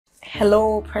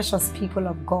Hello, precious people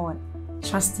of God.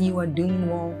 Trust you are doing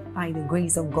well by the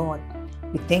grace of God.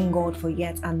 We thank God for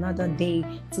yet another day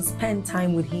to spend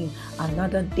time with Him,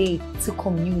 another day to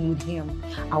commune with Him.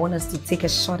 I want us to take a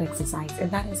short exercise, and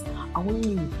that is, I want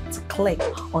you to click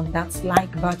on that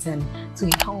like button to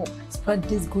help spread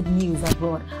this good news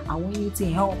abroad. I want you to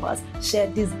help us share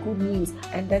this good news,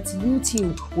 and that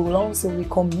YouTube will also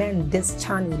recommend this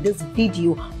channel, this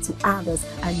video to others,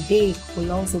 and they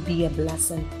will also be a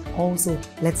blessing. Also,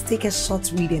 let's take a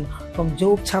short reading from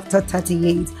Job chapter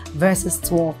 38 verses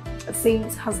 12. It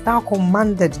says, "Hast thou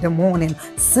commanded the morning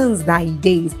since thy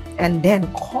days, and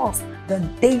then caused the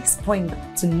day spring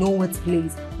to know its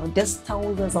place?" Now this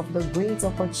tells us of the great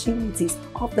opportunities,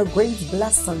 of the great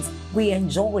blessings we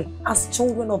enjoy as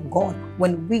children of God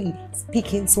when we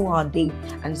speak into our day.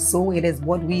 And so it is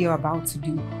what we are about to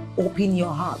do. Open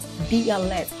your heart, be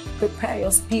alert, prepare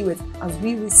your spirit as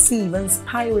we receive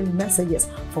inspiring messages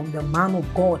from the man of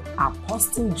God,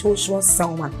 Apostle Joshua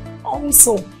Selman.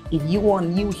 Also, if you are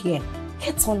new here,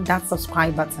 hit on that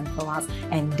subscribe button for us,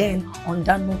 and then on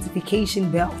that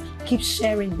notification bell. Keep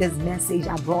sharing this message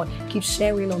abroad. Keep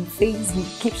sharing on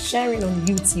Facebook. Keep sharing on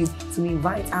YouTube to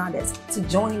invite others to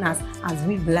join us as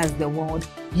we bless the world.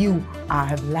 You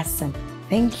are a blessing.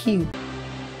 Thank you.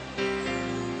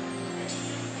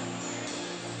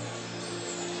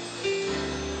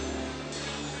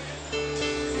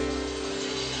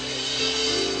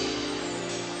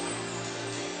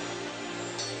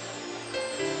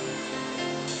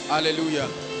 Hallelujah.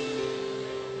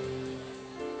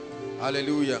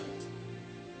 Hallelujah.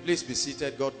 Please be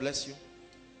seated. God bless you.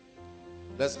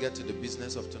 Let's get to the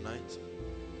business of tonight.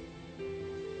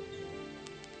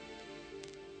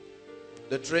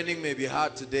 The training may be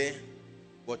hard today,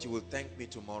 but you will thank me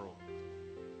tomorrow.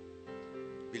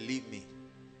 Believe me.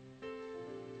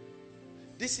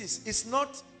 It's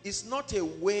not a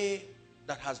way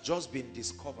that has just been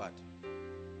discovered.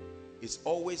 It's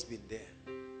always been there.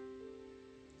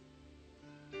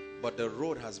 But the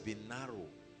road has been narrow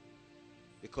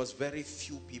because very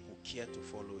few people care to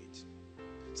follow it.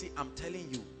 See, I'm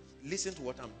telling you, listen to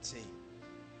what I'm saying.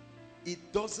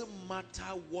 It doesn't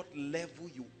matter what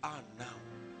level you are now.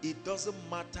 It doesn't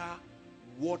matter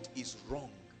what is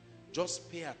wrong.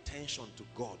 Just pay attention to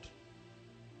God.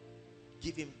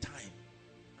 Give Him time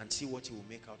and see what He will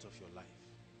make out of your life.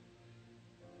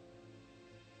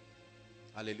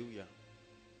 Hallelujah.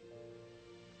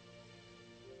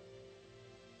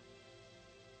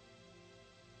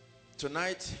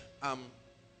 Tonight, I'm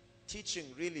teaching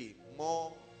really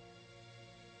more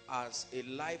as a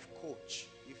life coach,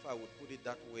 if I would put it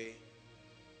that way.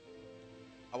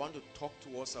 I want to talk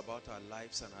to us about our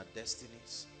lives and our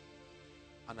destinies,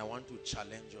 and I want to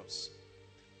challenge us.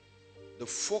 The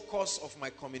focus of my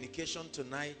communication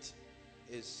tonight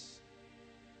is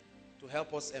to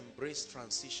help us embrace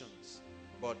transitions.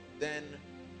 But then,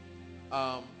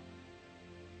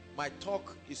 my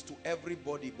talk is to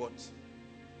everybody, but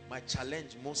my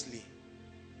challenge mostly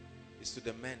is to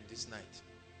the men this night,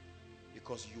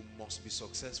 because you must be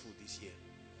successful this year.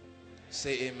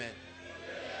 Say amen.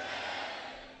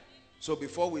 So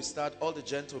before we start, all the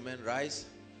gentlemen rise.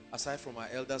 Aside from our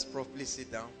elders, please sit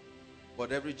down.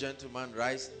 But every gentleman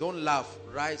rise. Don't laugh.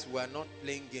 Rise. We are not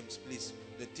playing games, please.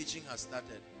 The teaching has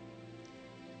started.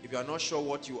 If you are not sure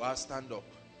what you are, stand up.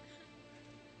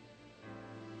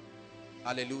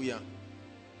 Hallelujah.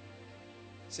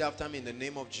 Say after me, in the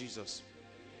name of Jesus,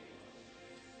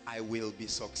 I will be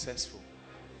successful.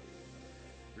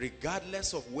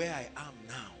 Regardless of where I am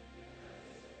now.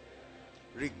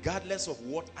 Regardless of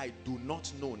what I do not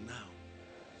know now.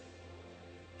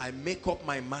 I make up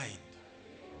my mind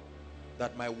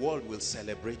that my world will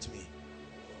celebrate me.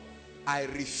 I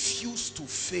refuse to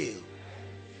fail.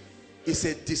 It's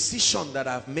a decision that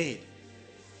I've made.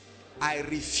 I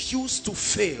refuse to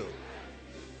fail.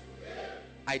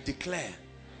 I declare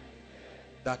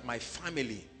that my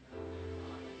family,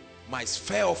 my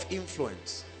sphere of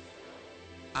influence,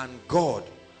 and God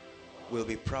will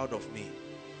be proud of me.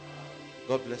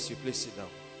 God bless you. Please sit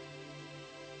down.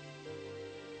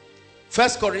 1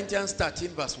 Corinthians 13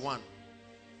 verse 1.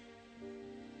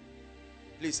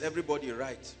 Please, everybody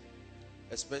write,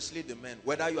 especially the men.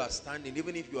 Whether you are standing,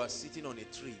 even if you are sitting on a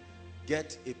tree,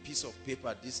 get a piece of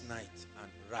paper this night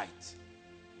and write.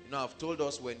 You know, I've told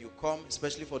us when you come,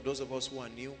 especially for those of us who are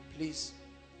new, please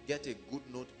get a good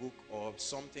notebook or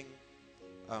something.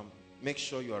 Make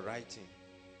sure you are writing.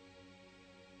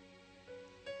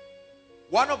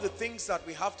 One of the things that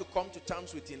we have to come to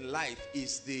terms with in life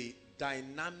is the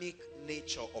dynamic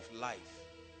nature of life.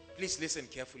 Please listen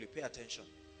carefully. Pay attention.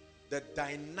 The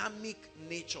dynamic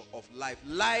nature of life.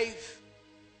 Life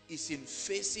is in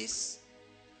phases,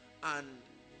 and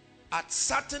at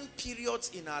certain periods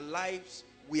in our lives,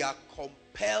 we are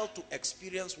compelled to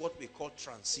experience what we call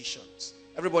transitions.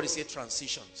 Everybody say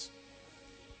transitions.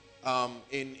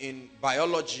 In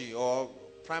biology or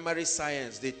primary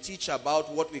science, they teach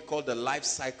about what we call the life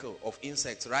cycle of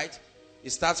insects, right? It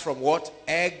starts from what?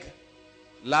 Egg,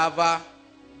 larva.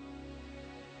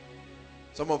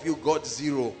 Some of you got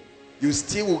 0. You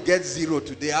still will get 0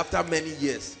 today after many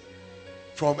years.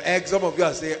 From egg, some of you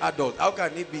are saying adult. How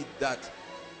can it be that?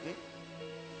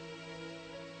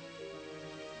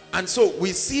 And so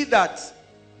we see that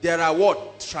there are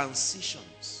what?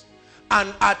 Transitions.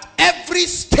 And at every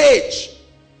stage,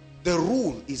 the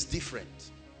rule is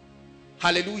different.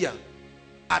 Hallelujah.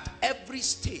 At every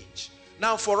stage.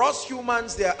 Now for us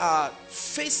humans, there are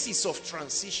phases of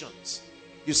transitions.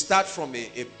 You start from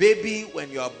a baby when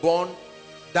you are born,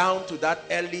 down to that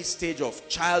early stage of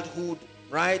childhood,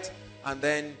 right? And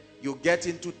then you get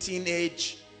into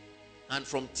teenage. And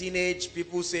from teenage,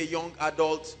 people say young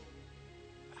adult.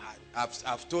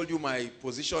 I've told you my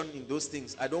position in those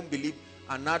things. I don't believe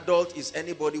an adult is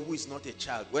anybody who is not a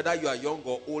child. Whether you are young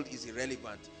or old is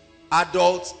irrelevant.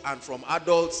 Adults, and from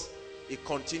adults, it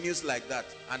continues like that.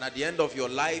 And at the end of your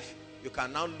life, you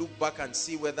can now look back and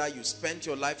see whether you spent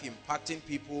your life impacting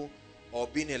people or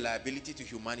being a liability to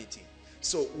humanity.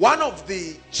 So one of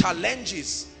the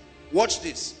challenges, watch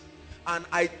this, and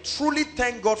I truly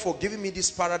thank God for giving me this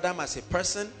paradigm as a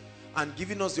person and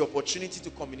giving us the opportunity to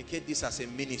communicate this as a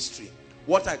ministry.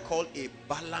 What I call a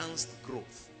balanced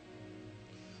growth.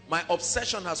 My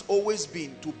obsession has always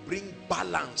been to bring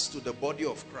balance to the body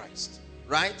of Christ,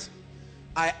 right?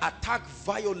 I attack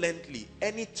violently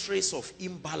any trace of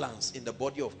imbalance in the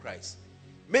body of Christ.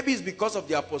 Maybe it's because of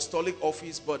the apostolic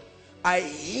office, but I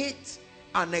hate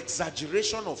an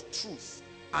exaggeration of truth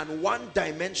and one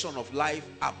dimension of life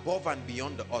above and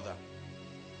beyond the other,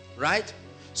 right?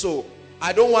 So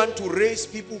I don't want to raise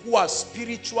people who are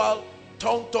spiritual,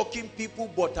 tongue-talking people,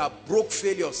 but are broke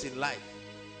failures in life.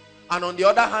 And on the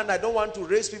other hand, I don't want to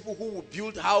raise people who will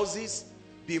build houses,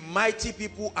 be mighty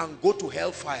people, and go to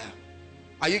hellfire.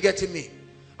 Are you getting me?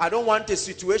 I don't want a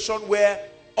situation where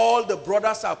all the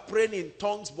brothers are praying in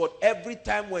tongues, but every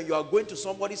time when you are going to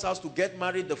somebody's house to get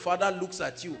married, the father looks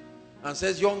at you and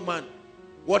says, young man,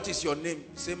 what is your name?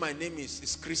 You say, my name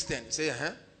is Christian. You say,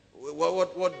 huh?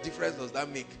 What difference does that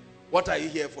make? What are you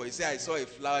here for? You say, I saw a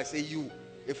flower. I say, you,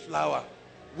 a flower.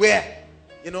 Where?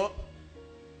 You know?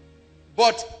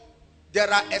 But there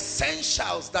are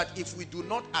essentials that if we do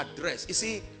not address, you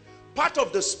see, part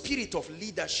of the spirit of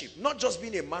leadership, not just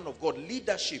being a man of God,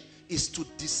 leadership is to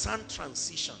discern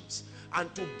transitions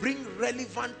and to bring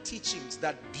relevant teachings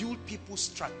that build people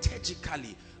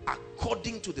strategically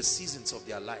according to the seasons of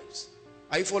their lives.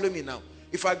 Are you following me now?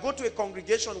 If I go to a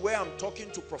congregation where I'm talking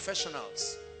to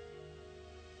professionals,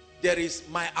 there is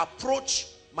my approach,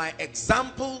 my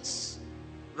examples,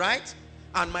 right?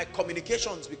 And my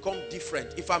communications become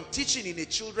different. If I'm teaching in a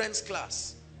children's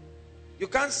class, you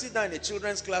can't sit down in a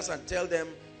children's class and tell them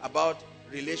about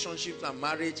relationships and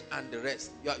marriage and the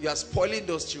rest. You are spoiling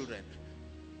those children.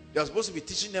 You're supposed to be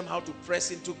teaching them how to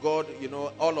press into God, you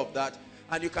know, all of that.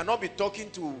 And you cannot be talking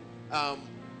to,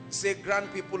 say,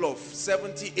 grand people of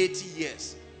 70, 80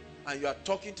 years. And you are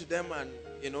talking to them and,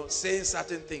 you know, saying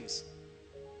certain things.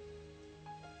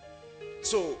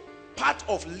 So, part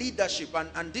of leadership,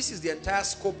 and this is the entire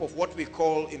scope of what we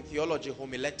call in theology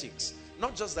homiletics.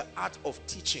 Not just the art of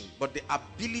teaching, but the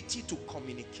ability to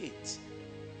communicate.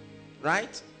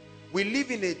 Right? We live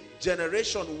in a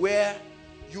generation where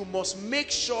you must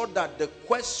make sure that the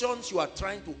questions you are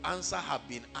trying to answer have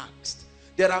been asked.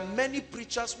 There are many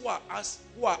preachers who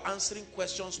are answering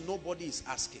questions nobody is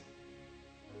asking.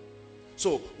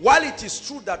 So, while it is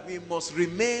true that we must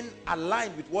remain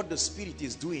aligned with what the Spirit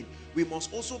is doing, we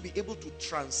must also be able to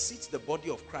transit the body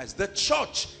of Christ. The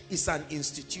church is an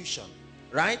institution,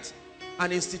 right?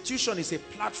 An institution is a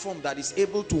platform that is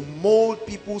able to mold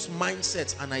people's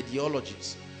mindsets and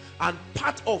ideologies. And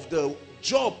part of the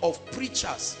job of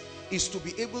preachers is to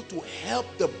be able to help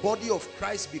the body of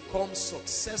Christ become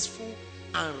successful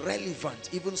and relevant,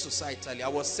 even societally. I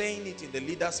was saying it in the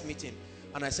leaders' meeting,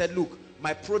 and I said, look,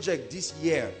 my project this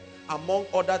year, among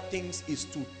other things, is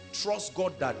to trust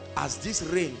God that as this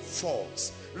rain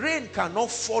falls, rain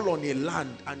cannot fall on a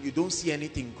land and you don't see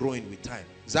anything growing with time.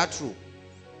 Is that true?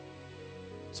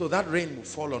 So that rain will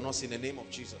fall on us in the name of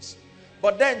Jesus.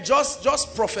 But then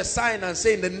just prophesying and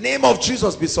saying, in the name of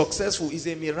Jesus, be successful, is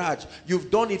a mirage. You've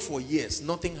done it for years.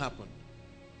 Nothing happened.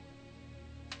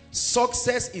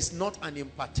 Success is not an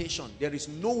impartation. There is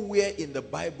nowhere in the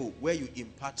Bible where you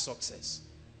impart success.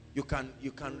 You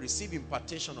can receive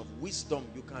impartation of wisdom.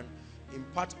 You can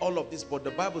impart all of this. But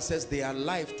the Bible says they are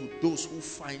life to those who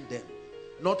find them,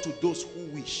 not to those who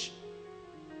wish.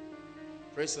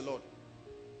 Praise the Lord.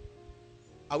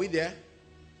 Are we there?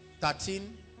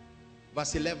 13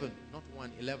 verse 11. Not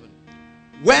 1, 11.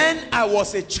 When I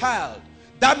was a child,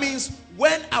 that means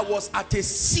when I was at a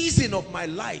season of my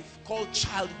life called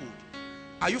childhood.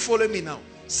 Are you following me now?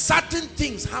 Certain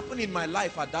things happen in my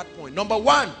life at that point. Number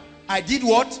one, I did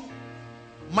what?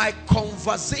 My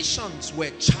conversations were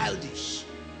childish.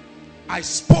 I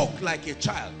spoke like a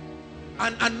child.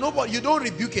 And nobody, you don't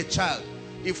rebuke a child.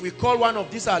 If we call one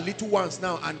of these our little ones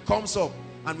now and comes up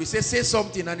and we say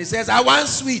something and he says, I want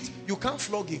sweet, you can't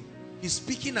flog him. He's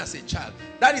speaking as a child.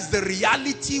 That is the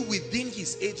reality within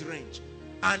his age range.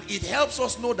 And it helps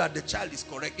us know that the child is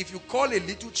correct. If you call a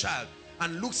little child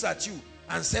and looks at you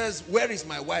and says, where is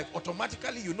my wife?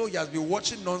 Automatically you know he has been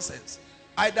watching nonsense.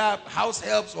 Either house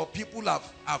helps or people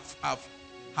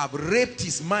have raped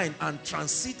his mind and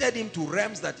transited him to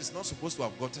realms that is not supposed to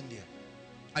have gotten there.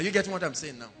 Are you getting what I'm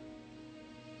saying now?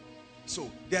 So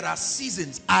there are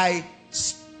seasons. I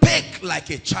spake like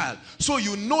a child. So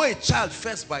you know a child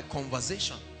first by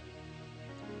conversation.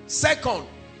 Second,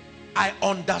 I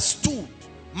understood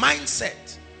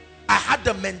mindset. I had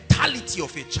the mentality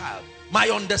of a child. My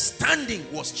understanding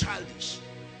was childish.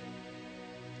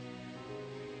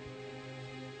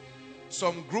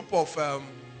 Some group of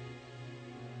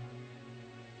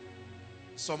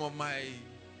some of my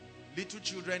little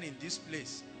children in this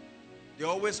place, they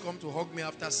always come to hug me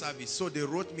after service. So they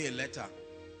wrote me a letter.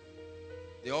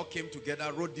 They all came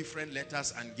together, wrote different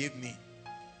letters and gave me.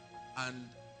 And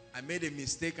I made a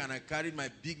mistake and I carried my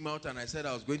big mouth and I said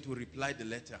I was going to reply the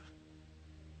letter.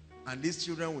 And these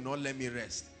children will not let me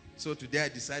rest. So today I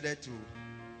decided to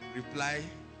reply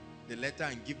the letter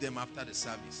and give them after the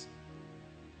service.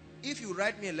 If you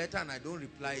write me a letter and I don't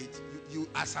reply it, you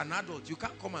as an adult, you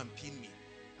can't come and pin me.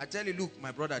 I tell you, look,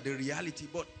 my brother, the reality,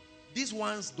 but these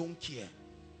ones don't care.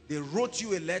 They wrote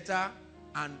you a letter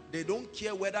and they don't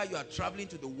care whether you are traveling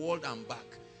to the world and back.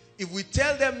 If we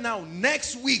tell them now,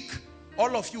 next week,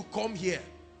 all of you come here,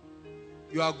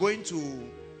 you are going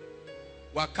to,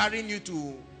 we're carrying you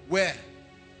to where?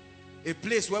 A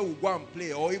place where we go and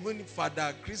play, or even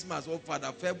Father Christmas or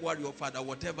Father February or Father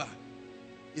whatever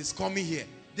is coming here.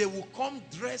 They will come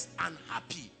dressed and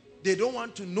happy. They don't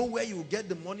want to know where you get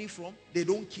the money from. They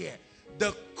don't care.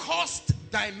 The cost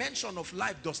dimension of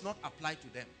life does not apply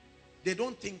to them. They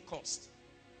don't think cost.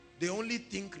 They only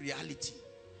think reality.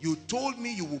 You told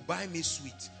me you will buy me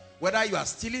sweet. Whether you are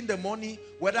stealing the money,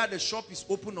 whether the shop is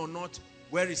open or not,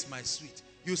 where is my sweet?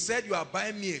 You said you are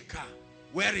buying me a car.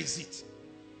 Where is it?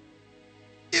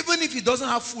 Even if he doesn't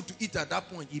have food to eat at that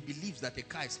point, he believes that a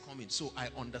car is coming. So I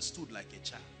understood like a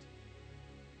child.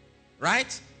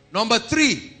 Right? Number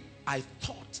 3, I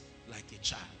thought like a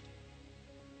child.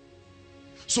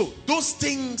 So those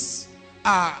things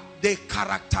they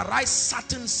characterize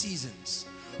certain seasons.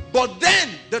 But then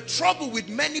the trouble with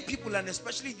many people, and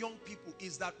especially young people,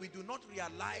 is that we do not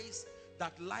realize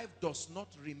that life does not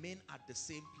remain at the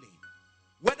same plane.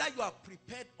 Whether you are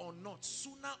prepared or not,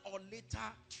 sooner or later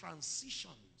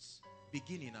transitions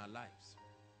begin in our lives.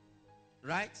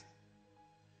 Right?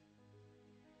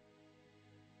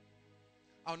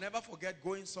 I'll never forget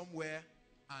going somewhere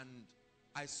and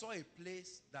I saw a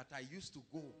place that I used to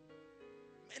go.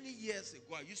 Many years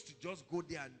ago, I used to just go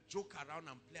there and joke around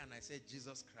and play, and I said,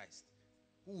 Jesus Christ,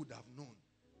 who would have known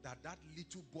that that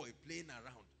little boy playing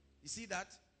around? You see that?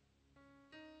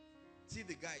 See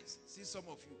the guys, see some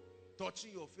of you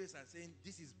touching your face and saying,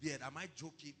 this is beard. Am I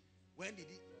joking? When did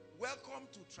it? Welcome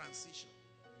to transition.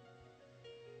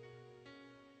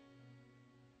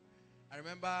 I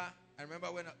remember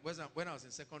when I was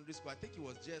in secondary school, I think it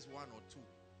was just 1 or 2.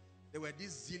 There were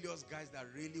these zealous guys that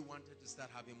really wanted to start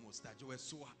having mustache.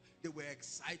 They were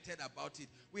excited about it.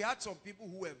 We had some people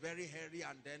who were very hairy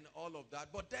and then all of that.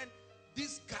 But then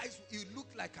these guys, it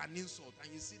looked like an insult.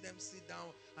 And you see them sit down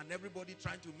and everybody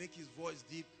trying to make his voice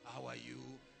deep. How are you?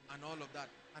 And all of that.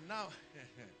 And now,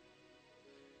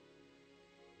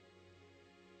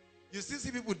 you still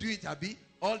see people do it, Abi?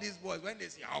 All these boys, when they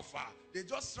say how far, they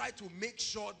just try to make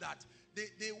sure that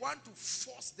they want to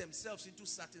force themselves into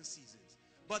certain seasons.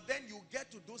 But then you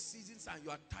get to those seasons and you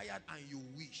are tired and you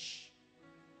wish.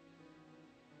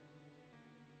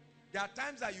 There are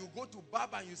times that you go to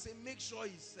barber and you say, make sure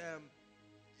it's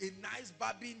a nice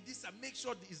barbing. This and make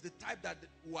sure it's the type that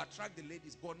will attract the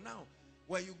ladies. But now,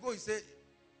 when you go, you say,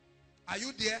 are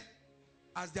you there?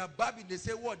 As they are barbing, they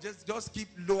say, what? Just keep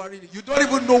lowering it. You don't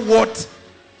even know what.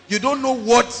 You don't know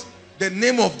what the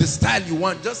name of the style you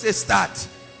want. Just say start.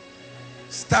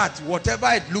 Start whatever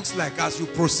it looks like. As you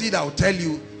proceed, I'll tell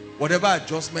you whatever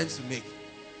adjustments to make.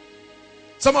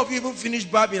 Some of you even finish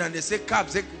barbing and they say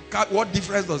carve. Say, what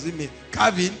difference does it make?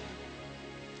 Carving,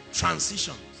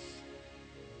 transitions.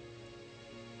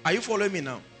 Are you following me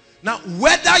now? Now,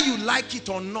 whether you like it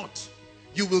or not,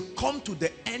 you will come to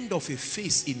the end of a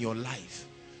phase in your life,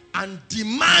 and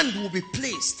demand will be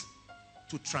placed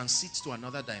to transit to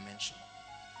another dimension.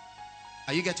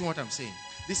 Are you getting what I'm saying?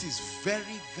 This is very,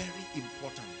 very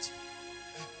important.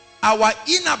 Our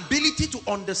inability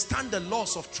to understand the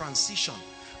laws of transition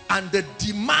and the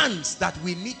demands that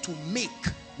we need to make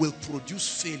will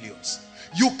produce failures.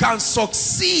 You can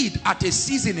succeed at a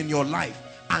season in your life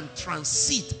and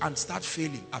transit and start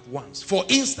failing at once. For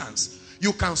instance,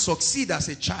 you can succeed as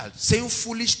a child, saying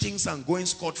foolish things and going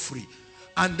scot-free.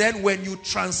 And then when you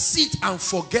transit and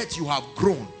forget you have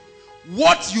grown,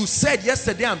 what you said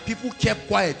yesterday and people kept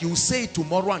quiet, you will say it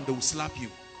tomorrow and they will slap you.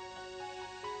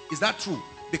 Is that true?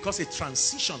 Because a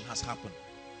transition has happened.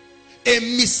 A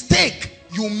mistake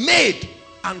you made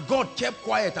and God kept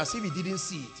quiet as if he didn't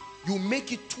see it. You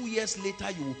make it 2 years later,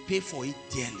 you will pay for it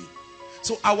dearly.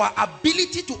 So our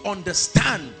ability to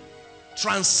understand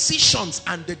transitions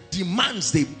and the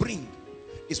demands they bring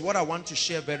is what I want to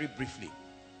share very briefly.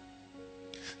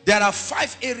 There are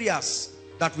 5 areas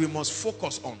that we must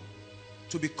focus on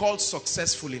to be called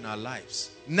successful in our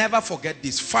lives. Never forget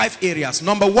these 5 areas.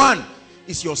 Number 1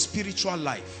 is your spiritual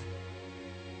life.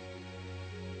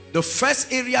 The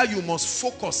first area you must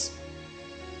focus,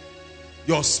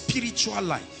 your spiritual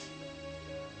life.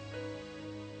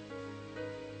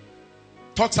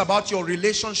 Talks about your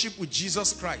relationship with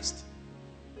Jesus Christ.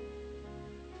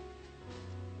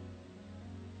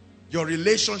 Your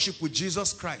relationship with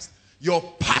Jesus Christ. Your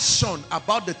passion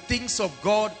about the things of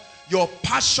God. Your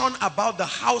passion about the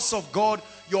house of God.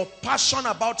 Your passion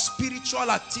about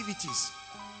spiritual activities.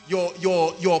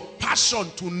 Your passion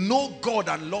to know God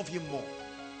and love him more.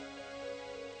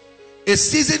 A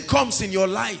season comes in your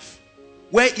life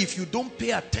where if you don't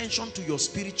pay attention to your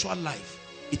spiritual life,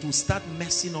 it will start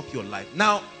messing up your life.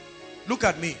 Now, look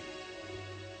at me.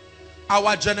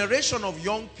 Our generation of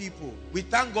young people, we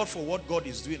thank God for what God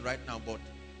is doing right now, but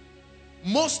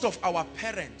most of our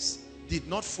parents did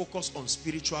not focus on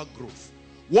spiritual growth.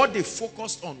 What they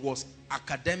focused on was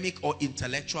academic or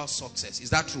intellectual success. Is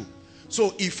that true?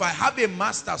 So if I have a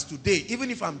master's today,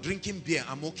 even if I'm drinking beer,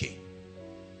 I'm okay.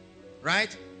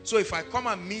 Right? So if I come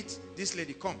and meet this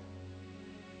lady, come.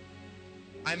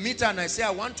 I meet her and I say,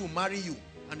 I want to marry you.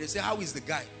 And they say, how is the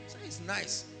guy? I say, he's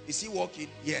nice. Is he working?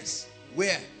 Yes.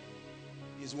 Where?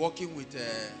 He's working with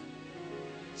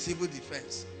civil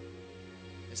defense.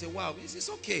 I say, wow, this is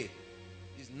okay.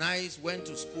 He's nice, went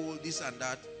to school, this and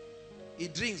that. He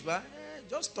drinks, but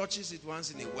just touches it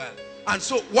once in a while. And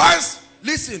so once,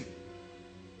 listen,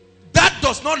 that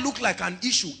does not look like an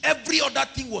issue. Every other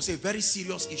thing was a very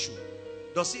serious issue.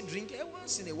 Does he drink?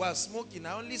 Once in a while, smoking.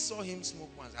 I only saw him smoke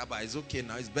once. But it's okay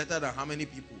now. It's better than how many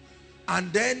people?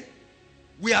 And then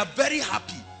we are very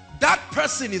happy. That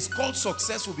person is called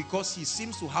successful because he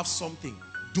seems to have something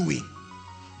doing.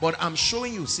 But I'm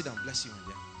showing you, sit down, bless you,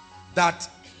 that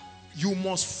you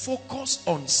must focus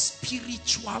on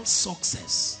spiritual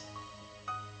success.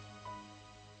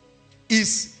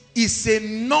 Is a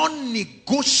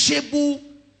non-negotiable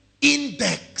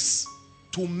index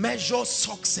to measure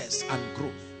success and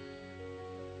growth.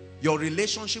 Your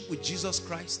relationship with Jesus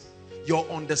Christ, your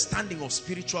understanding of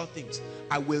spiritual things.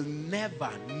 I will never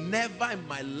in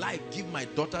my life give my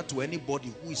daughter to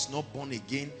anybody who is not born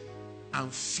again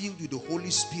and filled with the Holy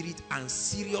Spirit and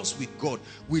serious with God,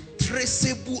 with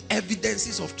traceable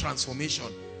evidences of transformation.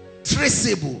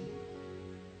 Traceable.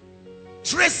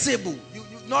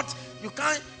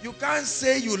 You can't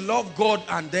say you love God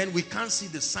and then we can't see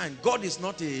the sign. God is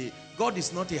not a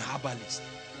herbalist.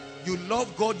 You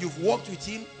love God, you've walked with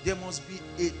him, there must be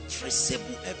a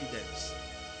traceable evidence.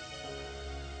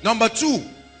 Number 2,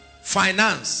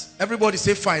 finance. Everybody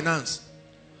say finance.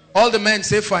 All the men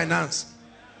say finance.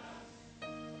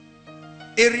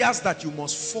 Areas that you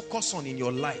must focus on in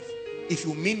your life if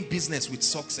you mean business with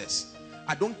success.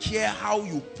 I don't care how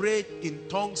you pray in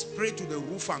tongues, pray to the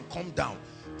roof and come down.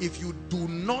 If you do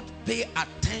not pay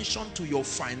attention to your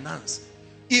finance,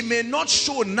 it may not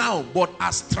show now, but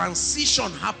as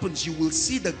transition happens, you will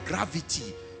see the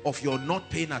gravity of your not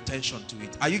paying attention to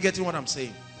it. Are you getting what I'm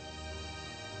saying?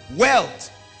 Wealth.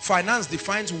 Finance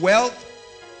defines wealth,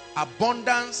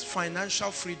 abundance, financial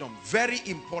freedom. Very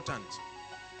important.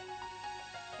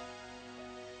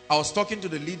 I was talking to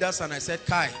the leaders and I said,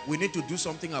 Kai, we need to do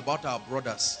something about our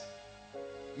brothers.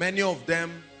 Many of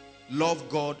them love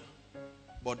God,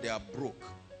 but they are broke.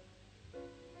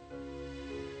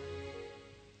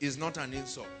 is not an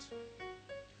insult.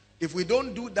 If we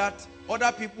don't do that,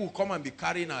 other people will come and be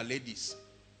carrying our ladies.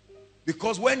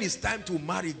 Because when it's time to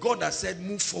marry, God has said,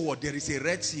 move forward. There is a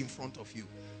Red Sea in front of you.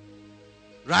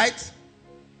 Right?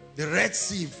 The Red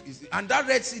Sea. And that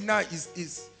Red Sea now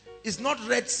is not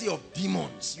Red Sea of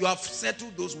demons. You have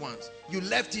settled those ones. You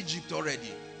left Egypt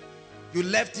already. You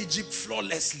left Egypt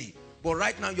flawlessly. But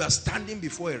right now you are standing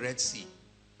before a Red Sea.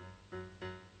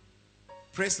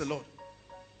 Praise the Lord.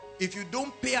 If you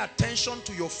don't pay attention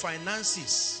to your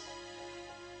finances,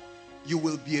 you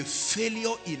will be a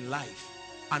failure in life.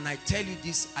 And I tell you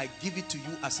this, I give it to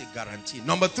you as a guarantee.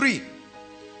 Number 3,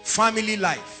 family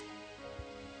life.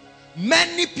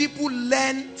 Many people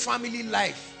learn family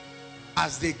life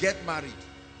as they get married.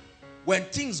 When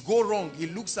things go wrong, he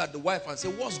looks at the wife and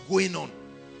says, what's going on?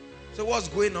 So what's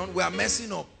going on? We are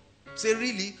messing up. Say,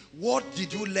 really? What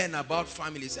did you learn about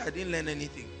family? Say, I didn't learn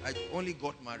anything. I only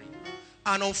got married.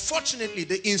 And unfortunately,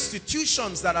 the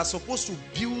institutions that are supposed to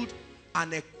build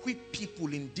and equip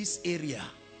people in this area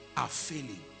are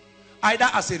failing. Either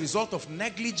as a result of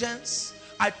negligence.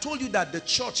 I told you that the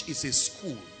church is a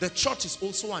school. The church is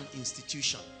also an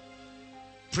institution.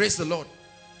 Praise the Lord.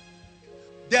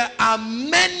 There are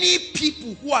many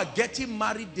people who are getting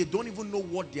married. They don't even know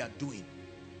what they are doing.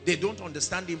 They don't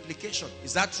understand the implication.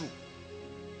 Is that true?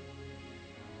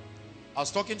 I was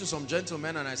talking to some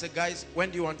gentlemen and I said, guys, when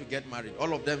do you want to get married?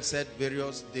 All of them said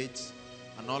various dates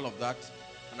and all of that.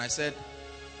 And I said,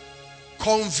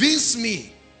 convince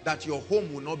me that your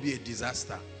home will not be a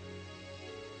disaster.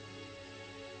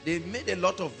 They made a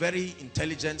lot of very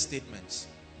intelligent statements.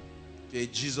 Okay,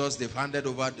 Jesus, they've handed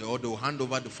over, or they'll hand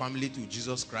over the family to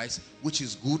Jesus Christ, which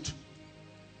is good,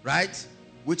 right?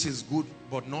 Which is good,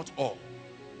 but not all.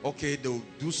 Okay, they'll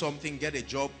do something, get a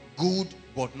job, good,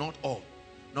 but not all.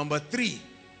 Number 3,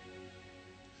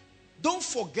 don't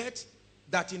forget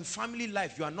that in family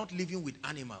life, you are not living with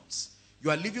animals.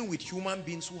 You are living with human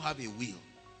beings who have a will.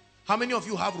 How many of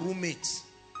you have roommates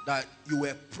that you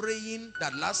were praying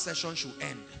that last session should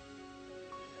end?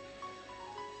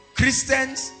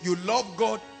 Christians, you love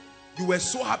God. You were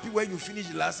so happy when you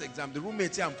finished the last exam. The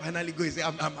roommate said, I'm finally going to say,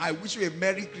 I wish you a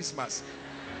Merry Christmas.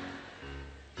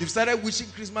 You've started wishing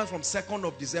Christmas from 2nd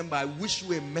of December. I wish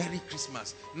you a Merry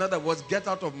Christmas. In other words, get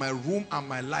out of my room and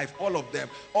my life. All of them.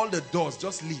 All the doors.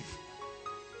 Just leave.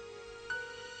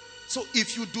 So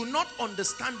if you do not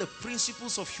understand the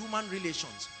principles of human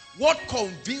relations, what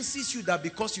convinces you that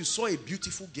because you saw a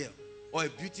beautiful girl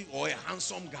or a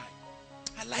handsome guy,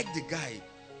 I like the guy.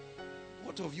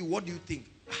 What of you? What do you think?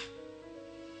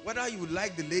 Whether you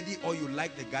like the lady or you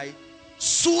like the guy,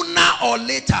 sooner or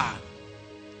later,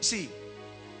 see,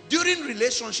 during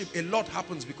relationship, a lot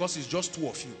happens because it's just 2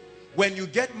 of you. When you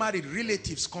get married,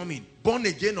 relatives come in, born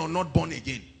again or not born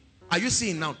again. Are you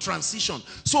seeing now? Transition.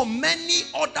 So many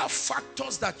other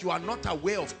factors that you are not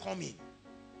aware of coming.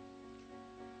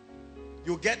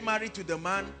 You get married to the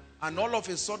man and all of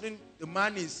a sudden the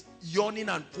man is yawning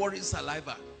and pouring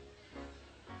saliva.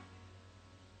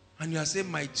 And you are saying,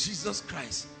 my Jesus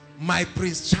Christ, my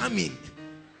Prince Charming.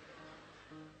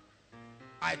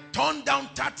 I turned down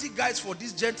 30 guys for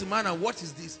this gentleman, and what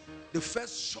is this? The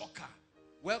first shocker.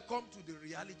 Welcome to the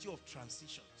reality of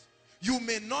transitions. You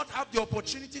may not have the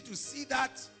opportunity to see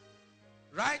that,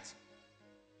 right?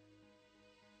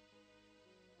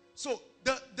 So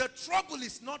the trouble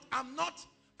is not,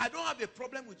 I don't have a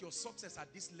problem with your success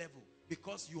at this level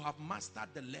because you have mastered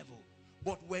the level.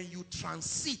 But when you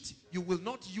transit, you will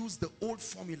not use the old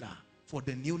formula for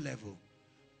the new level.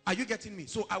 Are you getting me?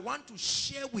 So I want to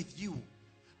share with you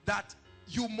that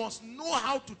you must know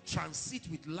how to transit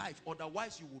with life,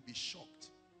 otherwise you will be shocked.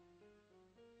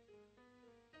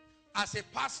 As a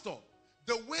pastor,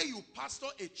 the way you pastor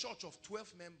a church of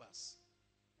 12 members,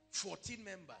 14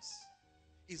 members,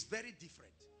 is very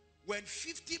different. When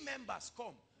 50 members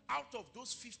come, out of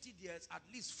those 50, there's at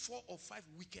least 4 or 5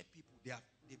 wicked people.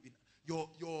 They've been.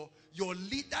 Your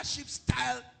leadership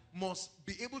style must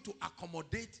be able to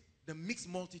accommodate the mixed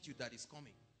multitude that is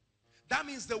coming. That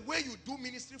means the way you do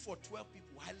ministry for 12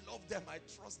 people, I love them, I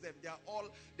trust them,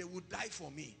 they will die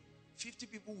for me. 50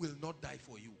 people will not die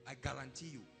for you, I guarantee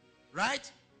you. Right?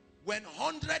 When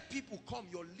 100 people come,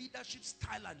 your leadership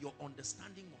style and your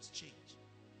understanding must change.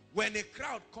 When a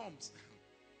crowd comes,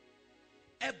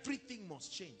 everything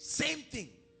must change. Same thing.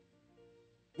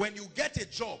 When you get a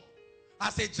job,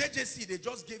 as a JJC, they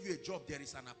just gave you a job, there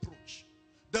is an approach.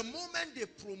 The moment they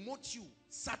promote you,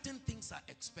 certain things are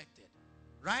expected.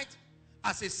 Right?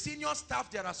 As a senior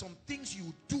staff, there are some things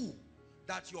you do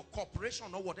that your corporation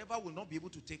or whatever will not be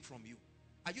able to take from you.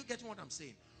 Are you getting what I'm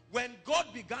saying? When God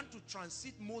began to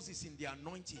transit Moses in the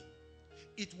anointing,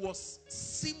 It was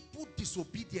simple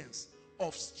disobedience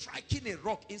of striking a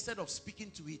rock instead of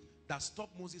speaking to it that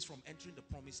stopped Moses from entering the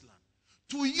promised land.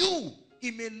 To you,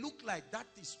 it may look like that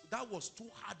was too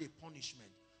hard a punishment,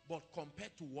 but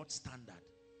compared to what standard?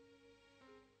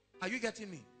 Are you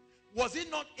getting me? Was it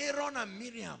not Aaron and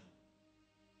Miriam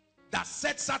that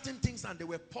said certain things and they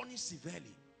were punished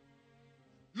severely?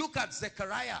 Look at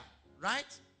Zechariah, right?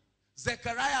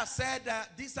 Zechariah said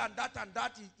this and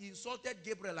that, he insulted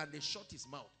Gabriel and they shut his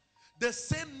mouth. The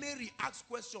same Mary asked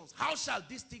questions, how shall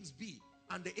these things be?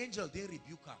 And the angel didn't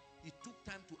rebuke her. He took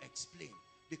time to explain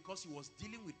because he was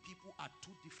dealing with people at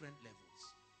two different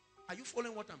levels. Are you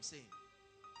following what I'm saying?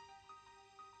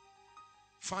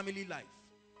 Family life.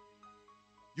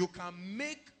 You can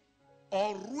make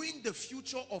or ruin the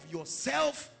future of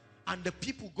yourself and the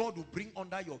people God will bring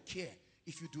under your care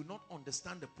if you do not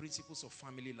understand the principles of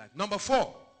family life. Number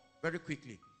 4, very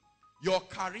quickly. Your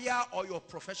career or your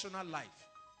professional life.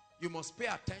 You must pay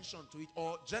attention to it,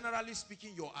 or generally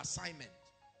speaking, your assignment.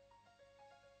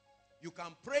 You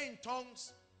can pray in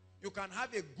tongues. You can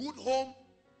have a good home.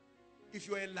 If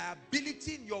you're a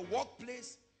liability in your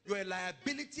workplace, you're a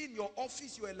liability in your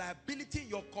office, you're a liability in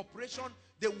your corporation,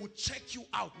 they will check you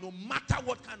out no matter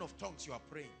what kind of tongues you are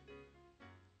praying.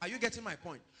 Are you getting my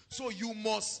point? So you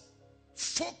must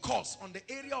focus on the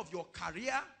area of your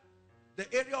career,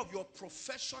 the area of your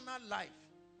professional life.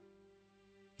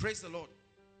 Praise the Lord.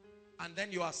 And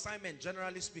then your assignment,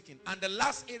 generally speaking. And the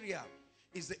last area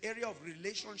is the area of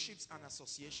relationships and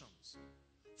associations.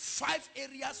 5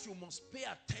 areas you must pay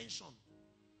attention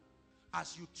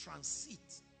as you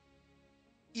transit,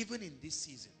 even in this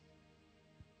season.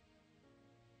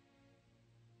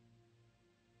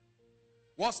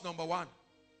 What's number 1?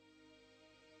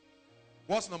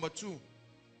 What's number 2?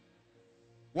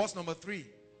 What's number 3?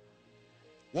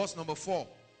 What's number 4?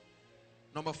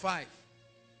 Number 5.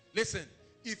 Listen,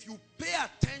 if you pay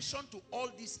attention to all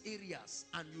these areas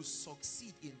and you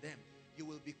succeed in them, you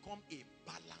will become a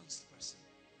balanced person.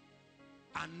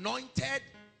 Anointed,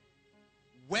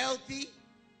 wealthy,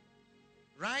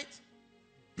 right?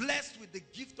 Blessed with the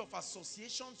gift of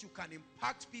associations. You can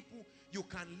impact people. You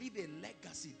can leave a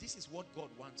legacy. This is what God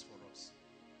wants for us.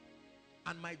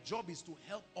 And my job is to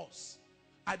help us.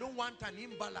 I don't want an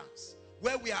imbalance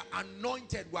where we are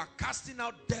anointed, we are casting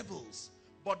out devils,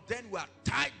 but then we are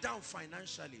tied down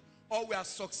financially. Or we are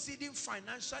succeeding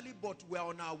financially, but we are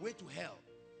on our way to hell.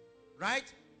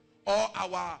 Right? Or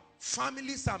our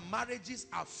families and marriages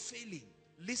are failing.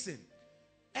 Listen,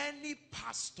 any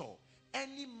pastor,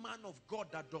 any man of God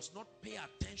that does not pay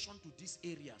attention to these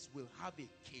areas will have a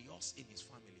chaos in his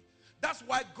family. That's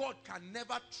why God can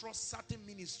never trust certain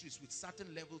ministries with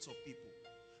certain levels of people,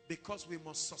 because we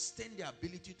must sustain the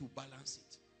ability to balance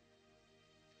it.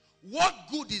 What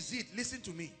good is it, listen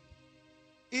to me,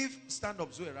 if, stand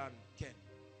up Zoe and Ken,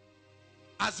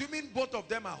 assuming both of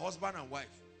them are husband and wife,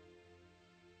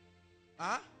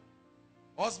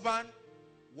 husband,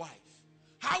 wife,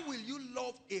 how will you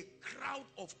love a crowd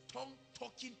of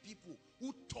tongue-talking people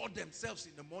who taught themselves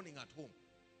in the morning at home?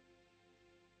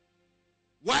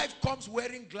 Wife comes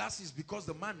wearing glasses because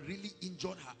the man really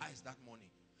injured her eyes that morning.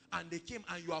 And they came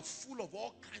and you are full of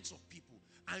all kinds of people.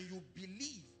 And you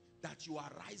believe that you are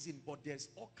rising, but there's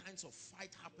all kinds of fight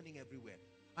happening everywhere.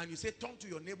 And you say, turn to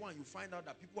your neighbor, and you find out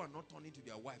that people are not turning to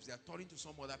their wives. They are turning to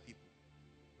some other people.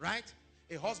 Right?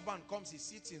 A husband comes, he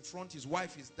sits in front, his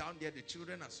wife is down there, the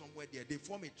children are somewhere there. They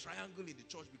form a triangle in the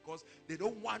church because they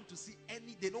don't want to see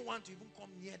any, they don't want to even come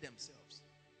near themselves.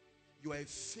 You are a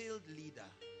failed leader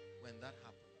when that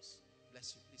happens.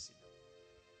 Bless you. Please sit down.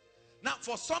 Now,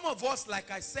 for some of us,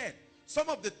 like I said, some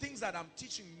of the things that I'm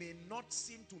teaching may not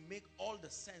seem to make all the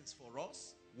sense for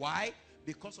us. Why?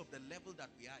 Because of the level that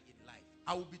we are in life.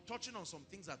 I will be touching on some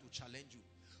things that will challenge you.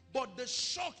 But the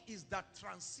shock is that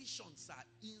transitions are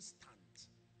instant.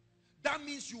 That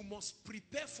means you must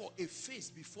prepare for a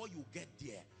phase before you get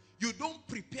there. You don't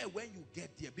prepare when you get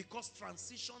there because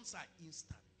transitions are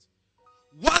instant.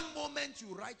 One moment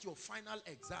you write your final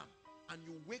exam and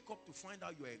you wake up to find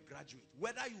out you're a graduate.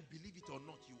 Whether you believe it or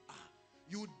not, you are.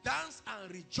 You dance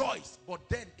and rejoice, but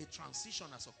then a transition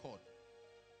has occurred.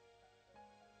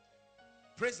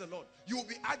 Praise the Lord. You will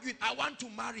be arguing, I want to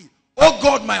marry. Oh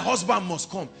God, my husband must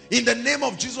come. In the name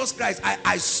of Jesus Christ,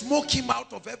 I smoke him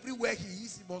out of everywhere he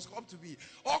is. He must come to me.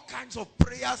 All kinds of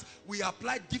prayers. We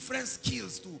apply different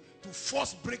skills to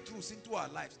force breakthroughs into our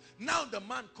lives. Now the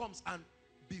man comes and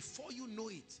before you know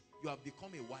it, you have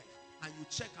become a wife. And you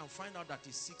check and find out that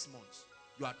it's 6 months.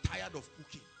 You are tired of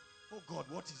cooking. Oh God,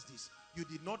 what is this? You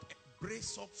did not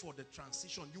brace up for the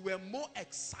transition. You were more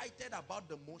excited about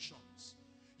the motions.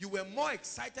 You were more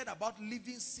excited about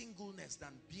living singleness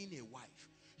than being a wife.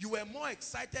 You were more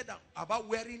excited about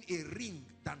wearing a ring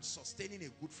than sustaining a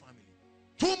good family.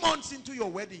 2 months into your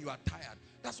wedding, you are tired.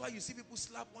 That's why you see people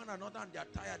slap one another and they are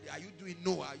tired. Are you doing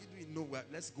no? Are you doing no? Well,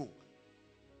 let's go.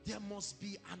 There must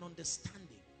be an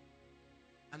understanding.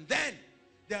 And then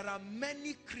there are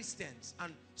many Christians,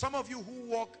 and some of you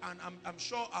who walk, and I'm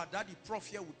sure our daddy Prof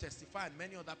here will testify, and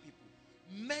many other people.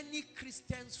 Many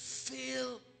Christians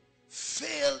fail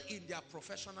in their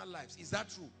professional lives. Is that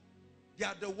true? They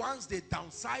are the ones they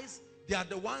downsize. They are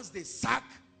the ones they sack.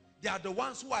 They are the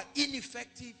ones who are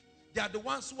ineffective. They are the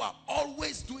ones who are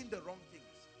always doing the wrong things.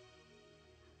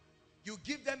 You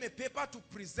give them a paper to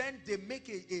present, they make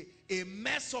a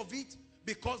mess of it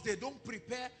because they don't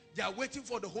prepare. They are waiting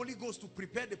for the Holy Ghost to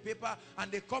prepare the paper,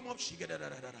 and they come up,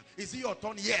 is it your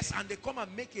turn? Yes. And they come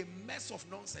and make a mess of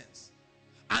nonsense.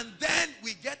 And then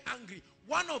we get angry.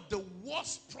 One of the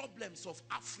worst problems of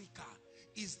Africa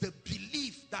is the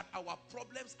belief that our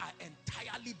problems are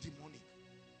entirely demonic.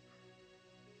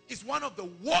 It's one of the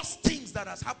worst things that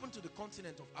has happened to the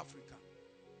continent of Africa.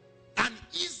 An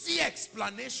easy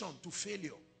explanation to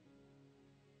failure.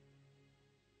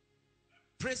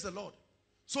 Praise the Lord.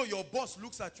 So your boss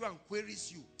looks at you and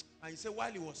queries you, and you say,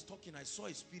 while he was talking, I saw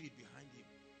a spirit behind him.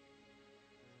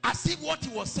 As if what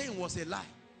he was saying was a lie.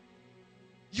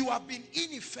 You have been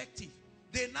ineffective.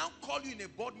 They now call you in a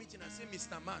board meeting and say,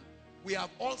 Mr. Man, we have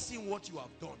all seen what you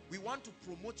have done. We want to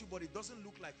promote you, but it doesn't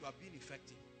look like you are being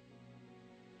effective.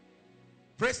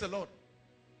 Praise the Lord.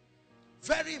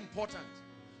 Very important.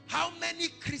 How many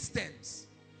Christians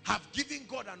have given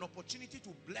God an opportunity to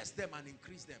bless them and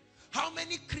increase them? How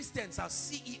many Christians are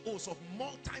CEOs of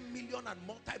multi-million and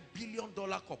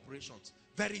multi-billion-dollar corporations?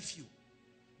 Very few.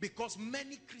 Because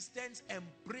many Christians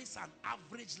embrace an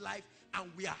average life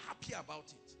and we are happy about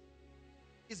it.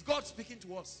 Is God speaking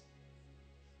to us?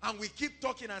 And we keep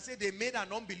talking and say they made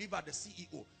an unbeliever the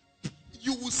CEO.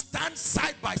 You will stand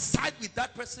side by side with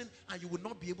that person and you will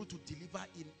not be able to deliver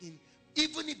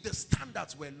even if the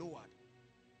standards were lowered.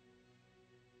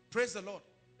 Praise the Lord.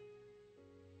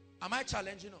 Am I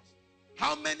challenging us?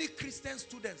 How many Christian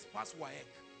students pass WAEC?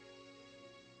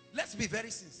 Let's be very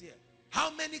sincere.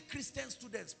 How many Christian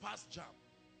students pass JAM?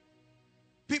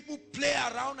 People play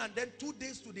around and then 2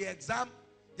 days to the exam,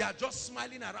 they are just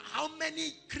smiling around. How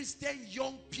many Christian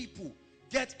young people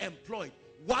get employed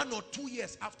 1 or 2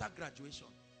 years after graduation?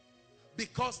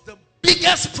 Because the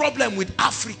biggest problem with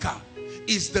Africa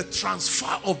is the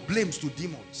transfer of blames to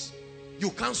demons. You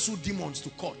can't sue demons to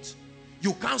court.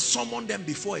 You can't summon them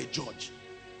before a judge.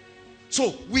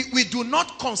 So we do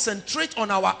not concentrate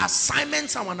on our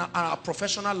assignments and on our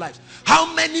professional lives.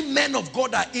 How many men of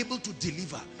God are able to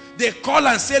deliver? They call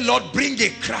and say, Lord, bring a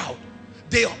crowd.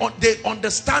 They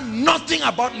understand nothing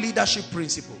about leadership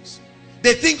principles.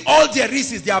 They think all there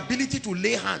is the ability to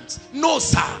lay hands. No,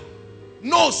 sir.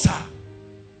 No, sir.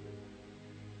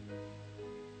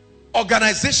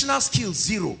 Organizational skills,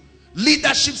 0.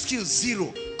 Leadership skills,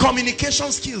 0.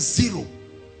 Communication skills, 0.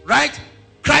 Right?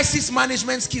 Crisis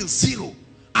management skills, 0.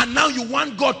 And now you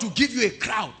want God to give you a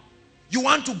crowd. You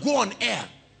want to go on air.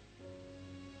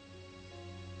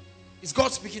 Is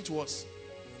God speaking to us?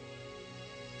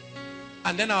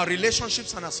 And then our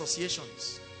relationships and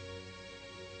associations.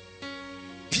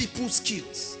 People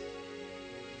skills.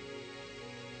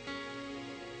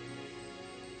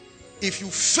 If you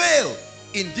fail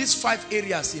in these 5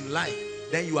 areas in life,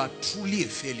 then you are truly a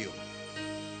failure.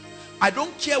 I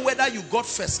don't care whether you got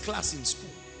first class in school.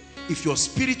 If your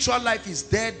spiritual life is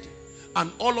dead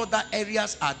and all other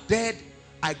areas are dead,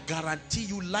 I guarantee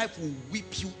you life will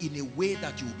whip you in a way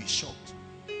that you will be shocked.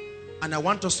 And I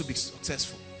want us to be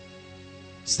successful.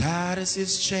 Status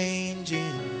is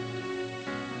changing.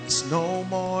 It's no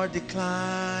more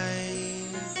decline.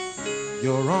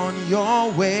 You're on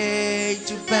your way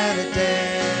to better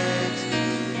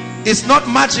days. It's not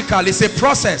magical, it's a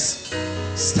process.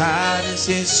 Status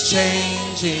is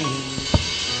changing.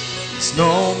 It's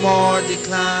no more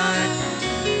decline.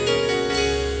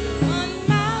 On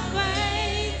my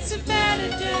way to better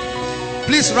days.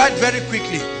 Please write very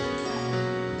quickly.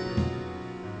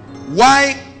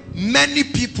 Why many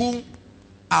people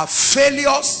are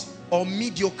failures or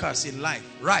mediocres in life.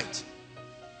 Right?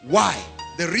 Why?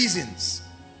 The reasons.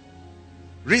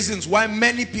 Reasons why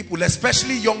many people,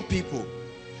 especially young people,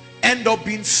 end up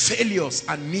being failures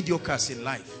and mediocres in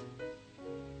life.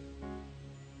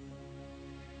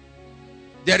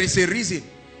 There is a reason.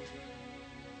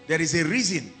 There is a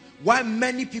reason why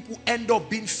many people end up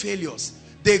being failures.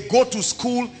 They go to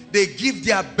school, they give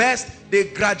their best, they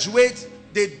graduate,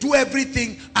 they do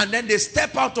everything, and then they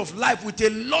step out of life with a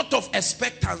lot of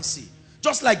expectancy.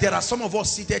 Just like there are some of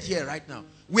us seated here right now.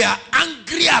 We are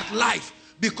angry at life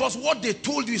because what they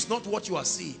told you is not what you are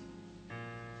seeing.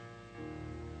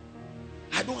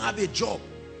 I don't have a job.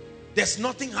 There's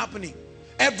nothing happening.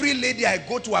 Every lady I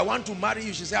go to, I want to marry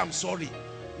you, she say, I'm sorry.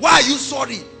 Why are you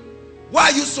sorry? Why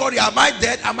are you sorry? Am I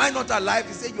dead? Am I not alive?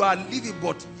 He said, you are living,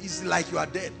 but it's like you are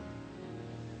dead.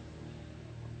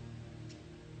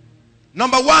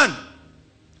 Number one,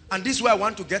 and this is where I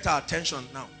want to get our attention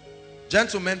now.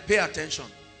 Gentlemen, pay attention.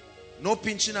 No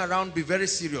pinching around, be very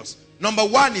serious. Number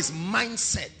one is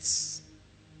mindsets.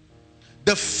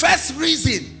 The first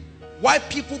reason why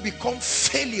people become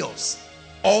failures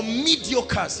or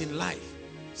mediocres in life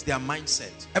is their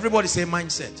mindset. Everybody say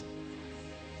mindset.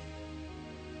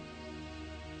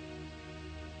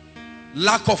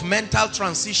 Lack of mental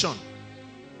transition.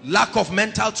 Lack of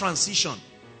mental transition.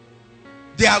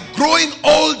 They are growing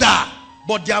older,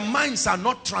 but their minds are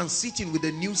not transiting with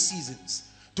the new seasons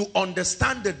to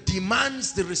understand the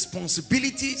demands, the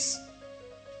responsibilities.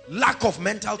 Lack of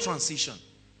mental transition.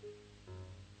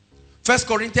 1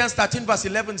 Corinthians 13 verse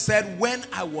 11 said, when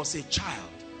I was a child,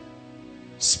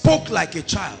 spoke like a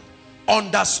child,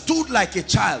 understood like a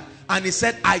child, and he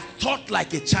said, I thought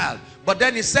like a child. But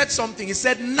then he said something. He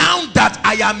said, now that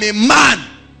I am a man,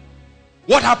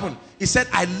 what happened? He said,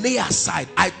 I lay aside,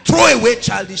 I throw away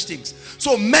childish things.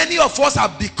 So many of us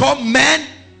have become men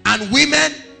and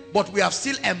women, but we have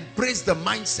still embraced the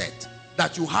mindset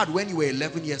that you had when you were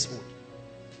 11 years old.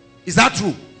 Is that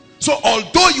true? So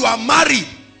although you are married,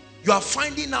 you are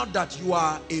finding out that you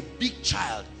are a big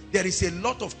child. There is a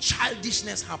lot of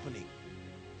childishness happening.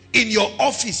 In your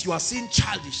office, you are seeing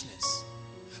childishness.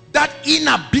 That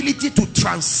inability to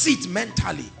transit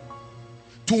mentally,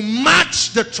 to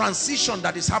match the transition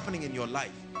that is happening in your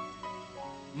life.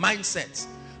 Mindsets.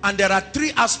 And there are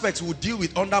three aspects we'll deal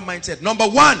with under mindset. Number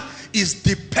one is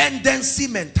dependency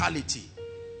mentality.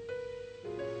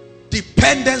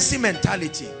 Dependency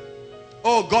mentality.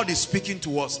 Oh, God is speaking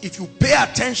to us. If you pay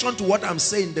attention to what I'm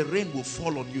saying, the rain will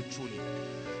fall on you truly.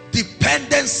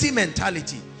 Dependency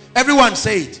mentality. Everyone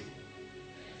say it.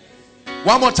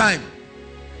 One more time.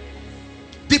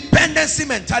 Dependency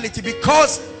mentality,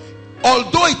 because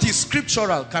although it is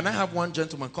scriptural, can I have one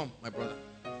gentleman? Come, my brother.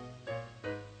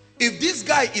 If this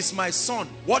guy is my son,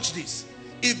 watch this.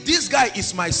 If this guy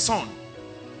is my son,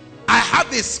 I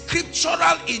have a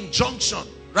scriptural injunction,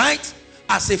 right?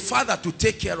 As a father, to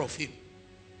take care of him.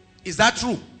 Is that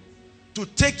true? To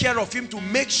take care of him, to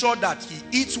make sure that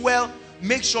he eats well,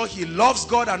 make sure he loves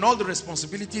God and all the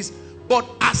responsibilities. But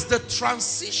as the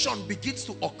transition begins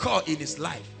to occur in his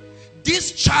life,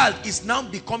 this child is now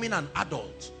becoming an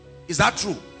adult. Is that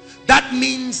true? That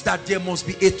means that there must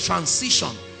be a transition.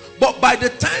 But by the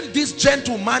time this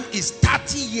gentleman is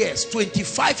 30 years,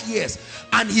 25 years,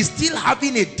 and he's still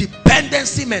having a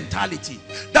dependency mentality.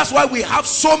 That's why we have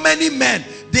so many men.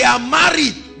 They are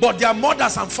married, but their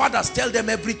mothers and fathers tell them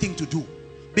everything to do.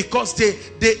 Because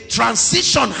the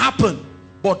transition happened,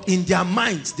 but in their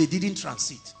minds, they didn't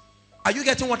transit. Are you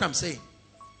getting what I'm saying?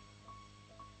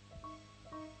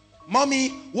 Mommy,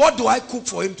 what do I cook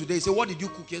for him today? Say, what did you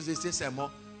cook yesterday? Say, Selman.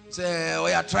 Say, oh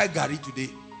yeah, try Gary today.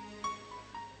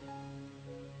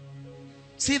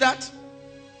 See that?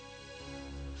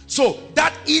 So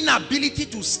that inability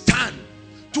to stand,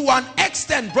 to an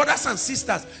extent, brothers and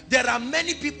sisters, there are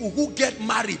many people who get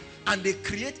married and they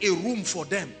create a room for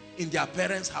them in their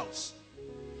parents' house.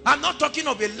 I'm not talking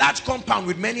of a large compound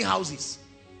with many houses,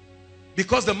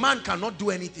 because the man cannot do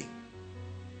anything.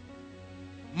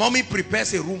 Mommy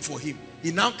prepares a room for him.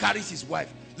 He now carries his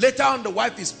wife. Later on, the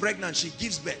wife is pregnant. She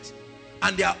gives birth.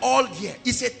 And they are all here.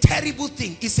 It's a terrible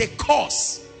thing. It's a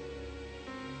curse.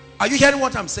 Are you hearing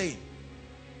what I'm saying?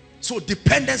 So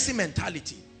dependency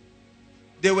mentality.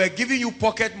 They were giving you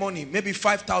pocket money, maybe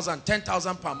 5,000,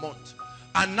 10,000 per month.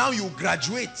 And now you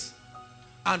graduate.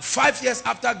 And 5 years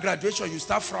after graduation, you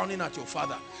start frowning at your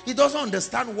father. He doesn't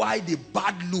understand why the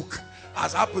bad look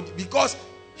has happened, because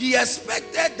he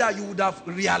expected that you would have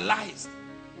realized.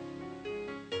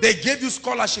 They gave you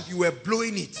scholarship, you were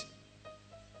blowing it.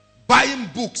 Buying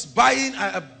books, buying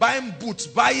boots,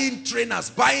 buying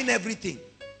trainers, buying everything.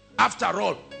 After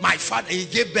all, my father, he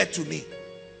gave birth to me.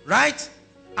 Right?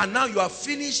 And now you are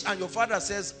finished and your father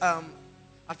says,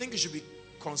 I think you should be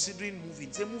considering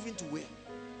moving. Say, moving to where?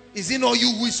 Is it not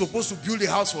you who is supposed to build a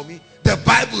house for me? The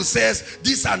Bible says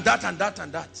this and that and that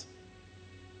and that.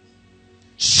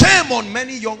 Shame on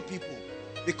many young people,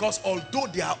 because although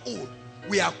they are old,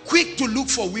 we are quick to look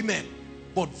for women,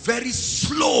 but very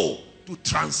slow to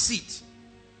transit.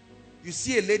 You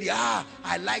see a lady, I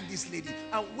like this lady.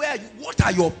 And where are you? What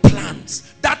are your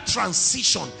plans? That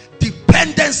transition,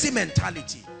 dependency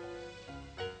mentality.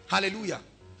 Hallelujah.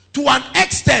 To an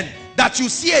extent that you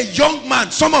see a young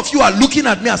man, some of you are looking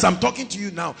at me as I'm talking to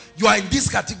you now. You are in this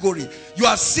category. You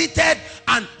are seated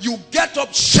and you get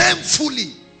up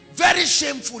shamefully, very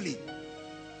shamefully,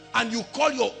 and you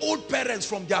call your old parents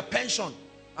from their pension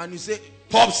and you say,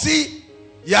 Popsy,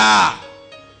 yeah,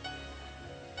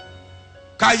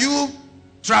 can you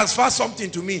transfer something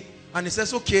to me? And he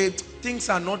says, okay, things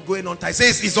are not going on. I say,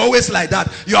 it's always like that.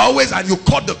 You're always, and you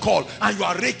cut the call, and you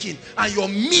are raking, and your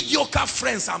mediocre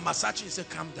friends are massaging. You say,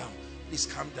 calm down, please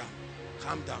calm down,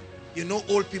 calm down. You know,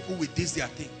 old people with this, their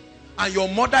thing. And your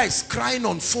mother is crying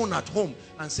on phone at home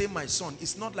and say, my son,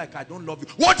 it's not like I don't love you.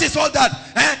 What is all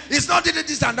that? It's not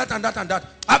this and that and that and that.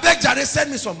 I beg Jare,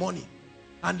 send me some money.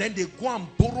 And then they go and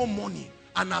borrow money.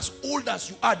 And as old as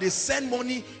you are, they send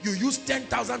money. You use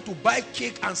 10,000 to buy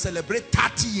cake and celebrate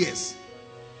 30 years.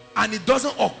 And it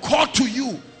doesn't occur to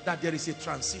you that there is a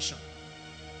transition.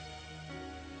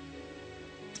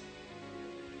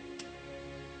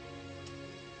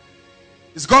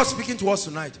 Is God speaking to us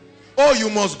tonight? Oh, you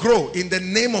must grow in the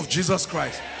name of Jesus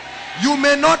Christ. You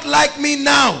may not like me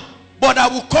now, but I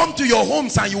will come to your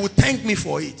homes and you will thank me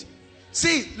for it.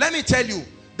 See, let me tell you,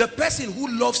 the person who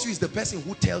loves you is the person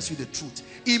who tells you the truth.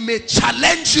 It may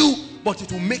challenge you, but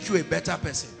it will make you a better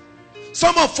person.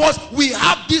 Some of us, we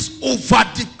have this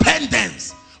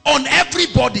over-dependence on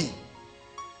everybody.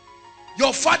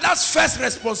 Your father's first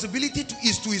responsibility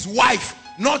is to his wife,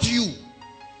 not you.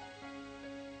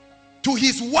 To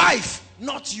his wife,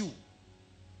 not you.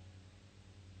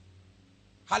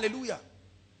 Hallelujah.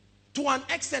 To an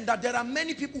extent that there are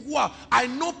many people who are, I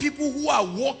know people who are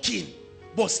working,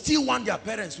 but still want their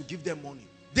parents to give them money.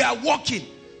 They are working,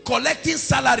 collecting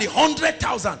salary,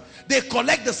 100,000. They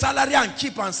collect the salary and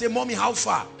keep and say, mommy, how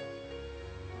far?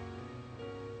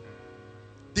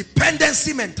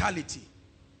 Dependency mentality.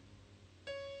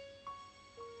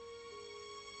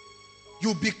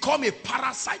 You become a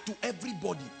parasite to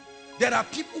everybody. There are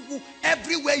people who,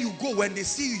 everywhere you go, when they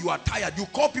see you, you are tired. You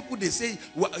call people, they say,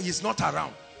 well, he's not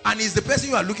around. And it's the person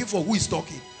you are looking for who is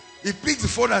talking. He picks the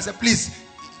phone and says, please,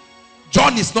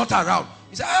 John is not around.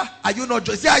 He said, are you not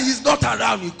John? He said, he's not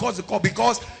around. He calls the call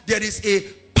because there is a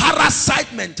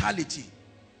parasite mentality.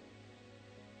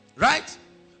 Right?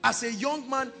 As a young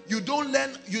man, you don't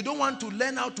want to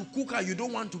learn how to cook and you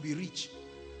don't want to be rich.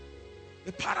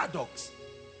 A paradox.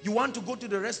 You want to go to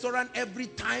the restaurant every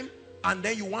time and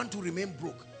then you want to remain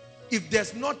broke. If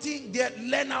there's nothing there,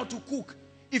 learn how to cook.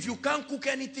 If you can't cook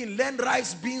anything, learn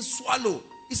rice, beans, swallow.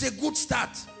 It's a good start.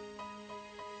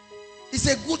 It's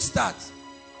a good start.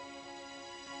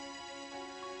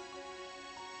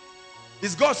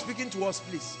 Is God speaking to us,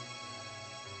 please?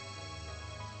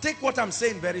 Take what I'm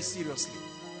saying very seriously.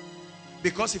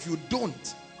 Because if you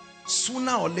don't,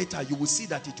 sooner or later, you will see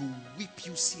that it will whip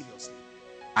you seriously.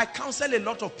 I counsel a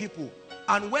lot of people,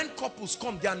 and when couples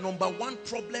come, their number one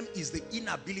problem is the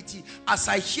inability. As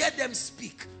I hear them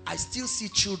speak, I still see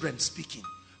children speaking.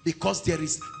 Because there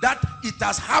is that, it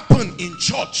has happened in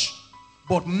church,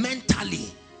 but mentally,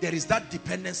 there is that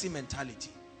dependency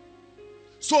mentality.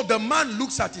 So the man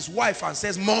looks at his wife and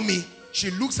says, mommy.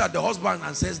 She looks at the husband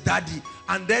and says, daddy.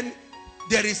 And then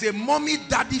there is a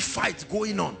mommy-daddy fight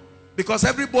going on. Because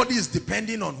everybody is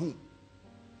depending on who?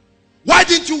 Why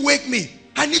didn't you wake me?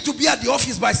 I need to be at the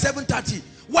office by 7:30.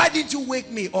 Why didn't you wake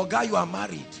me? Oh, guy, you are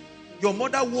married. Your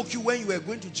mother woke you when you were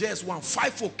going to JS1,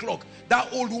 5 o'clock.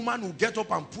 That old woman will get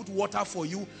up and put water for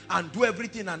you and do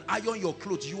everything and iron your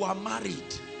clothes. You are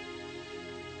married.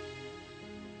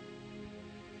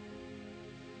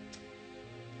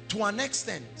 To an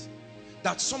extent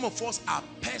that some of us are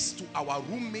pests to our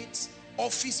roommates,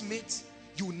 office mates.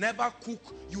 You never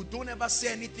cook. You don't ever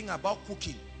say anything about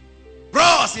cooking.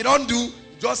 Bros, you don't do.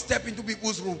 Just step into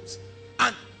people's rooms.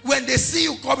 And when they see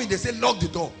you coming, they say, lock the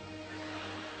door.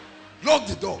 Lock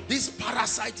the door. This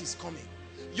parasite is coming.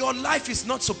 Your life is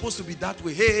not supposed to be that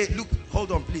way. Hey, look,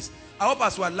 hold on, please. I hope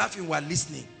as we are laughing, we are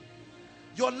listening.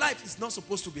 Your life is not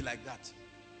supposed to be like that.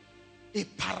 A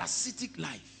parasitic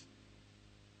life.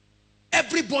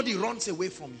 Everybody runs away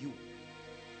from you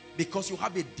because you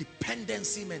have a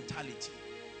dependency mentality.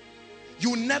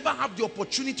 You never have the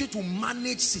opportunity to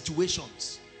manage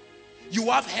situations. You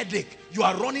have headache. You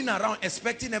are running around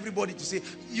expecting everybody to say,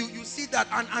 you see that,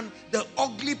 and the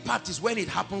ugly part is when it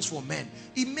happens for men.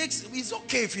 It's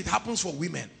okay if it happens for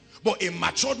women. But a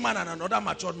matured man and another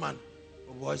matured man,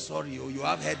 oh boy, sorry, oh, you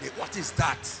have headache. What is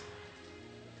that?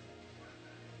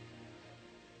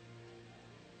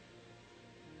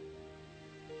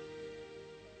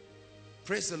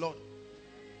 Praise the Lord.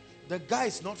 The guy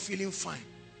is not feeling fine.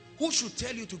 Who should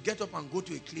tell you to get up and go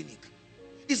to a clinic?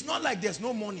 It's not like there's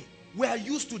no money. We are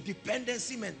used to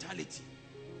dependency mentality.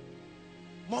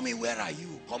 Mommy, where are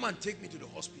you? Come and take me to the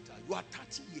hospital. You are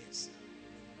 30 years.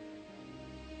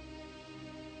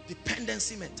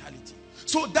 Dependency mentality.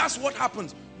 So that's what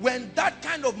happens. When that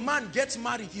kind of man gets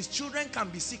married, his children can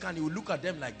be sick and he will look at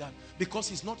them like that because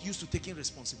he's not used to taking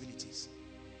responsibilities.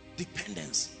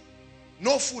 Dependency.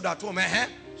 No food at home.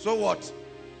 So what?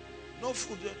 No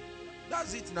food.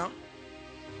 That's it now.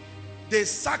 They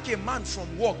sack a man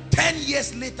from work. 10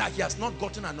 years later, he has not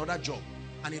gotten another job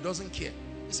and he doesn't care.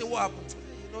 He said, what happened?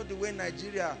 You know the way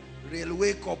Nigeria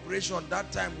Railway Corporation,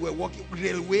 that time we were working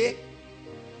railway.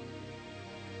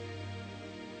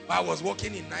 I was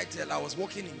working in Nitel, I was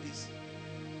working in this.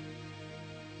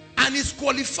 And he's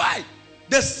qualified.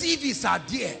 The CVs are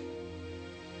there.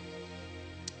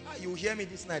 You hear me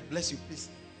this night, bless you, please.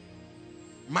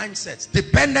 Mindsets,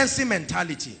 dependency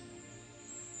mentality.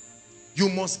 You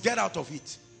must get out of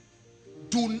it.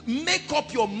 Do make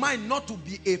up your mind not to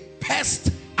be a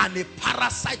pest and a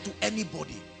parasite to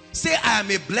anybody. Say, I am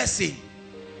a blessing,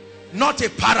 not a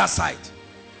parasite.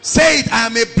 Say it, I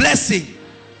am a blessing,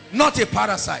 not a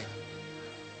parasite.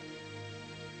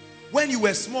 When you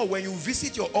were small, when you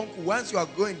visit your uncle, once you are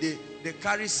going, they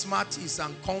carry Smarties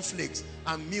and cornflakes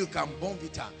and milk and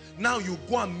Bonvita. Now you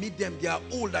go and meet them, they are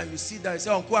old, and you see that, you say,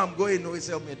 Uncle, I'm going. No, he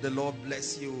said, may the Lord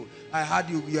bless you. I heard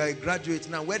you are a graduate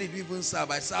now. Where did you even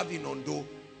serve? I served in Ondo.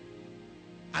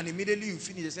 And immediately you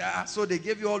finish, they say, so they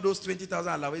gave you all those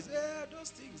 20,000 allowance. Yeah,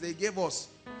 those things they gave us.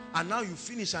 And now you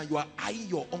finish and you are eyeing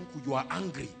your uncle, you are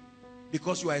angry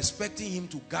because you are expecting him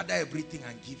to gather everything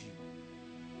and give you.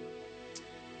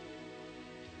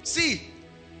 See,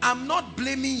 I'm not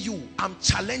blaming you. I'm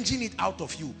challenging it out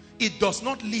of you. It does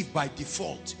not live by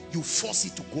default. You force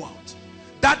it to go out.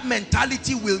 That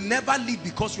mentality will never leave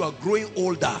because you are growing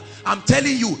older. I'm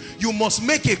telling you, you must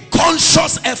make a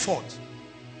conscious effort.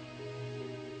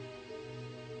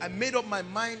 I made up my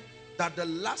mind that the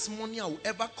last money I will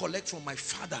ever collect from my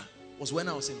father was when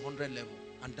I was in 100 level.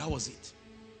 And that was it.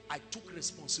 I took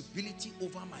responsibility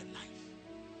over my life.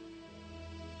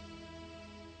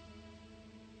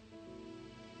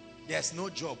 There's no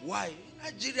job. Why?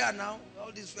 Nigeria now,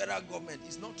 all this federal government.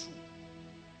 It's not true.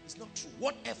 It's not true.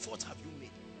 What effort have you made?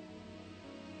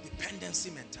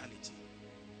 Dependency mentality.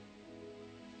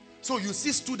 So you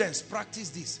see students practice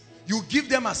this. You give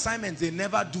them assignments, they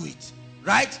never do it.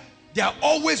 Right? They are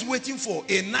always waiting for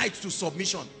a night to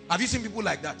submission. Have you seen people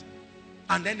like that?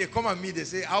 And then they come at me, they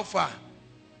say, how far?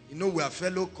 You know, we are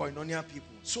fellow Koinonia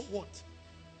people. So what?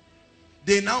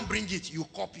 They now bring it, you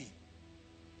copy.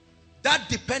 That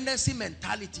dependency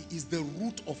mentality is the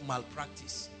root of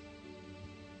malpractice.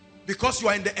 Because you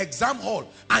are in the exam hall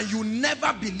and you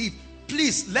never believe.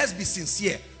 Please, let's be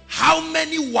sincere. How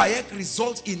many WAEC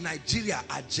results in Nigeria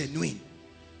are genuine?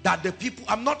 That the people,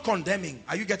 I'm not condemning.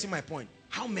 Are you getting my point?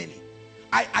 How many?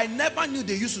 I never knew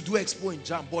they used to do expo in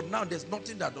JAM, but now there's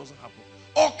nothing that doesn't happen.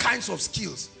 All kinds of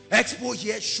skills. Expo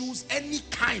here, shoes, any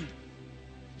kind.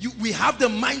 We have the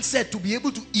mindset to be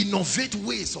able to innovate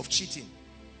ways of cheating.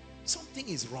 Something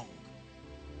is wrong.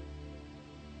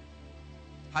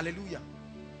 Hallelujah.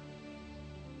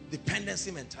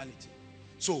 Dependency mentality.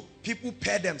 So people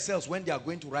pair themselves when they are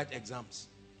going to write exams.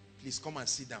 Please come and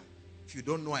sit down. If you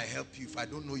don't know, I help you. If I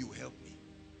don't know, you help me.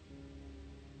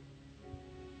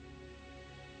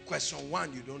 Question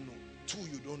 1, you don't know. 2,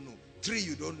 you don't know. 3,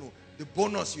 you don't know. The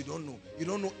bonus, you don't know. You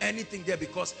don't know anything there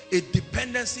because a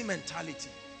dependency mentality.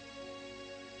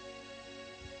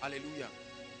 Hallelujah.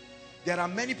 There are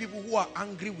many people who are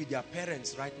angry with their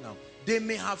parents right now. They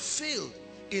may have failed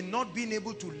in not being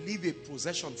able to leave a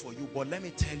possession for you. But let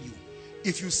me tell you,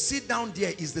 if you sit down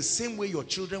there, it's the same way your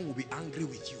children will be angry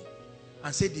with you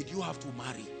and say, did you have to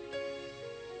marry?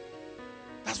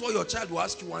 That's what your child will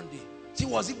ask you one day. See,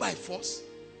 was it by force?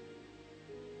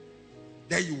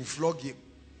 Then you will flog him.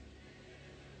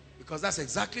 Because that's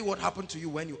exactly what happened to you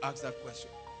when you asked that question.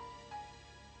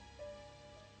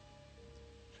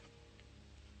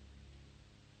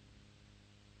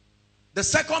 The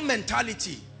second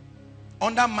mentality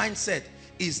under mindset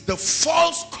is the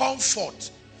false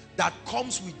comfort that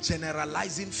comes with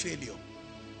generalizing failure.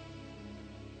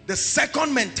 The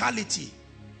second mentality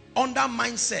under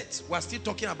mindset, we're still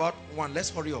talking about one, let's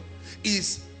hurry up,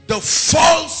 is the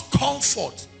false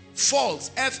comfort.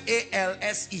 False,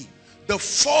 F-A-L-S-E. The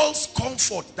false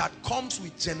comfort that comes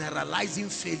with generalizing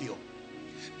failure.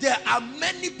 There are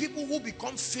many people who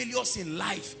become failures in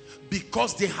life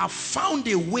because they have found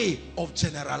a way of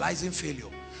generalizing failure.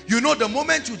 You know, the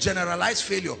moment you generalize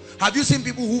failure, have you seen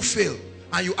people who fail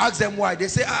and you ask them why? They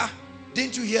say,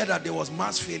 didn't you hear that there was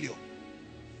mass failure?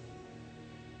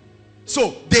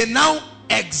 So they now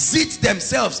exit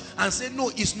themselves and say, no,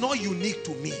 it's not unique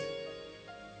to me.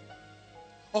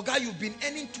 Oga, you've been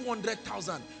earning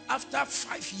 200,000. After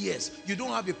 5 years, you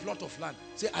don't have a plot of land.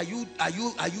 Say, you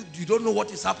don't know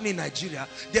what is happening in Nigeria.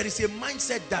 There is a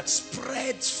mindset that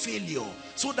spreads failure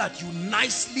so that you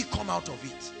nicely come out of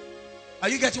it. Are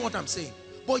you getting what I'm saying?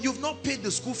 But you've not paid the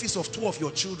school fees of 2 of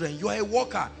your children. You are a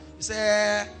worker. You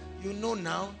say, you know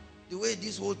now, the way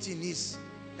this whole thing is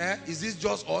this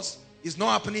just us? It's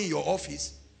not happening in your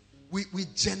office. We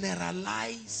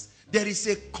generalize. There is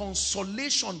a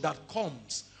consolation that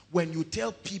comes when you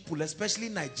tell people, especially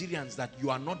Nigerians, that you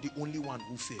are not the only one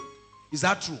who failed. Is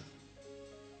that true?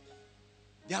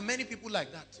 There are many people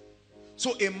like that.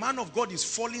 So a man of God is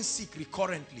falling sick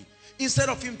recurrently. Instead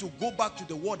of him to go back to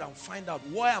the word and find out,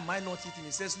 why am I not eating?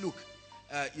 He says, look,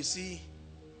 you see,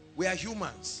 we are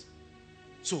humans.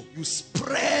 So you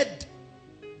spread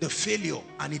the failure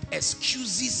and it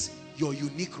excuses your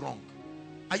unique wrong.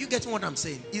 Are you getting what I'm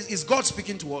saying? Is God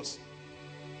speaking to us?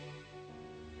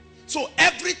 So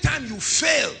every time you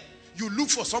fail, you look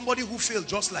for somebody who failed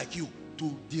just like you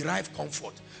to derive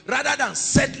comfort. Rather than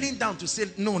settling down to say,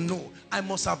 no, I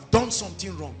must have done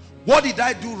something wrong. What did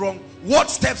I do wrong? What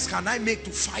steps can I make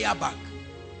to fire back?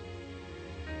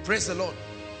 Praise the Lord.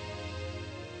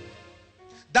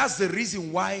 That's the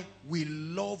reason why we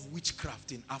love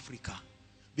witchcraft in Africa.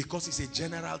 Because it's a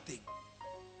general thing.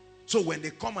 So when they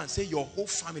come and say your whole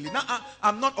family. Now,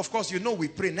 I'm not, of course, you know we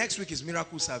pray. Next week is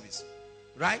miracle service.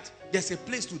 Right? There's a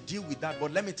place to deal with that.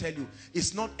 But let me tell you,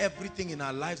 it's not everything in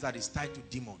our lives that is tied to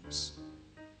demons.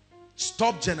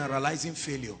 Stop generalizing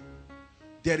failure.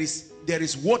 There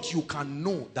is what you can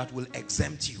know that will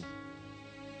exempt you.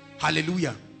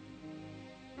 Hallelujah.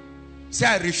 Say,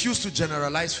 I refuse to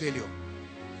generalize failure.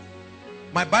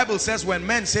 My Bible says when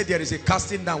men say there is a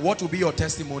casting down, what will be your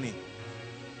testimony?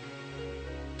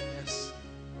 Yes.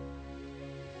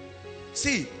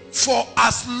 See, for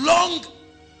as long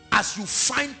as you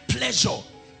find pleasure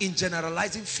in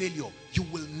generalizing failure, you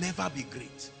will never be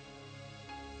great.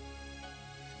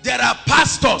 There are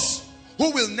pastors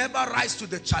who will never rise to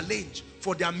the challenge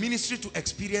for their ministry to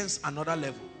experience another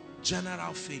level.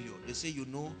 General failure. They say, you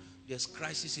know, there's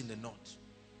crisis in the north.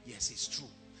 Yes, it's true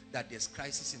that there's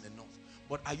crisis in the north.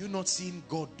 But are you not seeing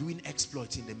God doing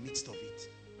exploits in the midst of it?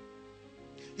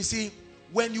 You see,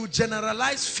 when you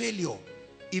generalize failure,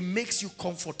 it makes you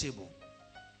comfortable.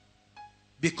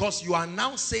 Because you are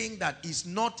now saying that it's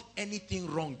not anything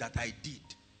wrong that I did.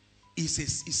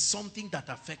 It's something that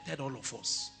affected all of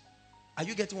us. Are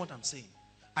you getting what I'm saying?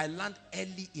 I learned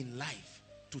early in life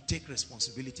to take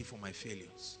responsibility for my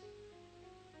failures.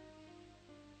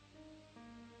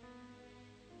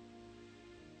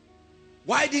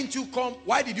 Why didn't you come?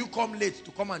 Why did you come late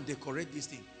to come and decorate this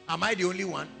thing? Am I the only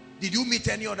one? Did you meet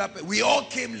any other person? We all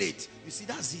came late. You see,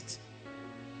 that's it.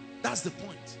 That's the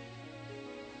point.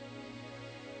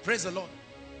 Praise the Lord.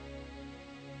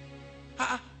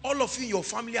 All of you in your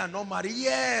family are not married.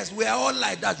 Yes, we are all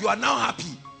like that. You are now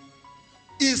happy.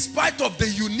 In spite of the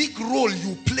unique role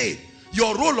you play,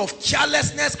 your role of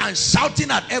carelessness and shouting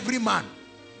at every man,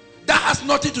 that has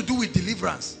nothing to do with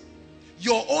deliverance.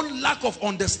 Your own lack of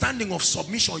understanding of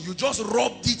submission, you just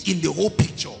rubbed it in the whole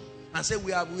picture and say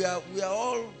we are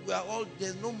all,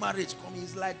 there's no marriage coming.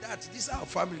 It's like that. This is our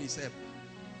family self.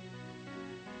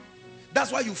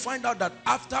 That's why you find out that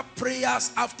after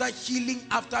prayers, after healing,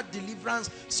 after deliverance,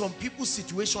 some people's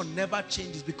situation never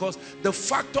changes because the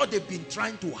factor they've been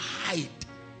trying to hide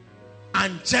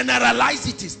and generalize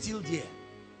it is still there.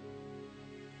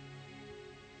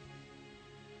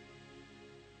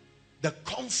 The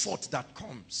comfort that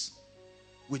comes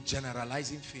with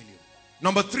generalizing failure.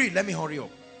 Number 3, let me hurry up.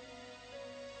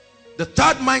 The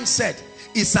third mindset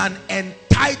is an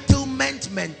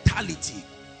entitlement mentality.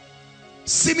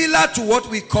 Similar to what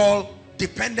we call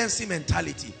dependency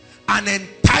mentality. An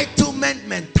entitlement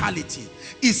mentality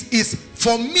is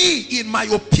for me, in my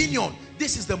opinion,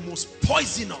 this is the most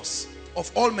poisonous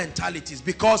of all mentalities,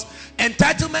 because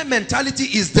entitlement mentality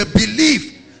is the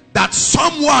belief that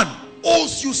someone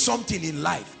owes you something in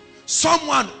life.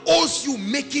 Someone owes you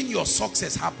making your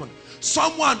success happen.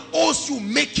 Someone owes you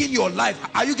making your life.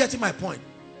 Are you getting my point?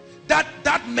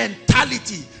 That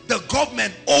mentality, the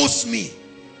government owes me.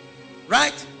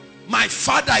 Right? My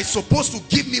father is supposed to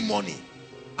give me money.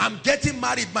 I'm getting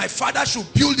married. My father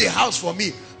should build a house for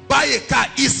me. Buy a car.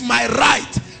 It's my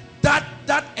right. That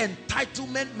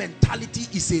entitlement mentality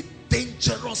is a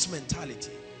dangerous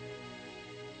mentality.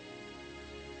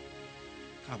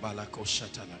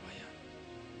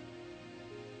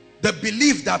 The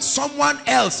belief that someone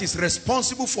else is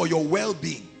responsible for your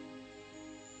well-being.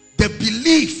 The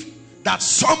belief that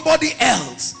somebody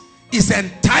else is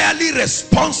entirely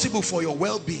responsible for your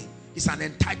well-being is an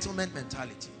entitlement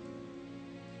mentality.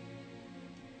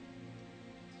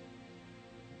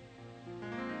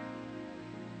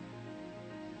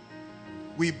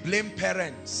 We blame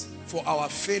parents for our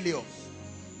failures.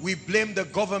 We blame the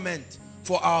government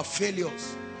for our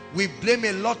failures. We blame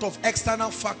a lot of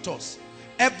external factors.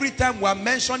 Every time we're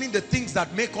mentioning the things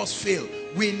that make us fail,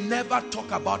 we never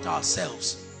talk about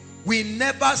ourselves. We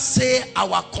never say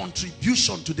our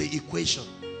contribution to the equation.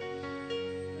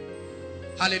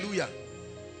 Hallelujah.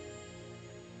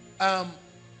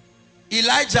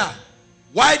 Elijah,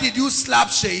 why did you slap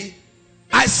Shei?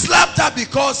 I slapped her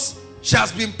because she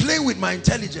has been playing with my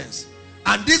intelligence.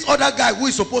 And this other guy who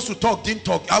is supposed to talk didn't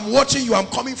talk. I'm watching you, I'm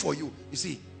coming for you. You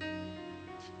see,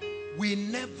 we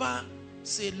never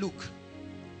say, look,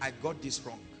 I got this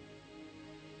wrong.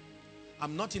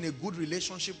 I'm not in a good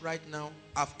relationship right now.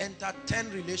 I've entered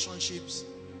 10 relationships.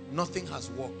 Nothing has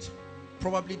worked.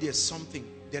 Probably there's something.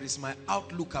 There is my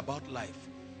outlook about life.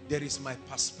 There is my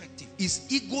perspective. Is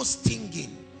ego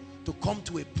stinging to come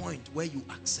to a point where you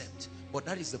accept? But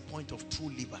that is the point of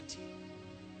true liberty.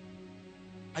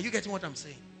 Are you getting what I'm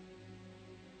saying?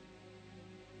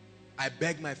 I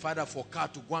begged my father for car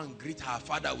to go and greet her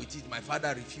father with it. My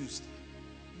father refused.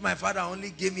 If my father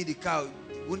only gave me the car,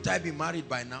 wouldn't I be married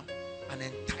by now? An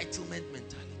entitlement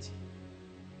mentality.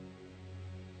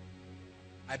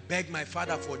 I begged my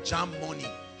father for jam money.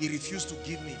 He refused to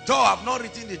give me. Though I've not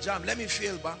written the jam, let me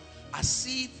fail, but as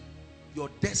if your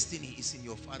destiny is in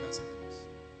your father's hands.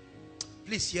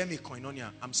 Please hear me, Koinonia.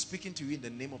 I'm speaking to you in the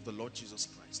name of the Lord Jesus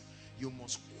Christ. You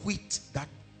must quit that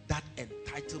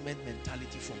entitlement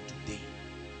mentality from today.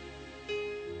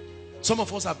 Some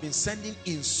of us have been sending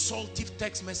insultive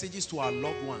text messages to our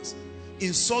loved ones,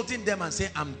 insulting them and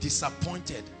saying, I'm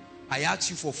disappointed. I asked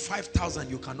you for 5,000,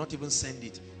 you cannot even send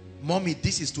it. Mommy,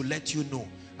 this is to let you know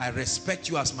I respect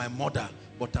you as my mother,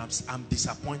 but I'm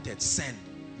disappointed. Send.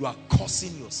 You are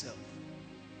cursing yourself.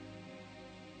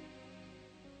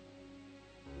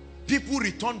 People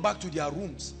return back to their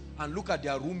rooms and look at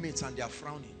their roommates and they are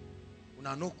frowning.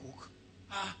 Una no cook.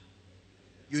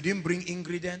 You didn't bring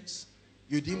ingredients.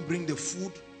 You didn't bring the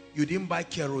food. You didn't buy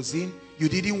kerosene. You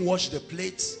didn't wash the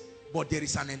plates. But there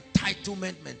is an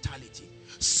entitlement mentality.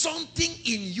 Something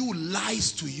in you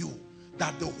lies to you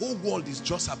that the whole world is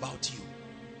just about you.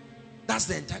 That's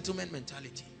the entitlement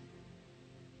mentality.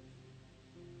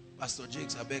 Pastor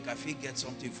Jakes, I beg, I feel get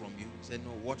something from you. He said,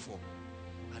 no, what for?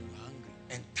 And you're hungry.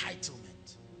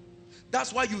 Entitlement.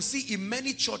 That's why you see in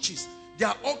many churches, there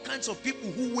are all kinds of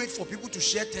people who wait for people to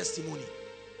share testimony.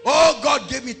 Oh, God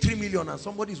gave me 3 million and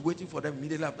somebody is waiting for them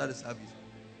immediately after the service.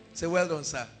 Say, well done,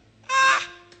 sir.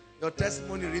 Your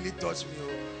testimony really touched me.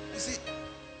 You see,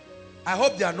 I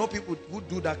hope there are no people who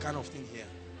do that kind of thing here.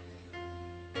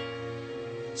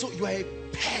 So you are a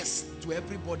pest to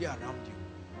everybody around you.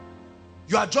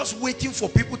 You are just waiting for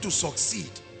people to succeed.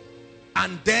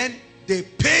 And then they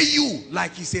pay you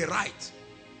like it's a right.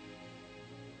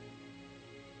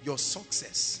 Your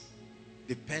success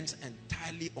depends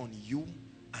entirely on you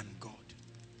and God.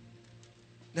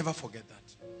 Never forget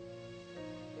that.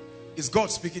 Is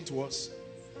God speaking to us?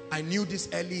 I knew this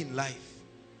early in life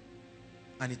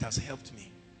and it has helped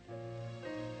me.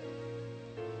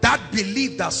 That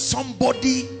belief that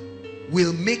somebody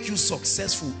will make you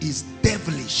successful is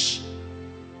devilish.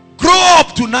 Grow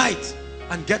up tonight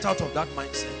and get out of that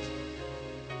mindset.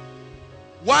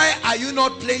 Why are you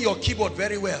not playing your keyboard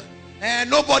very well?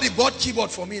 Nobody bought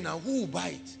keyboard for me now. Who will buy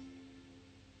it?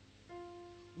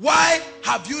 Why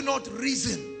have you not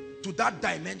risen to that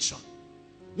dimension?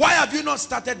 Why have you not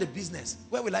started the business?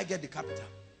 Where will I get the capital?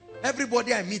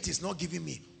 Everybody I meet is not giving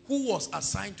me. Who was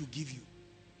assigned to give you?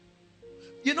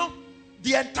 You know,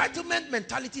 the entitlement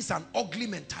mentality is an ugly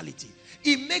mentality.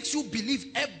 It makes you believe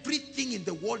everything in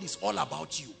the world is all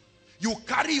about you. You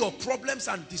carry your problems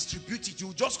and distribute it.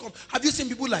 You just come. Have you seen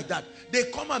people like that?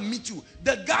 They come and meet you.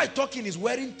 The guy talking is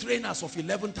wearing trainers of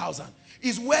 11,000.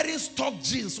 He's wearing stock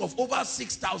jeans of over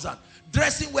 6,000.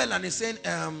 Dressing well and he's saying,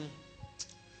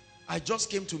 I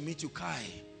just came to meet you, Kai.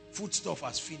 Food stuff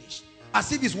has finished.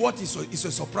 As if it's what is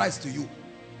a surprise to you.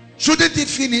 Shouldn't it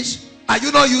finish? Are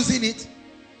you not using it?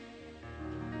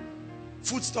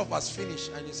 Food stuff has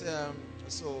finished. And you say,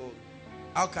 so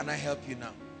how can I help you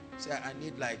now? Say, I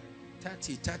need like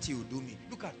 30 will do me.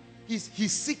 Look at,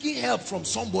 he's seeking help from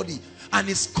somebody and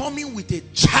is coming with a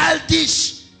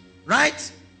childish,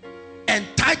 right,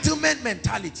 entitlement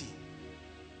mentality.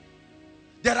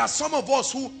 There are some of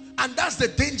us who, and that's the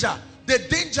danger. The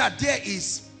danger there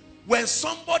is when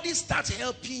somebody starts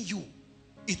helping you,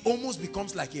 it almost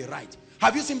becomes like a right.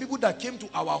 Have you seen people that came to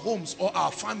our homes or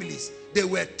our families? They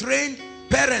were trained,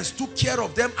 parents took care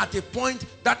of them. At a point,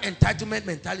 that entitlement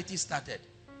mentality started.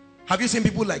 Have you seen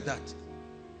people like that?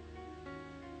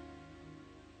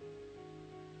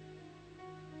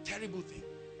 Terrible thing.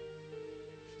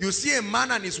 You see a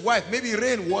man and his wife, maybe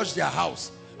rain washed their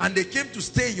house, and they came to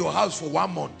stay in your house for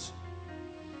 1 month.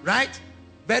 Right?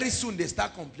 Very soon they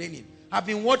start complaining. I've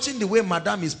been watching the way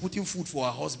madam is putting food for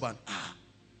her husband.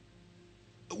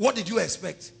 What did you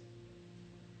expect?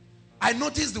 I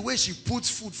noticed the way she puts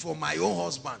food for my own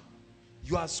husband.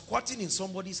 You are squatting in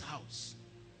somebody's house.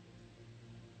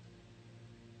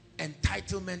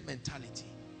 Entitlement mentality.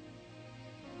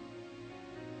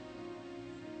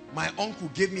 My uncle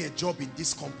gave me a job in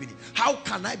this company. How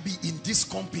can I be in this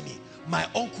company? My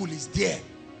uncle is there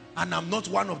and I'm not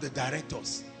one of the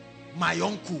directors. My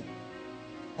uncle,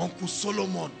 Uncle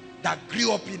Solomon, that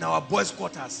grew up in our boys'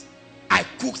 quarters, I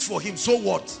cooked for him. So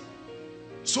what?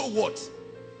 So what?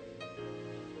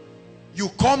 You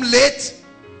come late,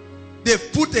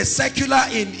 they've put a circular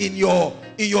in your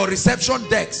reception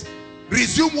desk.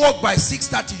 Resume work by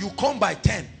 6:30. You come by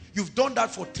 10. You've done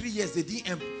that for 3 years.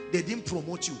 They didn't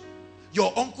promote you.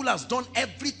 Your uncle has done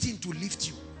everything to lift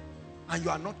you, and you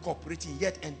are not cooperating.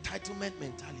 Yet entitlement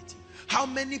mentality. How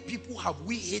many people have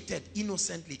we hated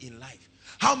innocently in life?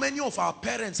 How many of our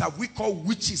parents have we called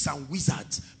witches and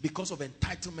wizards because of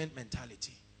entitlement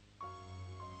mentality?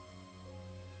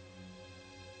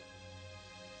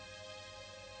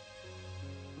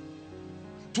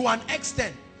 To an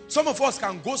extent, some of us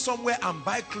can go somewhere and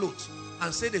buy clothes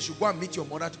and say they should go and meet your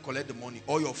mother to collect the money,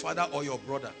 or your father or your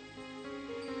brother.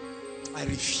 I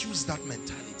refuse that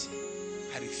mentality.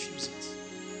 I refuse it.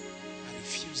 I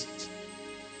refuse it.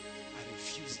 I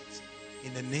refuse it.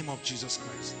 In the name of Jesus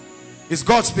Christ. Is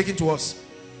God speaking to us?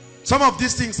 Some of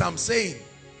these things I'm saying,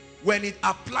 when it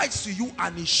applies to you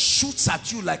and it shoots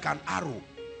at you like an arrow,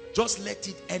 just let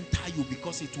it enter you,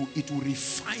 because it will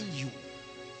refine you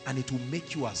and it will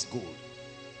make you as gold.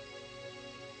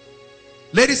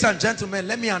 Ladies and gentlemen,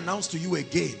 let me announce to you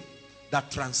again that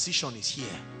transition is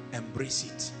here. Embrace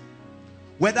it.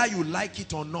 Whether you like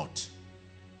it or not.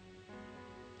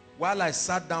 While I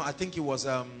sat down, I think it was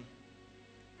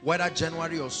whether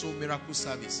January or so, miracle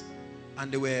service,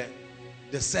 and they were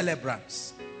the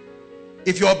celebrants.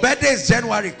 If your birthday is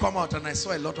January, come out. And I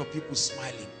saw a lot of people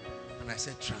smiling, and I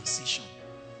said transition,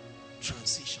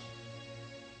 transition.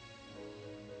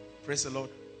 Praise the Lord.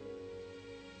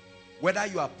 Whether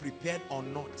you are prepared or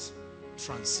not,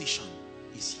 transition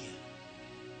is here.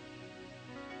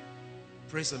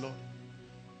 Praise the Lord.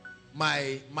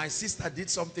 My sister did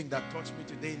something that touched me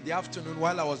today. In the afternoon,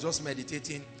 while I was just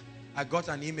meditating, I got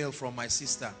an email from my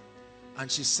sister, and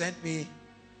she sent me,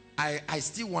 I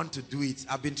still want to do it.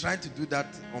 I've been trying to do that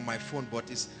on my phone,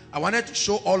 but I wanted to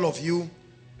show all of you,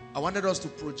 I wanted us to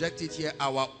project it here,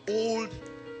 our old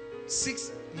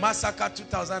 6 Massacre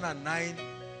 2009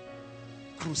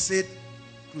 crusade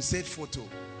photo.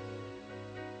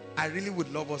 I really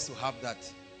would love us to have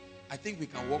that. I think we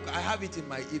can work. I have it in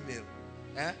my email.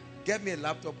 Get me a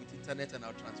laptop with internet and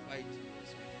I'll transfer it to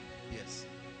you. Yes.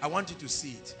 I want you to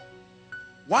see it.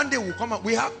 One day we'll come up.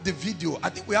 We have the video.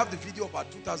 I think we have the video of our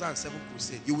 2007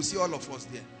 crusade. You will see all of us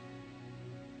there.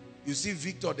 You see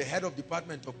Victor, the head of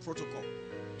Department of Protocol.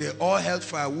 They all held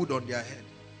firewood on their head.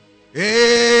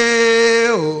 Hey,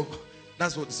 oh.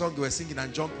 That's what the song they were singing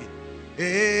and jumping.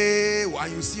 Hey, oh.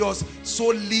 And you see us so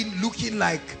lean, looking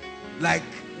like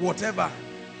whatever.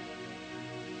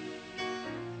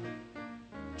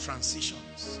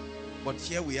 Transitions. But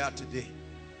here we are today.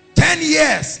 10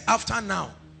 years after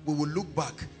now, we will look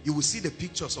back. You will see the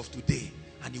pictures of today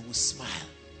and you will smile.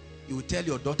 You will tell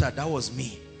your daughter, that was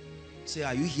me. Say,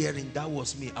 are you hearing? That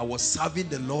was me. I was serving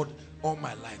the Lord all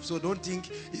my life. So don't think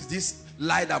it's this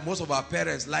lie that most of our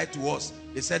parents lied to us.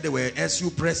 They said they were SU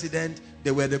president,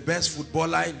 they were the best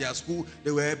footballer in their school,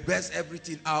 they were best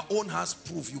everything. Our own has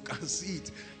proof. You can see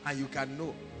it and you can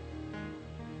know.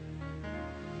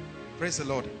 Praise the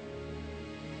Lord.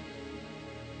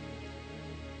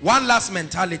 One last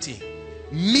mentality.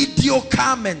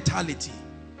 Mediocre mentality.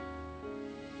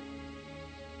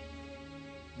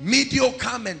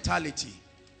 Mediocre mentality.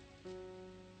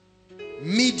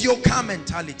 Mediocre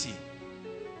mentality.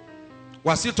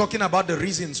 We're still talking about the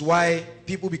reasons why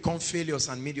people become failures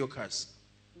and mediocres.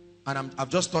 And I've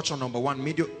just touched on number one,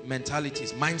 mediocre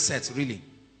mentalities, mindsets really.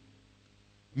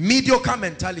 Mediocre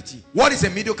mentality. What is a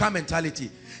mediocre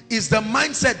mentality? It's the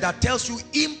mindset that tells you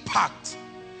impact,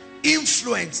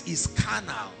 influence is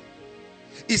carnal.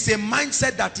 It's a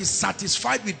mindset that is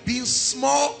satisfied with being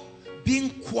small, being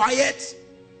quiet.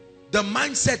 The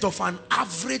mindset of an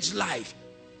average life.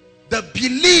 The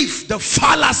belief, the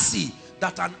fallacy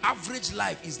that an average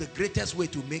life is the greatest way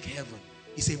to make heaven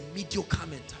is a mediocre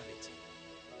mentality.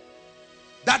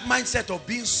 That mindset of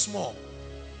being small.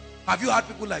 Have you had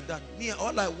people like that? Me,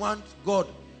 all I want, God,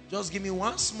 just give me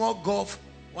one small golf,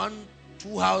 one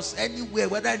 2 houses, anywhere,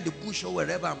 whether in the bush or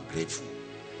wherever, I'm grateful.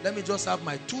 Let me just have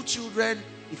my 2 children.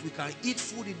 If we can eat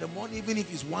food in the morning, even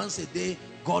if it's once a day,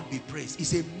 God be praised.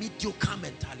 It's a mediocre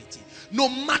mentality. No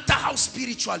matter how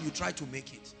spiritual you try to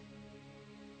make it.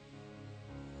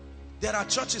 There are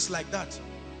churches like that.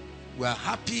 We're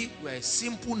happy. We're a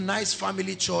simple, nice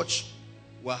family church.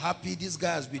 We're happy. This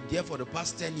guy has been there for the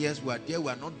past 10 years. We're there.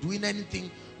 We're not doing anything.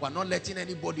 We're not letting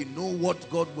anybody know what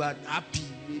God. We're happy.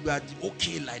 We're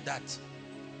okay like that.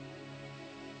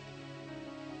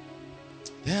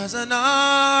 There's an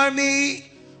army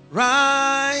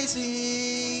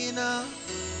rising up.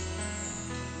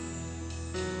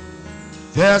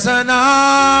 There's an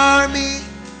army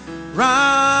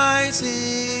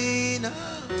rising up.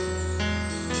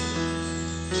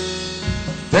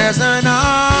 There's an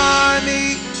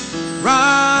army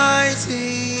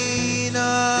rising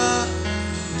up,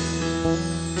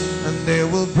 and they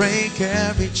will break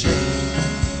every chain,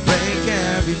 break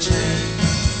every chain,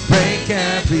 break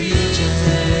every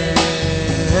chain,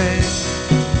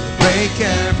 break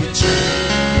every chain.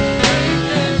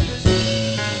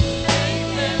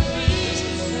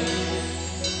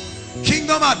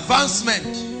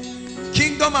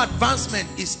 Kingdom advancement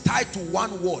is tied to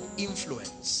one word: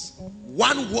 influence.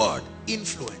 One word: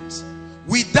 influence.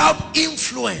 Without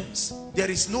influence, there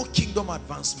is no kingdom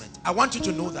advancement. I want you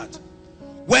to know that.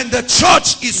 When the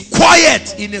church is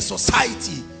quiet in a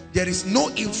society, there is no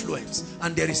influence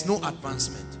and there is no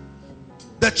advancement.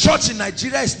 The church in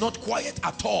Nigeria is not quiet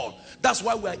at all. That's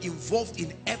why we are involved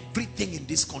in everything in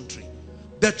this country.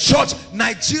 The church,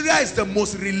 Nigeria is the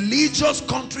most religious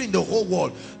country in the whole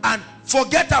world. And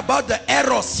forget about the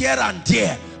errors here and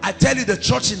there. I tell you, the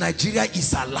church in Nigeria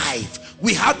is alive.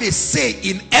 We have a say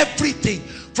in everything,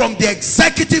 from the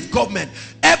executive government.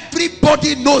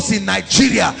 Everybody knows in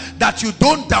Nigeria that you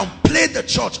don't downplay the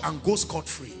church and go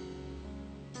scot-free.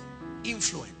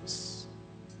 Influence.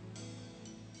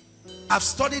 I've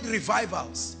studied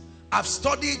revivals. I've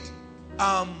studied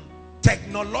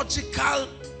technological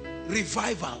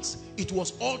revivals. It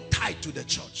was all tied to the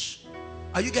church.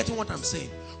 Are you getting what I'm saying?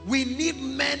 We need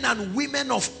men and women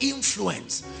of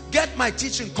influence. Get my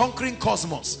teaching, Conquering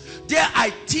Cosmos. There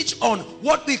I teach on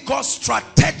what we call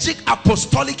strategic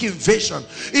apostolic invasion.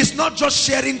 It's not just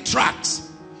sharing tracts.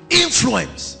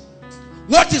 Influence.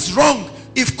 What is wrong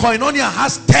if Koinonia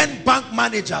has 10 bank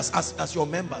managers as your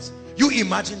members? You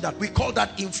imagine that. We call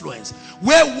that influence,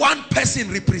 where one person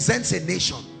represents a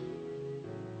nation.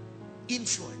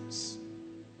 Influence.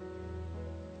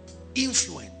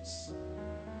 Influence.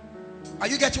 Are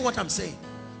you getting what I'm saying?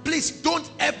 Please don't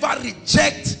ever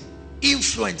reject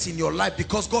influence in your life,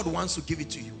 because God wants to give it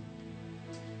to you.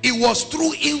 It was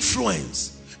through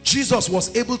influence Jesus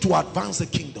was able to advance the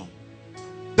kingdom.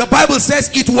 The Bible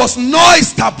says it was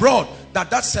noised abroad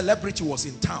that celebrity was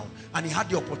in town, and he had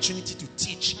the opportunity to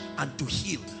teach and to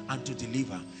heal and to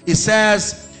deliver. It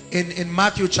says in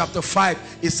Matthew chapter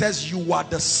 5, it says you are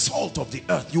the salt of the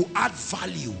earth. You add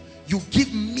value. You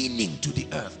give meaning to the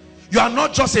earth. You are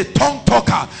not just a tongue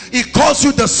talker. It calls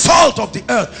you the salt of the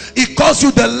earth. It calls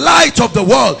you the light of the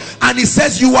world. And it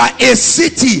says you are a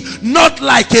city, not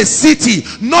like a city,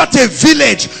 not a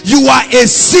village. You are a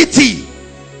city.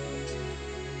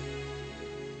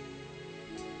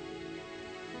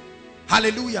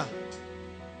 Hallelujah.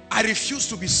 I refuse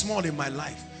to be small in my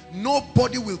life.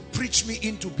 Nobody will preach me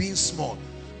into being small.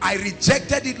 I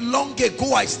rejected it long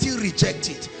ago. I still reject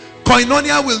it.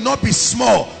 Koinonia will not be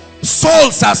small.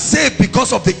 Souls are saved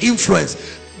because of the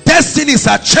influence. Destinies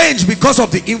are changed because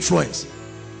of the influence.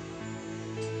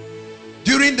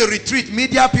 During the retreat,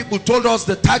 media people told us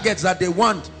the targets that they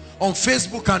want on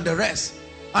Facebook and the rest.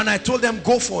 And I told them,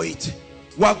 go for it.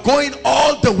 We are going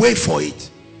all the way for it.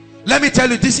 Let me tell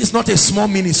you, this is not a small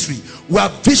ministry. We are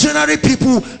visionary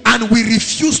people and we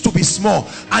refuse to be small.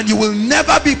 And you will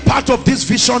never be part of this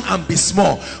vision and be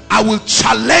small. I will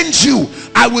challenge you.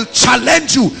 I will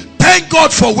challenge you. Thank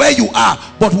God for where you are,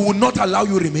 but we will not allow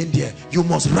you remain there. You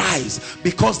must rise,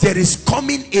 because there is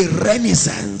coming a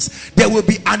renaissance. There will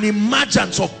be an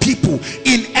emergence of people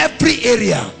in every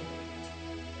area.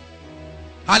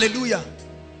 Hallelujah.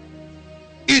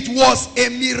 It was a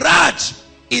mirage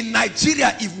in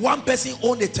Nigeria if one person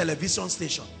owned a television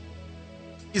station.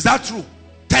 Is that true?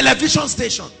 Television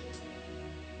station.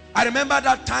 I remember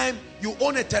that time you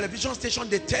own a television station,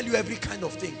 they tell you every kind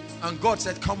of thing. And God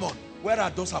said, come on, where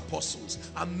are those apostles?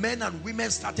 And men and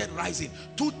women started rising.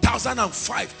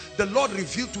 2005, the Lord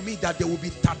revealed to me that there will be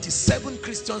 37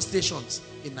 Christian stations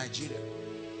in Nigeria.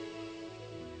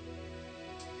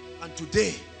 And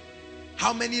today,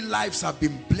 how many lives have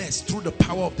been blessed through the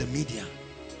power of the media?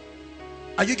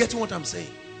 Are you getting what I'm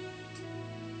saying?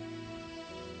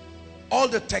 all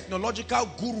the technological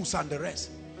gurus and the rest.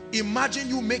 Imagine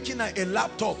you making a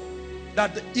laptop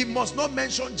that it must not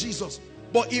mention Jesus,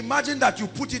 but imagine that you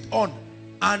put it on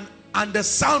and the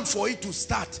sound for it to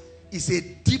start is a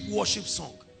deep worship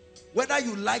song. Whether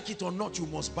you like it or not, you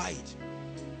must buy it.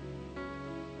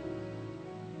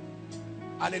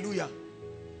 Hallelujah.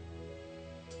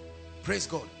 Praise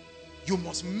God. You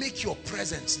must make your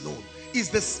presence known. Is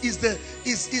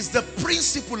the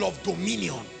principle of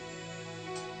dominion.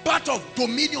 Part of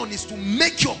dominion is to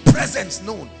make your presence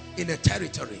known in a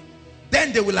territory.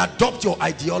 Then they will adopt your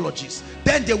ideologies.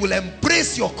 Then they will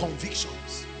embrace your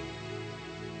convictions.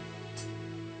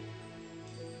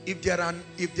 If there are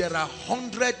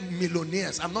 100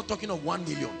 millionaires, I'm not talking of 1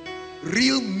 million,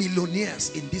 real millionaires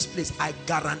in this place, I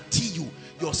guarantee you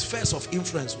your spheres of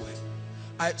influence will.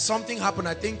 Something happened.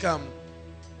 I think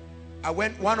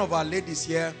one of our ladies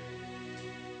here,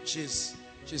 she's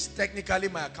technically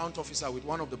my account officer with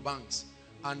one of the banks,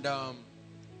 and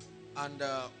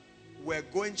we're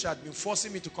going. She had been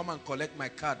forcing me to come and collect my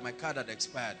card. My card had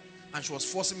expired, and she was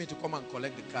forcing me to come and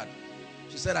collect the card.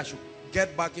 She said I should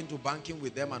get back into banking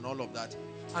with them and all of that.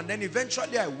 And then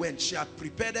eventually I went. She had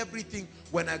prepared everything.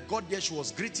 When I got there, she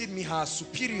was greeting me. Her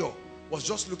superior was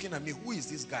just looking at me. Who is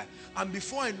this guy? And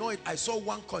before I know it, I saw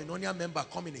one Koinonia member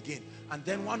coming again, and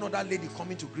then one other lady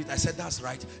coming to greet. I said, that's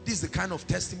right, this is the kind of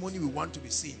testimony we want to be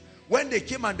seeing. When they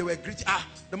came and they were greeting,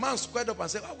 the man squared up and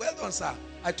said, oh, well done, sir.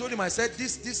 I told him, I said,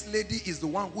 this lady is the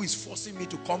one who is forcing me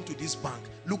to come to this bank.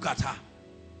 Look at her.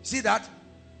 See that?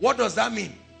 What does that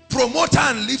mean? Promote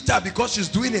her and lift her because she's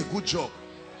doing a good job.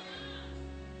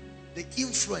 The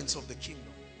influence of the kingdom.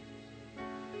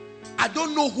 I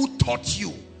don't know who taught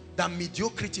you that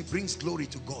mediocrity brings glory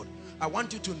to God. I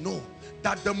want you to know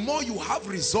that the more you have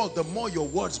result, the more your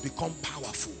words become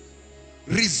powerful.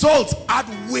 Results add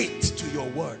weight to your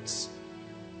words.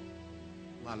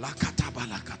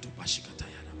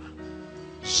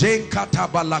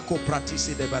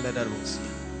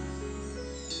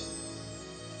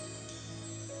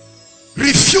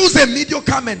 Refuse a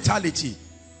mediocre mentality.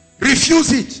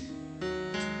 Refuse it.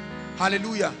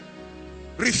 Hallelujah.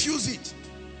 Refuse it.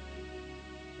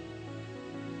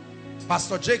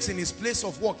 Pastor Jakes, in his place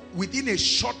of work, within a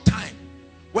short time,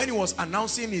 when he was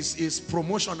announcing his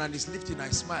promotion and his lifting, I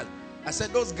smiled. I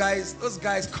said, those guys,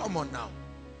 come on now.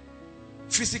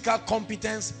 Physical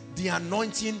competence, the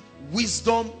anointing,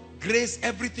 wisdom, grace,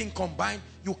 everything combined.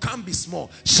 You can't be small.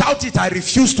 Shout it, I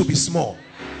refuse to be small.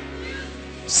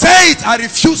 Say it, I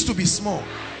refuse to be small.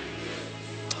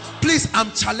 Please,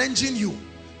 I'm challenging you.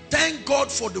 Thank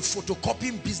God for the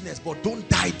photocopying business, but don't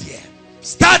die there.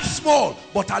 Start small,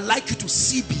 but I'd like you to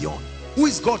see beyond. Who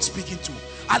is God speaking to?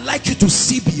 I'd like you to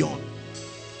see beyond.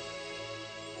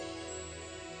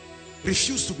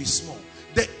 Refuse to be small.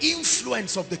 The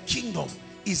influence of the kingdom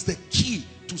is the key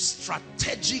to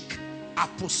strategic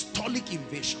apostolic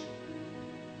invasion.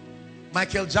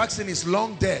 Michael Jackson is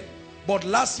long dead, but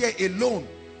last year alone,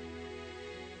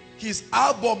 his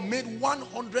album made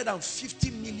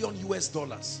 150 million US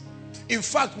dollars. In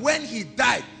fact, when he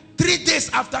died, 3 days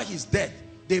after his death,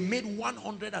 they made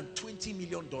 $120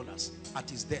 million at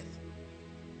his death.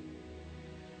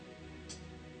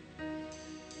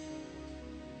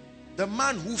 The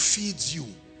man who feeds you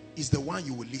is the one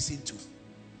you will listen to.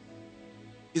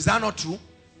 Is that not true?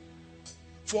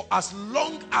 For as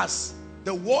long as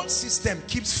the world system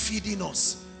keeps feeding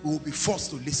us, we will be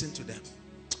forced to listen to them.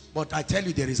 But I tell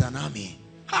you, there is an army.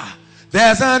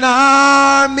 There's an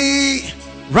army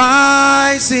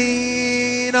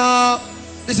rising up.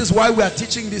 This is why we are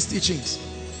teaching these teachings.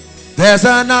 There's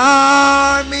an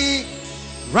army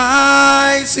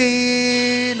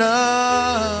rising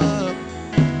up.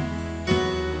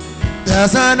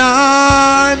 There's an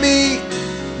army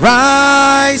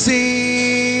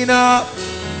rising up.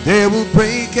 They will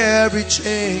break every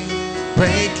chain,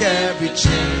 break every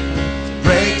chain,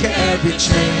 break every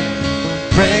chain,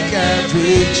 break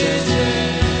every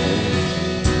chain,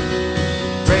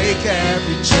 break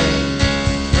every chain.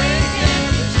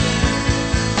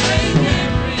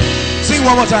 Sing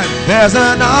one more time. There's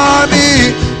an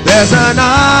army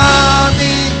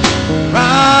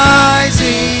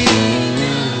rising.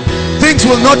 Things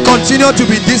will not continue to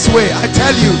be this way, I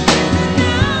tell you.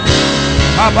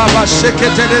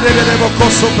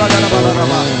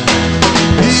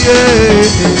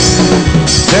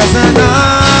 There's an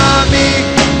army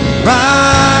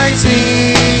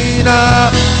rising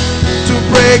up to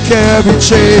break every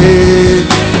chain,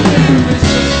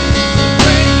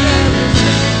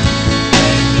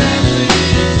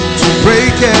 to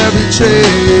break every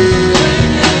chain.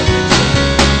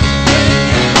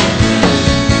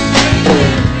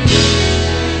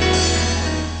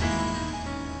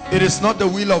 is not the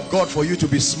will of God for you to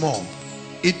be small.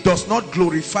 It does not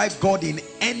glorify God in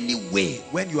any way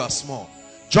when you are small.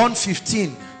 John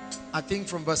 15, I think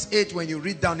from verse 8, when you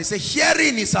read down, it says,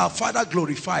 herein is our Father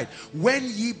glorified, when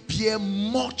ye bear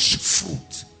much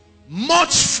fruit.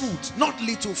 Much fruit, not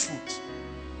little fruit.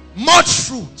 Much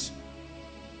fruit.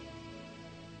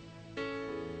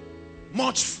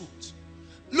 Much fruit.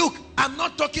 Look, I'm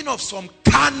not talking of some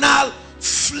carnal,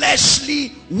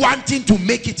 fleshly wanting to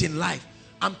make it in life.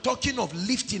 I'm talking of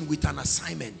lifting with an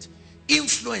assignment.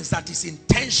 Influence that is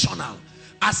intentional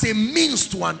as a means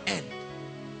to an end.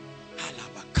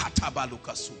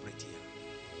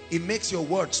 It makes your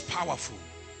words powerful.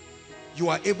 You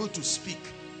are able to speak.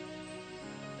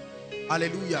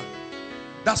 Hallelujah.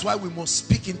 That's why we must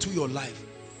speak into your life.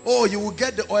 Oh, you will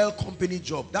get the oil company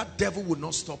job. That devil will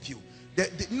not stop you.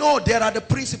 No, there are the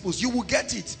principles. You will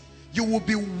get it. You will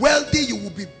be wealthy. You will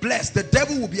be blessed. The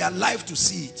devil will be alive to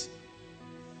see it.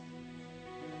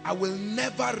 I will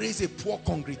never raise a poor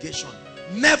congregation.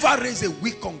 Never raise a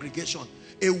weak congregation.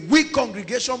 A weak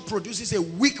congregation produces a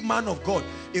weak man of God.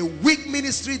 A weak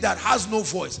ministry that has no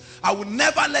voice. I will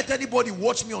never let anybody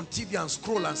watch me on TV and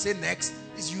scroll and say, next,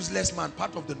 this useless man,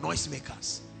 part of the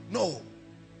noisemakers. No.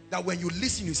 That when you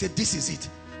listen, you say, this is it.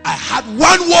 I had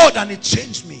one word and it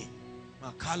changed me.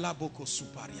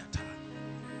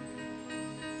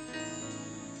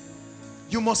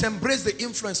 You must embrace the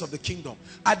influence of the kingdom.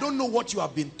 I don't know what you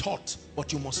have been taught,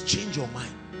 but you must change your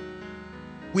mind.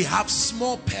 We have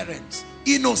small parents,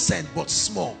 innocent but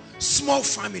small. Small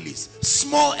families,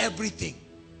 small everything.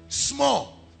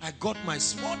 Small. I got my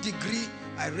small degree.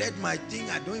 I read my thing.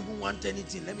 I don't even want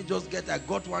anything. Let me just get, I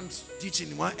got one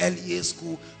teaching in one LEA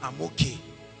school. I'm okay.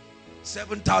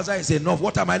 7,000 is enough.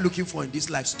 What am I looking for in this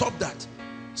life? Stop that.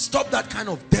 Stop that kind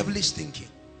of devilish thinking.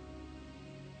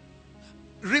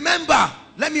 Remember,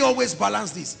 let me always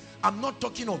balance this. I'm not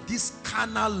talking of this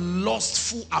carnal,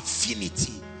 lustful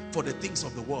affinity for the things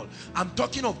of the world. I'm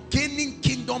talking of gaining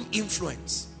kingdom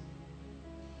influence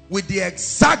with the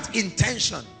exact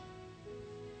intention,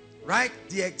 right?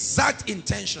 The exact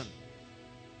intention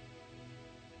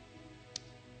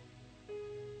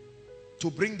to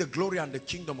bring the glory and the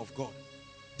kingdom of God.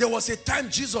 There was a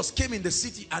time Jesus came in the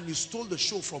city and he stole the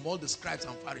show from all the scribes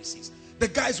and Pharisees. The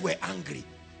guys were angry.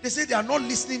 They said they are not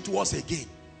listening to us again.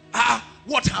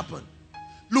 What happened?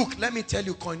 Look, let me tell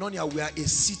you, Koinonia, we are a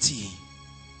city.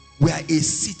 We are a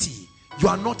city. You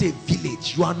are not a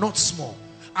village. You are not small.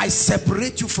 I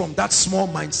separate you from that small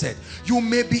mindset. You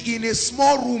may be in a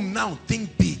small room now,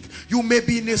 think big. You may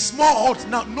be in a small hut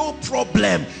now, no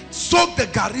problem. Soak the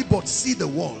gari but see the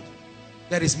world.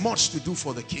 There is much to do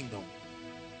for the kingdom.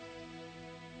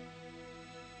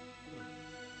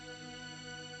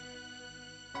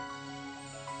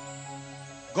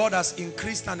 God has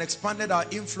increased and expanded our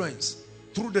influence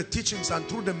through the teachings and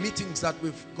through the meetings that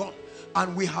we've got.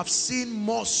 And we have seen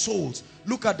more souls.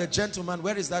 Look at the gentleman.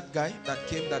 Where is that guy that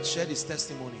came, that shared his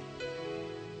testimony?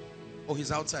 Oh,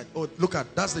 he's outside. Oh, look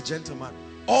at, that's the gentleman.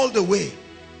 All the way.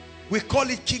 We call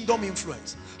it kingdom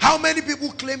influence. How many people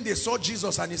claim they saw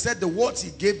Jesus and he said the words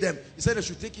he gave them, he said they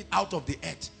should take it out of the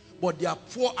earth. But they are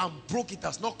poor and broke. It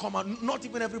has not come out. Not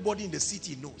even everybody in the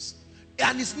city knows.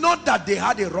 And it's not that they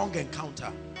had a wrong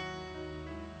encounter.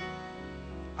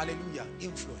 Hallelujah.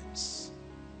 Influence.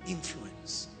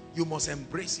 Influence. You must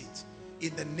embrace it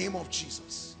in the name of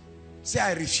Jesus. Say,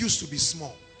 I refuse to be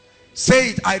small. Say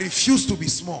it, I refuse to be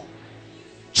small.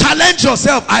 Challenge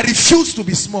yourself, I refuse to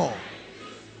be small.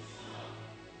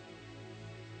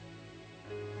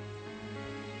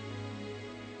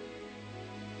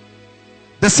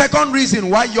 The second reason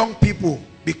why young people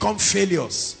become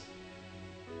failures.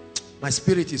 My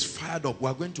spirit is fired up. We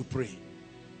are going to pray.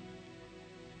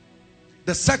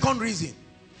 The second reason,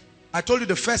 I told you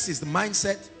the first is the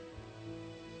mindset.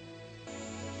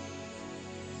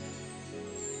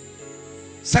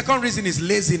 Second reason is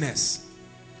laziness.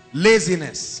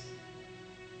 Laziness.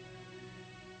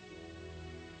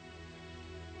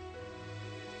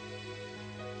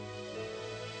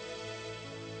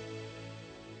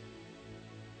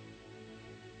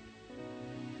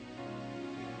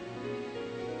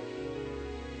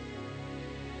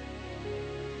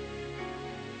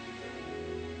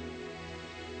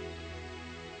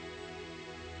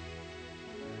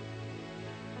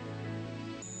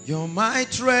 You're my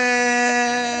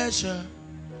treasure,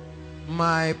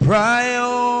 my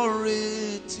priority.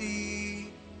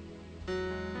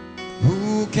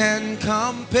 Who can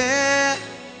compare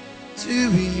to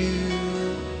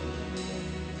you?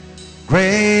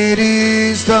 Great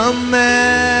is the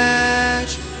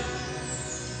measure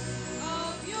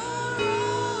of your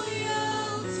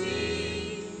royalty,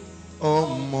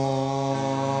 oh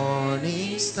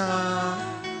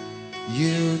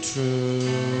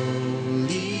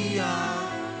truly are.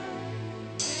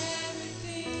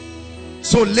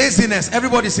 So laziness,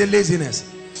 everybody say laziness.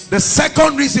 The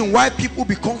second reason why people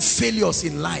become failures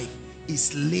in life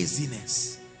is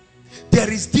laziness.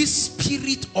 There is this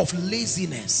spirit of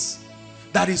laziness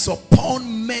that is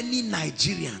upon many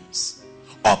Nigerians,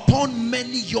 upon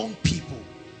many young people.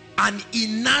 An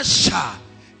inertia,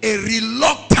 a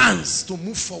reluctance to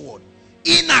move forward,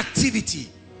 inactivity,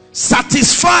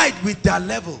 satisfied with their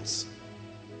levels.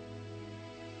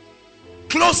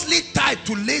 Closely tied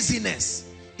to laziness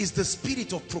is the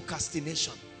spirit of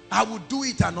procrastination. I will do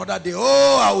it another day.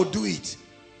 Oh, I will do it.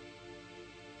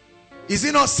 Is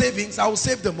it not savings? I will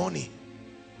save the money.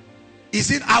 Is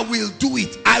it I will do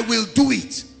it? I will do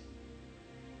it.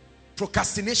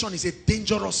 Procrastination is a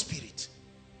dangerous spirit.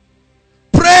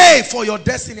 Pray for your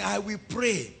destiny. I will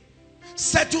pray.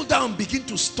 Settle down, begin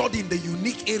to study in the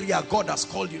unique area God has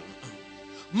called you.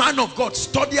 Man of God,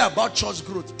 study about church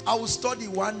growth. I will study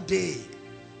one day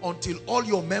until all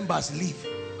your members leave.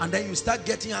 And then you start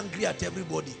getting angry at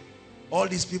everybody. All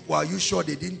these people, are you sure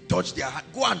they didn't touch their heart?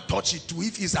 Go and touch it too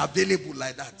if it's available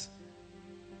like that.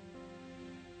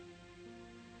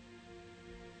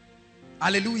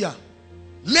 Hallelujah.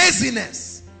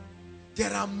 Laziness.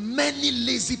 There are many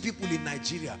lazy people in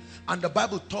Nigeria, and the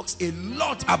Bible talks a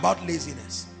lot about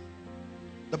laziness.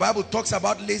 The Bible talks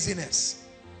about laziness.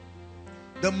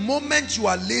 The moment you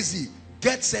are lazy,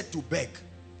 get set to beg.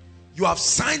 You have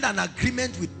signed an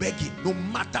agreement with begging, no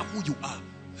matter who you are.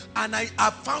 And I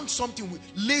have found something with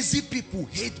lazy people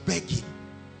hate begging.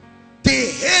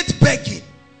 They hate begging.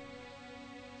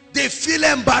 They feel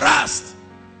embarrassed.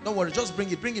 Don't worry, just bring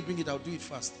it. I'll do it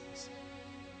fast.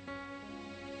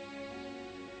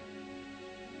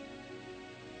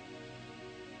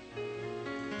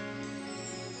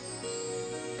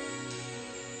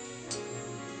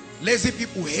 Lazy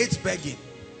people hate begging.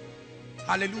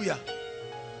 Hallelujah.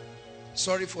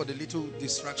 Sorry for the little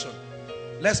distraction.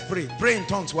 Let's pray. Pray in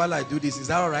tongues while I do this. Is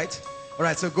that all right? All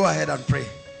right, so go ahead and pray.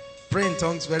 Pray in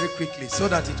tongues very quickly so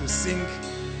that it will sink.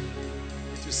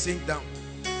 It will sink down.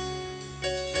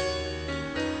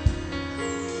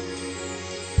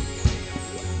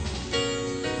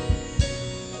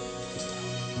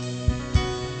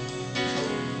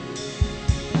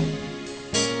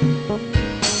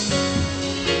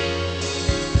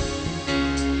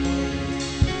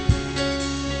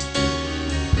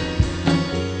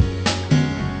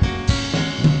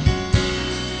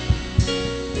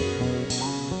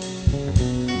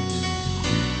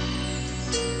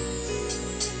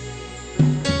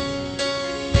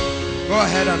 Go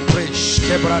ahead and pray.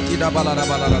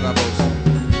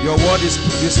 Your word is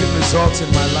producing results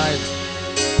in my life.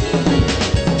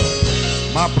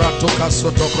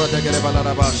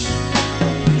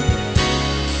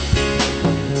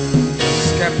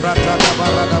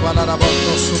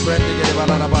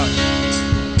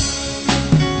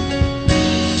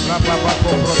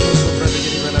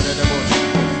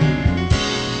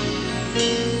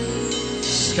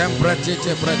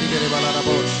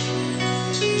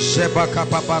 Shebaka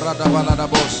paparada balada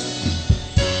boss.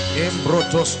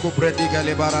 Embrotos kubrediga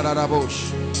lebarada da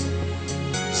bosh.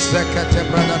 Sekete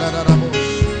brada da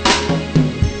bosh.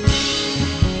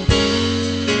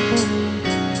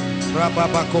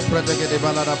 Rababa kopredege de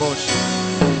balada bosh.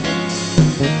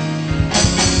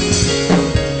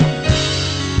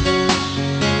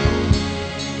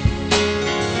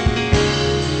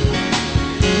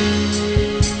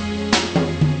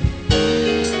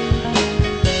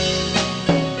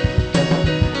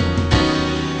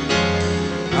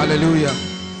 Hallelujah.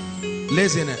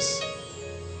 Laziness.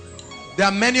 There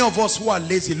are many of us who are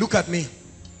lazy. Look at me.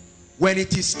 When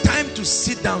it is time to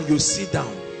sit down, you sit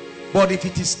down. But if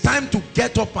it is time to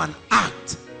get up and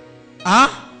act,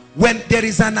 when there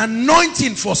is an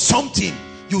anointing for something,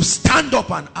 you stand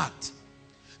up and act.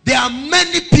 There are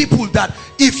many people that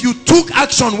if you took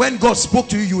action when God spoke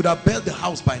to you, you would have built the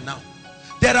house by now.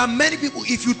 There are many people,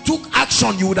 if you took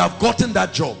action, you would have gotten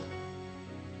that job.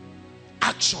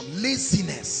 Action,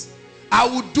 laziness. I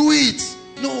will do it.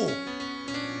 No.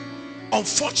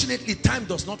 Unfortunately, time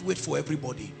does not wait for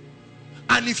everybody.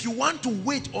 And if you want to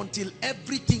wait until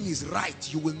everything is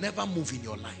right, you will never move in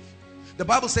your life. The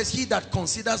Bible says, he that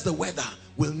considers the weather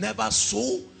will never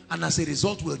sow, and as a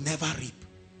result will never reap.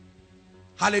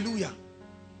 Hallelujah.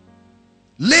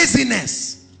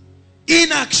 Laziness,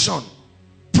 inaction,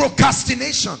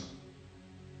 procrastination,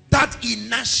 that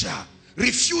inertia,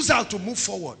 refusal to move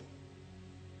forward.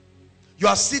 You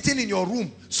are sitting in your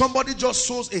room, somebody just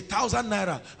sows 1,000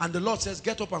 naira, and the Lord says,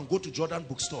 get up and go to Jordan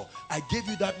bookstore. I gave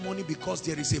you that money because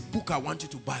there is a book I want you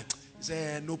to buy. He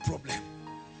said, no problem.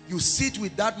 You sit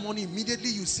with that money, immediately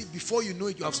you sit, before you know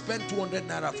it, you have spent 200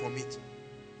 naira from it.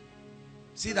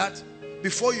 See that?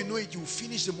 Before you know it, you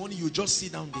finish the money, you just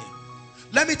sit down there.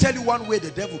 Let me tell you one way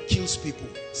the devil kills people.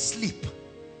 Sleep.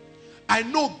 I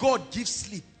know God gives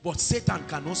sleep, but Satan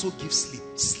can also give sleep.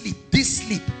 Sleep. This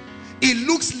sleep, it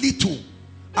looks little.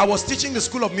 I was teaching the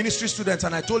school of ministry students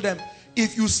and I told them,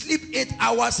 if you sleep 8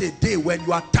 hours a day when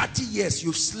you are 30 years,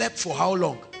 you've slept for how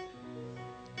long?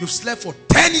 You've slept for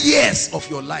 10 years of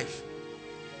your life.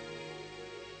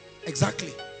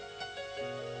 Exactly.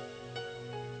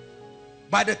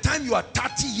 By the time you are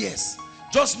 30 years,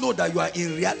 just know that you are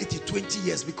in reality 20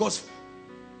 years, because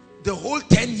the whole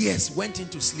 10 years went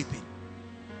into sleeping.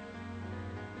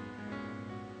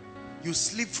 You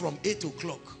sleep from 8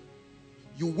 o'clock.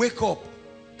 You wake up.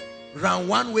 Round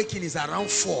 1 waking is around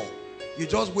 4. You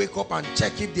just wake up and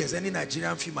check if there's any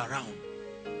Nigerian film around.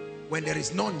 When there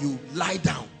is none, you lie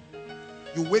down.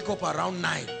 You wake up around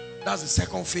 9. That's the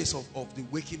second phase of the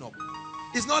waking up.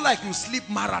 It's not like you sleep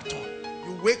marathon.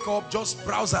 You wake up, just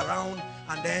browse around,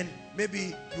 and then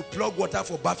maybe you plug water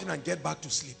for bathing and get back to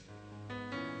sleep.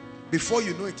 Before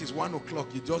you know it is 1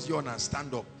 o'clock, you just yawn and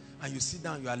stand up. And you sit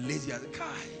down, you are lazy.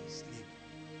 Sleep.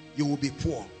 You will be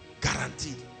poor.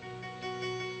 Guaranteed.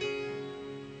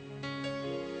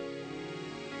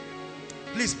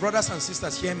 Please, brothers and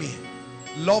sisters, hear me.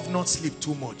 Love not sleep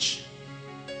too much.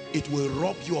 It will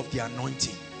rob you of the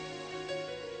anointing.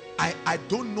 I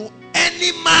don't know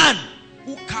any man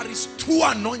who carries true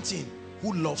anointing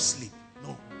who loves sleep.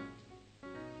 No.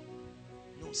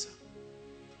 No, sir.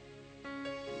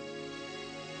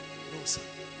 No, sir.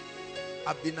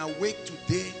 I've been awake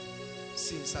today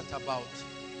since at about,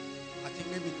 I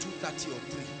think maybe 2:30 or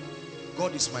 3.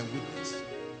 God is my witness.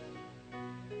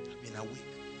 I've been awake.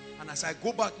 And as I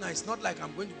go back now, it's not like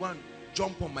I'm going to go and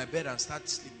jump on my bed and start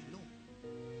sleeping. No.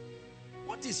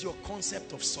 What is your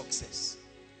concept of success?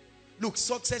 Look,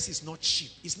 success is not cheap.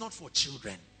 It's not for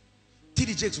children.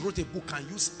 T.D. Jakes wrote a book, Can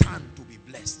You Stand to Be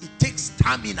Blessed? It takes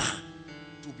stamina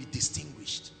to be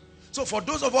distinguished. So for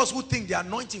those of us who think the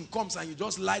anointing comes and you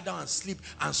just lie down and sleep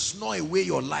and snore away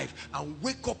your life and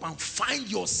wake up and find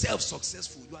yourself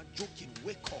successful, you are joking.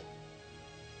 Wake up.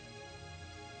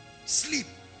 Sleep.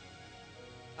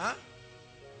 Huh?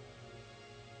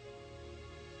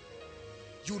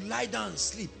 You lie down and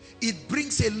sleep. It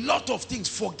brings a lot of things.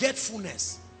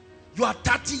 Forgetfulness. You are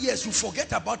 30 years, you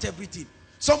forget about everything.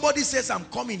 Somebody says, I'm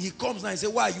coming. He comes now and says,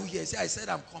 why are you here? Say, I said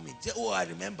I'm coming. Say, oh, I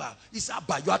remember. It's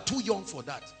Abba. You are too young for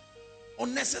that.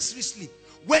 Unnecessary sleep.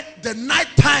 When the night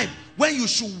time, when you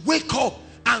should wake up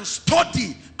and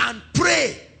study and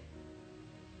pray.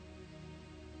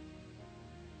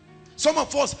 Some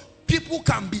of us, people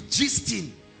can be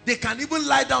gisting. They can even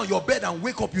lie down your bed and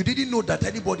wake up. You didn't know that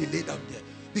anybody lay down there.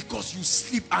 Because you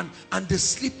sleep and the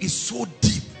sleep is so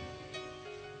deep.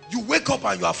 You wake up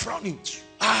and you are frowning.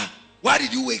 Ah, why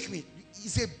did you wake me?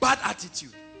 It's a bad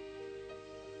attitude.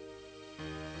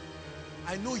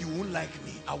 I know you won't like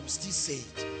me. I will still say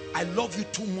it. I love you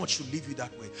too much to leave you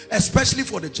that way. Especially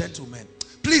for the gentlemen.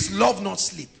 Please love not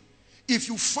sleep. If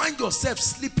you find yourself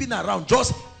sleeping around,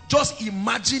 just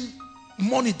imagine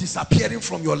money disappearing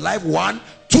from your life. 1,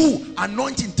 2,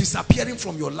 anointing disappearing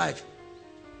from your life.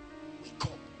 Wake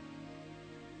up.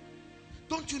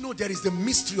 Don't you know there is the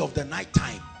mystery of the night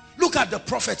time? Look at the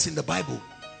prophets in the Bible.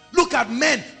 Look at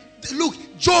men. Look,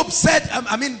 Job said,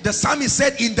 the psalmist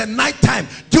said, in the night time,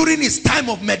 during his time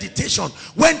of meditation,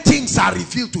 when things are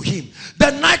revealed to him.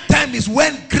 The night time is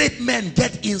when great men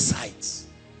get insights.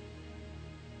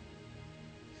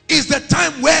 It's the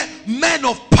time where men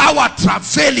of power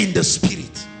travail in the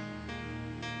spirit.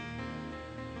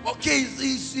 Okay,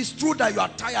 it's true that you are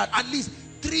tired. At least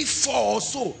 3, 4 or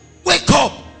so. Wake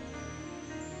up.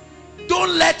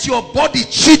 Don't let your body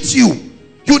cheat you.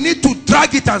 You need to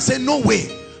drag it and say, no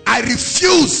way. I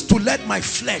refuse to let my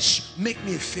flesh make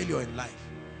me a failure in life.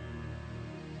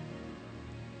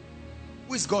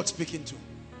 Who is God speaking to?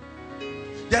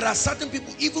 There are certain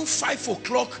people, even 5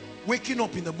 o'clock, waking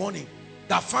up in the morning,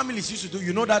 that families used to do.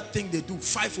 You know that thing they do,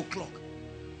 5 o'clock.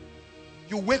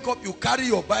 You wake up, you carry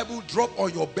your Bible, drop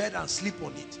on your bed and sleep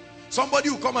on it. Somebody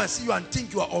will come and see you and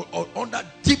think you are under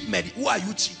deep meditation. Who are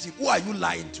you cheating? Who are you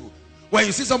lying to? When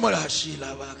you see somebody,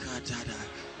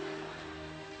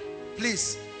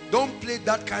 please, don't play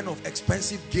that kind of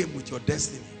expensive game with your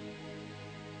destiny.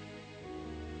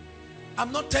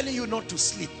 I'm not telling you not to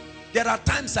sleep. There are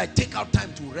times I take out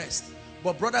time to rest.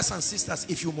 But brothers and sisters,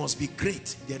 if you must be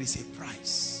great, there is a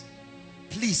price.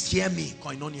 Please hear me,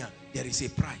 Koinonia. There is a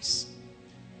price.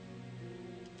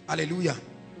 Hallelujah.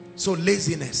 So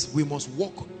laziness, we must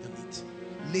walk on it.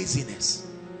 Laziness.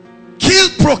 Kill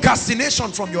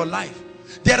procrastination from your life.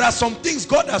 There are some things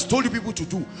God has told you people to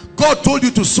do. God told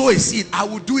you to sow a seed. I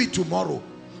will do it tomorrow.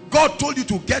 God told you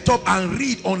to get up and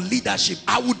read on leadership.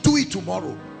 I will do it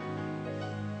tomorrow.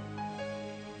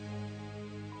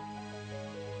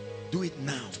 Do it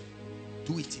now.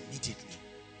 Do it immediately.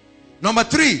 Number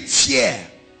 3, fear.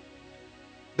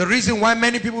 The reason why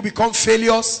many people become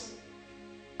failures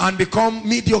and become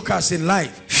mediocres in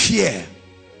life. Fear.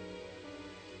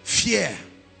 Fear.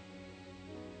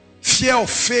 Fear of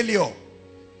failure.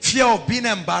 Fear of being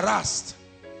embarrassed.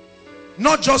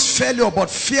 Not just failure, but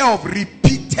fear of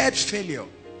repeated failure.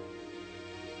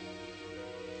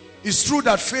 It's true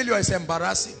that failure is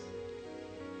embarrassing.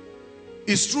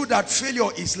 It's true that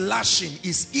failure is lashing,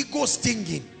 is ego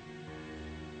stinging.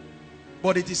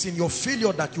 But it is in your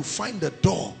failure that you find the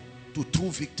door to true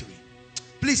victory.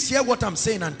 Please hear what I'm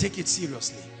saying and take it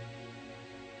seriously.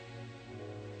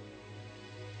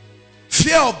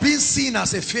 Fear of being seen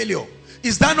as a failure.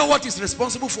 Is that not what is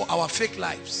responsible for our fake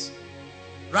lives?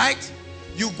 Right?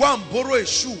 You go and borrow a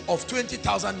shoe of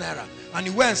 20,000 naira and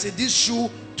you go and say, this shoe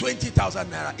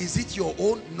 20,000 naira. Is it your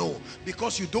own? No.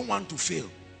 Because you don't want to fail.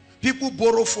 People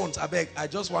borrow phones. I beg, I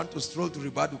just want to stroll to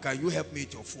Ribadu. Can you help me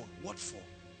with your phone? What for?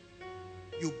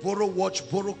 You borrow watch,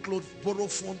 borrow clothes, borrow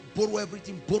phone, borrow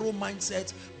everything, borrow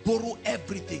mindset, borrow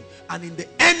everything. And in the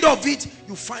end of it,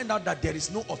 you find out that there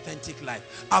is no authentic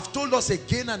life. I've told us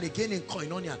again and again in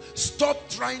Koinonia, stop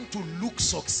trying to look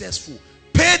successful.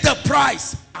 Pay the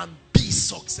price and be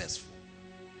successful.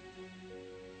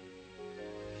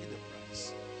 Pay the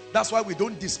price. That's why we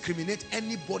don't discriminate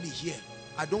anybody here.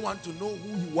 I don't want to know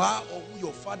who you are or who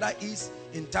your father is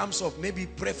in terms of maybe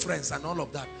preference and all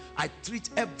of that. I treat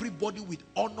everybody with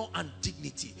honor and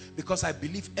dignity because I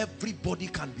believe everybody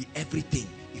can be everything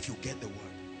if you get the word.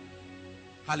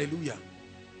 Hallelujah.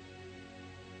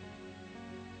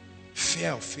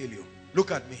 Fear of failure.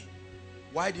 Look at me.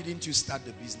 Why didn't you start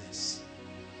the business?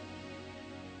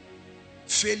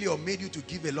 Failure made you to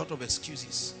give a lot of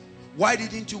excuses. Why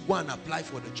didn't you go and apply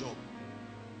for the job?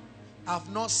 I've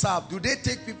not served. Do they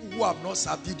take people who have not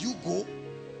served? Did you go?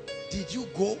 Did you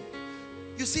go?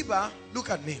 You see,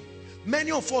 look at me. Many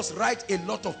of us write a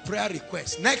lot of prayer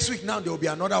requests. Next week now there will be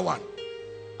another one.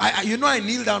 You know I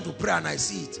kneel down to pray and I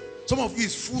see it. Some of you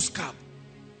is full scab.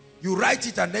 You write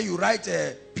it and then you write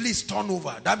please turn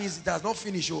over. That means it has not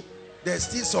finished. Oh, there's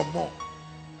still some more.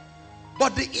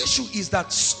 But the issue is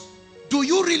that, do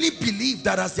you really believe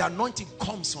that as the anointing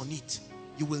comes on it,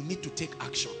 you will need to take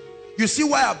action? You see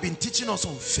why I've been teaching us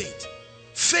on faith.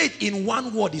 Faith in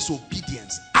one word is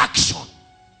obedience. Action.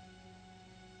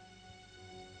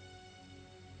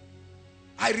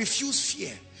 I refuse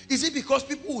fear. Is it because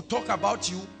people will talk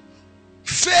about you?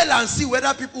 Fail and see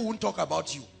whether people won't talk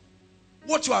about you.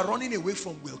 What you are running away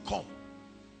from will come.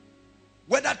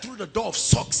 Whether through the door of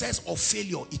success or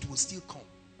failure, it will still come.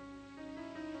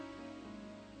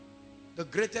 The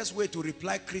greatest way to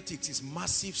reply critics is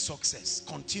massive success.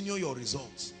 Continue your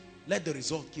results. Let the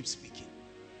result keep speaking.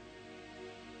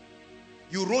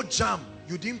 You wrote JAM,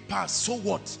 you didn't pass, so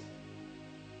what?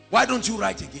 Why don't you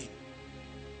write again?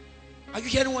 Are you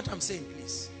hearing what I'm saying,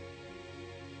 please?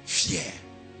 Fear.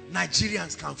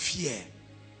 Nigerians can fear.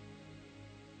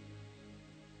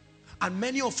 And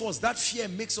many of us, that fear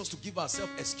makes us to give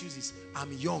ourselves excuses.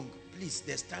 I'm young. Please,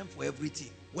 there's time for everything.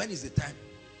 When is the time?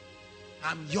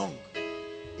 I'm young.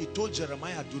 He told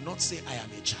Jeremiah, do not say I am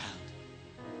a child.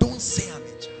 Don't say I'm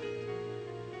a child.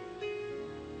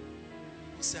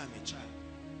 Don't say I'm a child.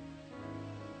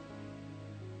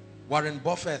 Warren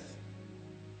Buffett,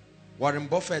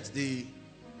 the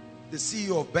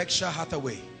CEO of Berkshire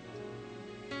Hathaway,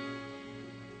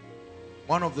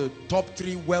 one of the top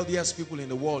 3 wealthiest people in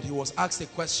the world, he was asked a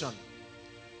question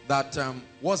that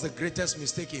what's the greatest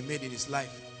mistake he made in his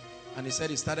life? And he said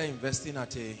he started investing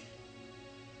at a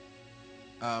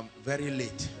very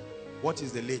late. What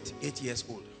is the late? 8 years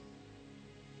old.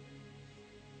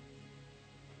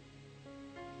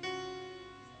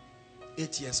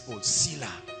 Sila.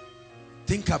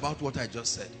 Think about what I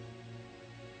just said.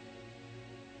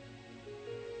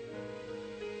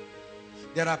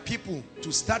 There are people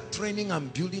to start training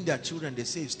and building their children, they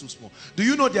say it's too small. Do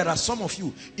you know there are some of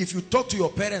you, if you talk to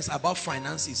your parents about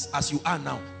finances as you are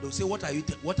now, they'll say, what are you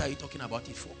talking about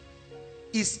it for?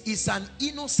 It's an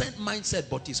innocent mindset,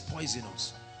 but it's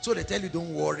poisonous. So they tell you,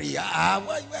 don't worry.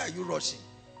 Why are you rushing?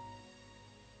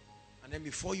 And then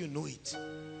before you know it,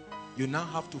 you now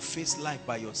have to face life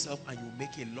by yourself and you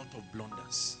make a lot of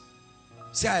blunders.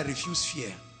 Say, I refuse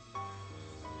fear.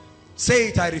 Say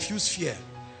it, I refuse fear.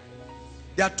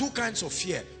 There are 2 kinds of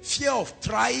fear. Fear of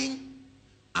trying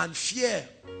and fear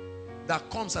that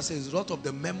comes as a result of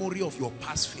the memory of your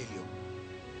past failure.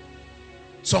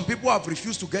 Some people have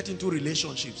refused to get into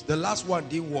relationships. The last one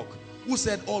didn't work. Who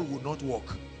said all would not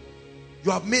work?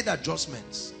 You have made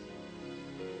adjustments.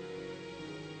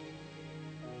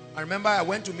 I remember I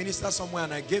went to minister somewhere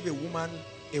and I gave a woman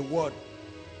a word.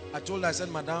 I told her, I said,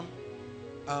 Madam,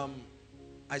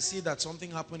 I see that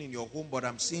something happened in your home, but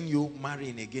I'm seeing you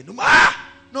marrying again.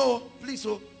 No, please,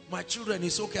 oh, my children,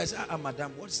 it's okay. I said,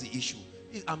 Madam, what's the issue?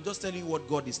 I'm just telling you what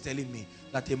God is telling me.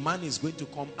 That a man is going to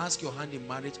come, ask your hand in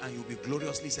marriage, and you'll be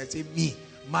gloriously said, say, me,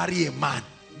 marry a man.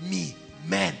 Me,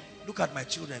 men. Look at my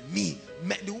children. Me,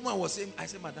 men. The woman was saying, I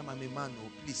said, Madam, I'm a man. No,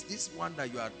 please, this one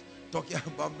that you are talking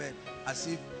about men, as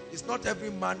if it's not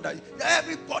every man that,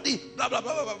 everybody, blah, blah,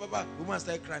 blah, blah, blah, blah. The woman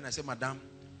started crying. I said, Madam,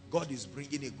 God is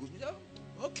bringing a good,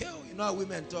 okay, you know how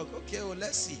women talk. Okay,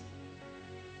 let's see.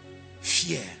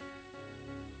 Fear.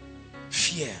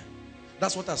 Fear.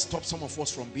 That's what has stopped some of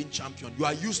us from being champion. You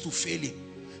are used to failing.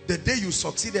 The day you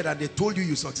succeeded and they told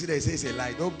you succeeded, you say it's a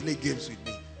lie. Don't play games with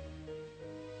me.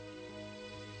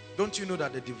 Don't you know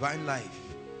that the divine life,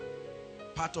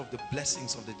 part of the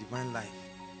blessings of the divine life,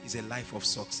 is a life of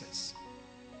success?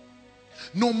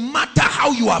 No matter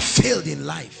how you have failed in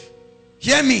life,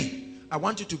 hear me, I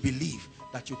want you to believe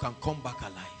that you can come back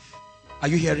alive. Are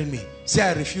you hearing me? Say,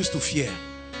 I refuse to fear.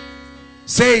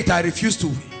 Say it, I refuse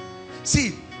to.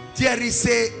 See, let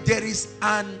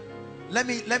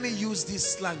me use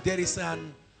this slang. There is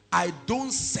an I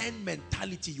don't send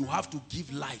mentality you have to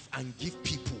give life and give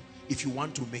people if you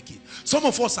want to make it. Some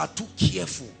of us are too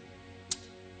careful.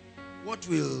 What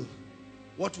will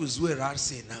Zuerar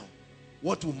say now?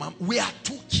 What will Mom? We are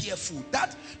too careful.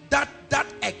 That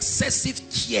excessive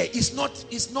care is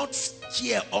not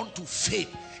care unto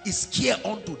faith. It's care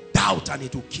unto doubt, and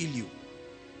it will kill you.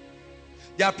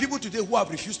 There are people today who have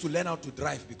refused to learn how to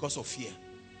drive because of fear.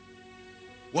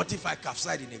 What if I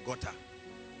capsize in a gutter?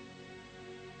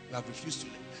 You have refused to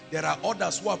learn. There are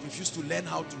others who have refused to learn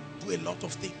how to do a lot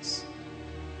of things.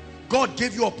 God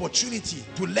gave you opportunity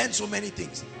to learn so many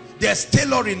things. There's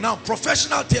tailoring now,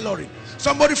 professional tailoring.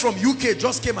 Somebody from UK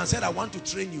just came and said, I want to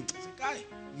train you. I said, guy,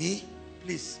 me?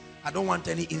 Please, I don't want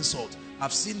any insult.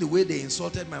 I've seen the way they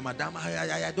insulted my madam.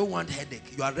 I don't want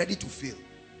headache. You are ready to fail.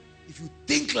 If you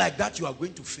think like that, you are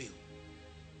going to fail.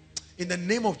 In the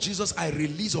name of Jesus, I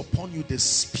release upon you the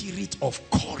spirit of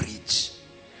courage.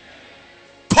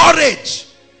 Courage.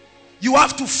 You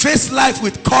have to face life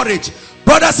with courage.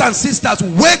 Brothers and sisters,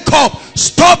 wake up.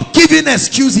 Stop giving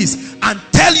excuses and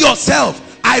tell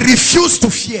yourself, I refuse to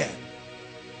fear.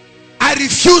 I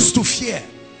refuse to fear.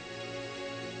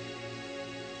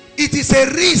 It is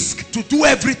a risk to do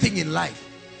everything in life.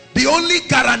 The only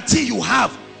guarantee you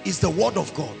have is the word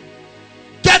of God.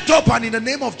 Get up and in the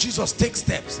name of Jesus take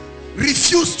steps.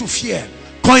 Refuse to fear.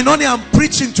 Koinonia, I'm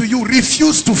preaching to you.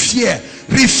 Refuse to fear.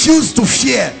 Refuse to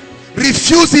fear.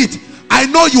 Refuse it. I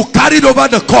know you carried over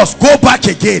the course. Go back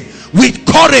again with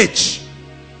courage.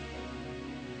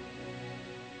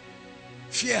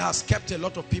 Fear has kept a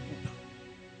lot of people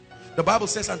down. The Bible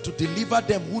says, and to deliver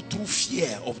them who through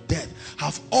fear of death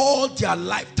have all their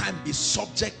lifetime be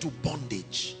subject to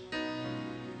bondage.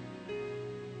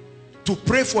 To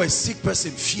pray for a sick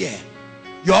person, fear.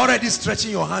 You're already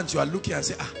stretching your hands. You are looking and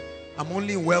say, I'm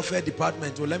only in welfare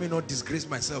department. So let me not disgrace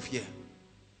myself here.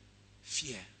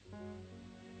 Fear.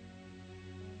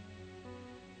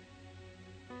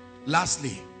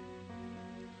 Lastly,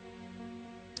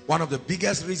 one of the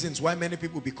biggest reasons why many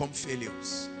people become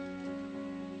failures.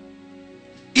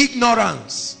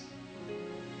 Ignorance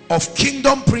of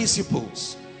kingdom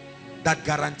principles that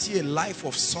guarantee a life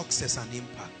of success and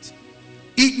impact.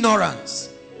 Ignorance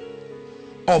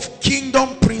of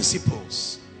kingdom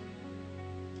principles.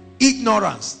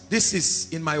 Ignorance. This is,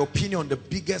 in my opinion, the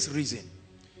biggest reason.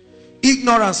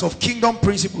 Ignorance of kingdom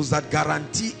principles that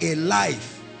guarantee a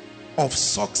life of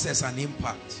success and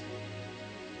impact.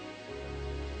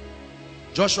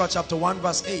 Joshua chapter 1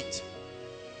 verse 8.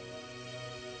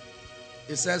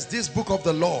 It says, this book of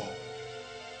the law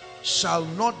shall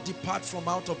not depart from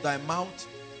out of thy mouth,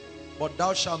 but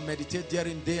thou shalt meditate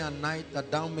therein day and night,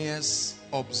 that thou mayest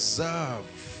observe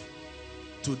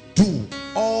to do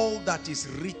all that is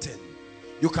written.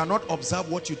 You cannot observe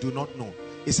what you do not know.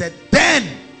 He said, then,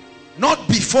 not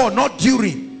before, not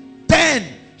during, then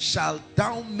shalt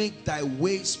thou make thy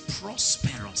ways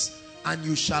prosperous, and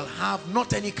you shall have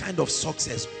not any kind of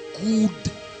success, good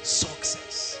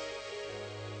success.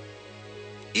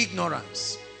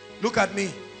 Ignorance. Look at me.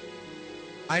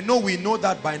 I know we know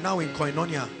that by now in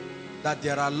Koinonia, that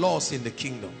there are laws in the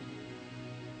kingdom.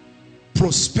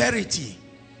 Prosperity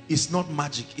is not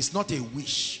magic. It's not a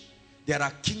wish. There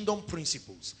are kingdom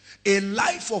principles. A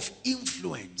life of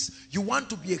influence. You want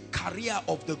to be a carrier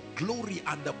of the glory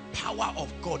and the power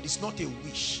of God. It's not a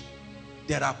wish.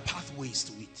 There are pathways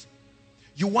to it.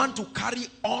 You want to carry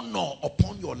honor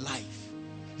upon your life.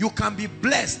 You can be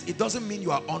blessed. It doesn't mean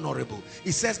you are honorable.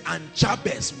 It says, and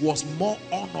Jabez was more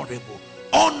honorable.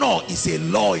 Honor is a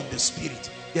law in the spirit.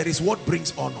 There is what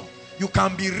brings honor. You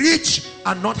can be rich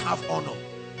and not have honor.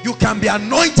 You can be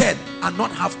anointed and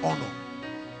not have honor.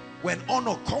 When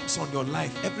honor comes on your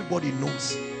life, everybody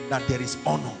knows that there is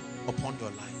honor upon your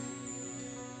life.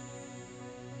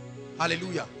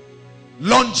 Hallelujah.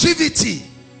 Longevity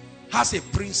has a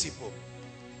principle.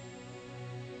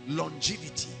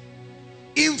 Longevity.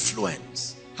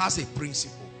 Influence has a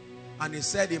principle. And he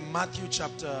said in Matthew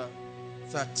chapter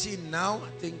 13 now, I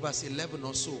think verse 11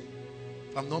 or so,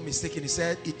 if I'm not mistaken, he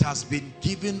said, it has been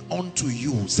given unto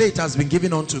you. Say, it has been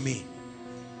given unto me.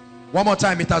 One more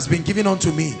time, it has been given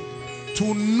unto me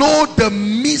to know the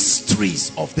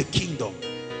mysteries of the kingdom.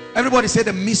 Everybody say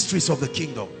the mysteries of the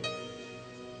kingdom.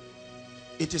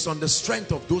 It is on the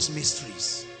strength of those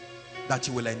mysteries that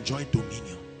you will enjoy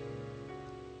dominion.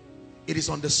 It is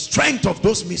on the strength of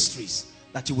those mysteries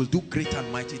that you will do great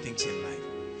and mighty things in life.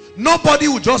 Nobody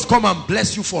will just come and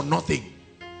bless you for nothing.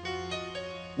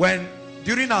 When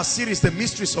during our series, The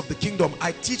Mysteries of the Kingdom,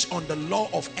 I teach on the law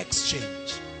of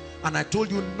exchange. And I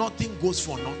told you nothing goes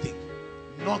for nothing.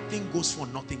 Nothing goes for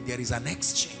nothing. There is an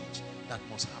exchange that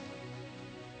must happen.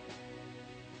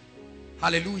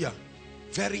 Hallelujah.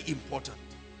 Very important.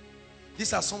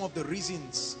 These are some of the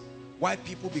reasons why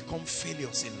people become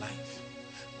failures in life.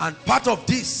 And part of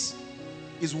this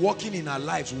is working in our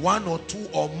lives, one or two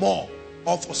or more,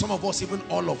 or for some of us even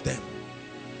all of them.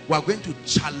 We are going to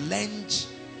challenge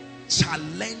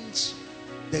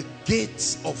the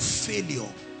gates of failure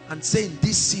and say, in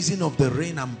this season of the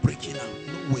rain, I'm breaking out.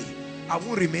 No way. I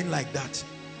won't remain like that.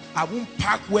 I won't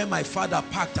park where my father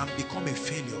parked and become a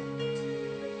failure.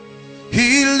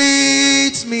 He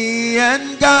leads me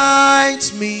and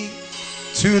guides me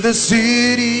to the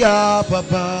city up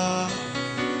above.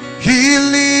 He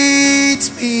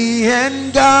leads me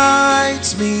and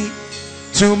guides me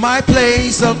to my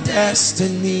place of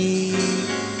destiny.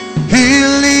 He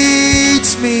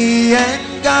leads me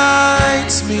and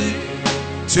guides me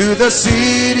to the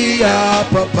city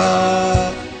up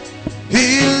above.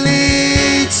 He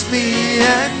leads me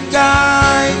and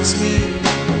guides me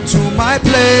to my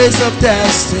place of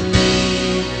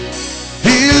destiny.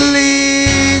 He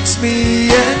leads me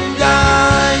and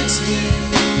guides me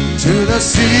to the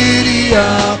city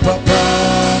up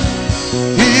above.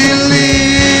 He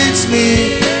leads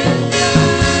me and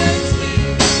guides me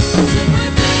to my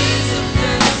place of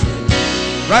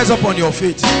destiny. Rise up on your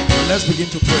feet and let's begin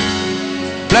to pray.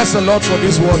 Bless the Lord for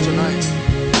this word tonight.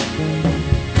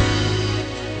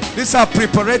 These are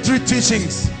preparatory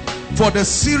teachings for the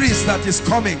series that is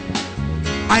coming.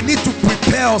 I need to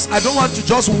prepare us. I don't want to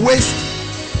just waste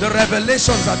the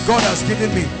revelations that God has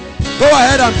given me. Go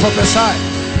ahead and prophesy.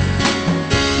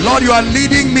 Lord, you are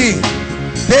leading me.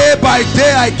 Day by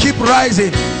day I keep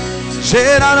rising.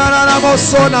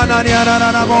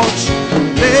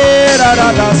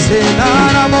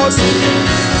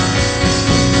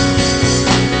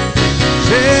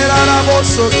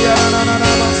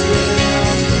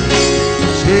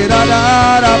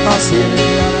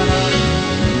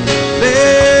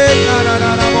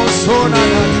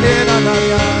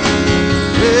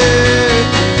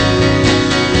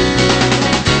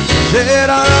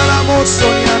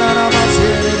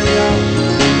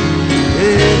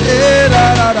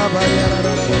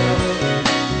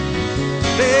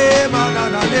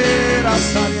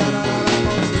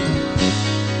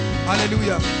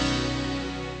 Hallelujah.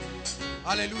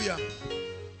 Hallelujah.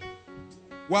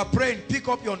 We are praying. Pick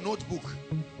up your notebook.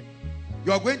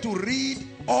 You are going to read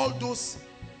all those.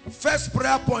 First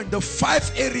prayer point, the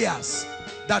 5 areas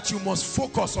that you must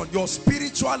focus on: your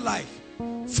spiritual life,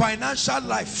 financial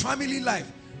life, family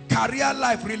life, career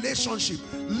life, relationship.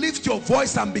 Lift your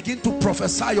voice and begin to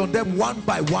prophesy on them one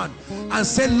by one and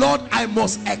say, Lord, I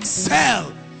must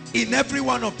excel in every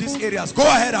one of these areas. Go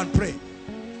ahead and pray.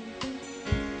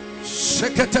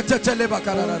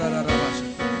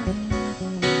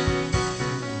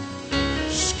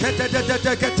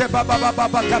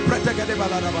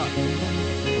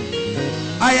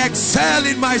 I excel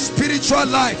in my spiritual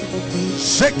life.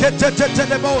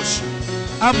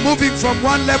 I'm moving from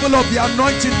one level of the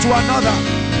anointing to another.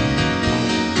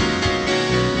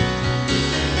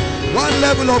 One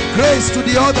level of grace to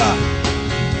the other.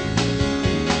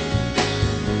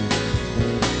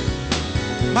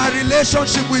 My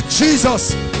relationship with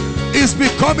Jesus is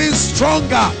becoming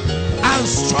stronger and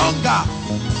stronger.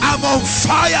 I'm on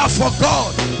fire for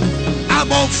God.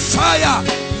 I'm on fire.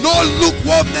 No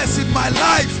lukewarmness in my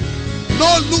life.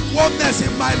 No lukewarmness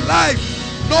in my life.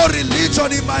 No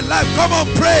religion in my life. Come on,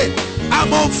 pray.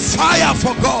 I'm on fire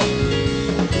for God.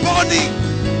 Burning.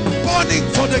 Burning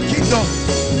for the kingdom.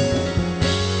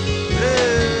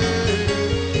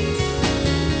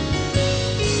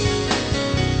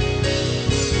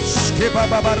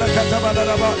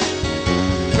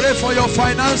 Pray for your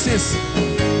finances.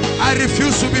 I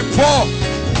refuse to be poor.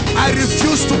 I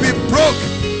refuse to be broke.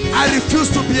 I refuse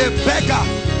to be a beggar.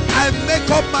 I make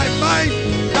up my mind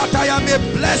that I am a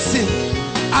blessing.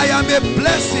 I am a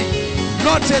blessing,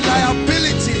 not a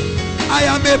liability. I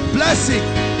am a blessing.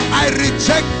 I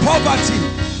reject poverty.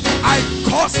 I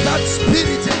curse that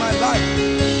spirit in my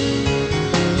life.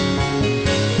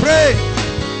 Pray.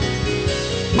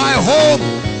 My home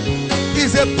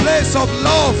is a place of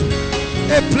love,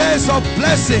 a place of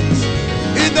blessings.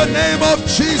 In the name of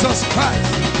Jesus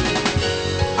Christ.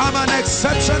 I'm an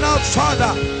exceptional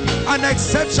father, an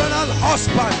exceptional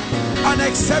husband, an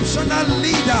exceptional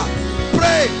leader.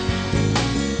 Pray.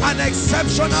 An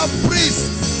exceptional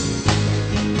priest.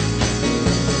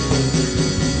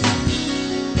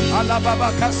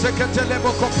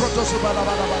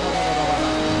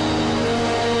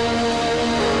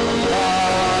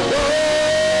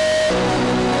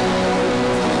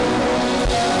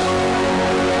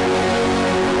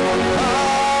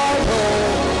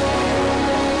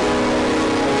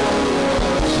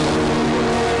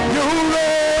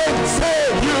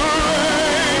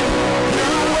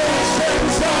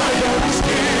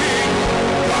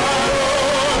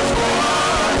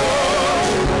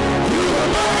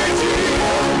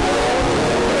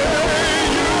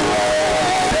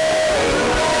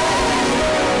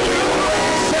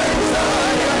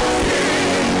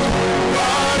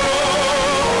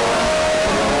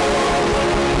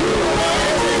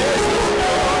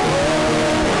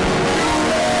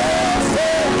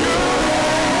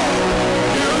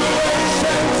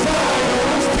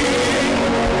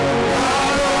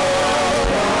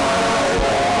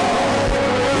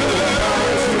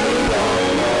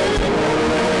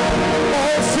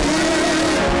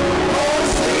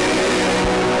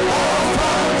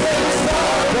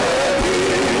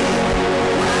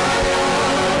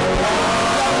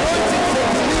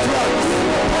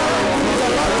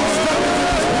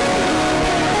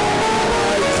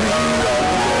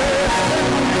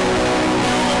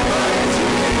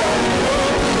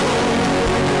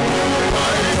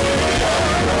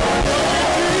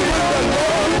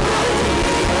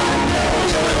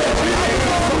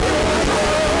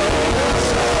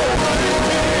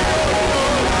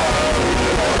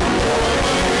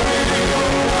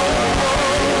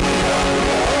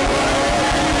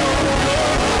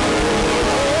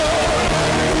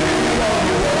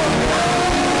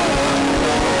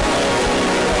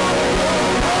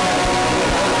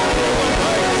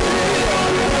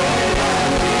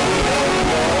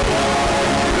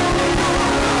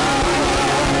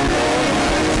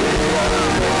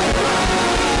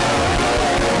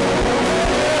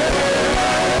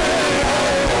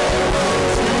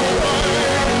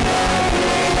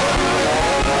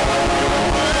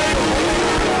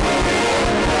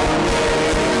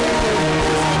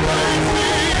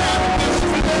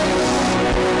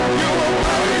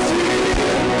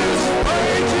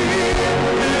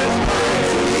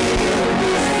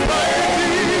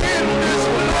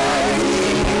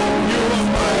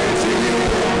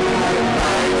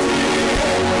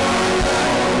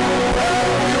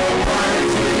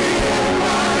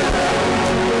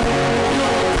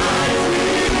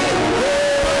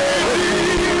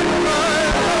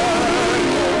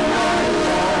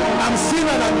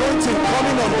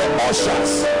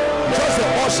 ushers. Just the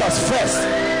ushers first.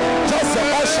 Just the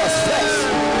ushers first.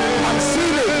 I'm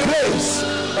seeing a grace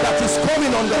that is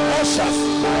coming on the ushers.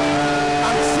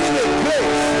 I'm seeing a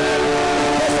grace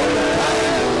because of the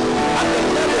time and the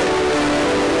level.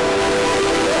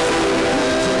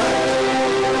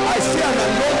 I see an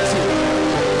anointing.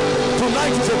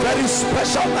 Tonight is a very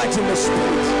special night in the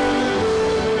spirit.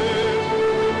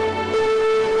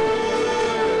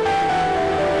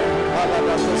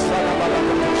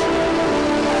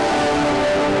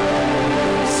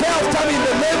 Say after me, in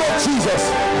the name of Jesus.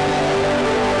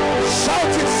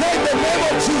 Shout it, say in the name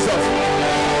of Jesus.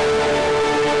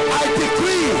 I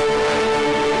decree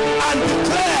and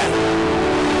declare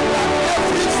that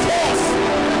every force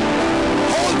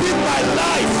holding my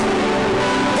life,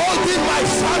 holding my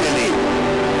family,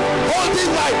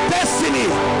 holding my destiny,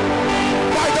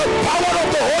 by the power of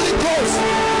the Holy Ghost,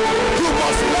 you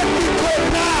must let me go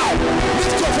now.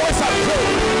 Lift your voice and pray.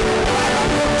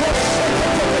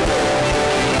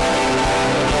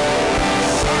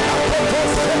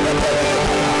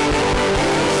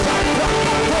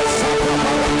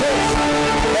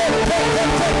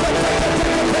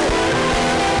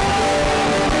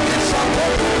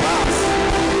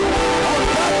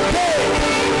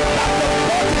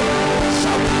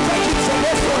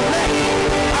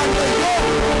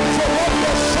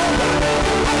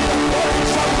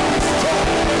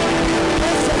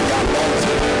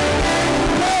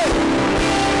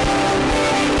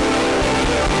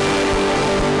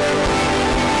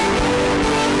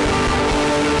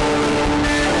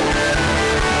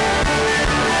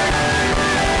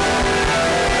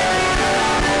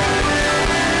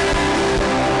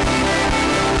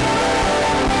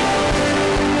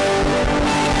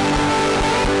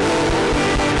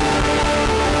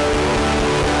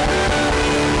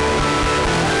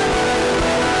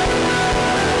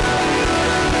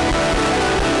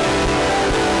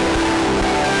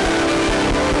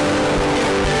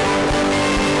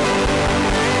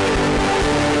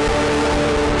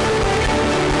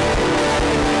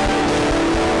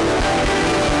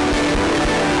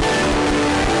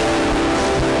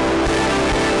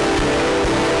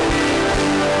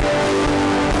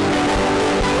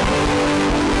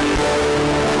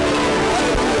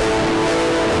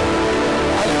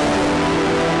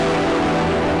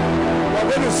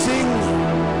 to sing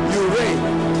You Reign,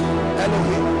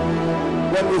 Elohim.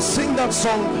 When we sing that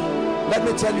song, let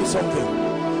me tell you something.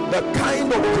 The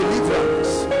kind of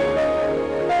deliverance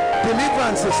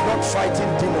is not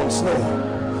fighting demons, no.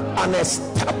 An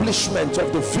establishment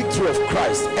of the victory of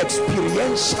Christ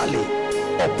experientially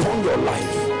upon your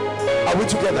life. Are we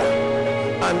together?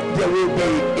 And there will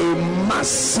be a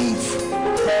massive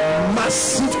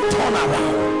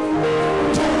turnaround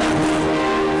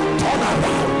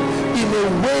in a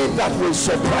way that will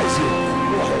surprise you.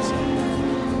 Go ahead.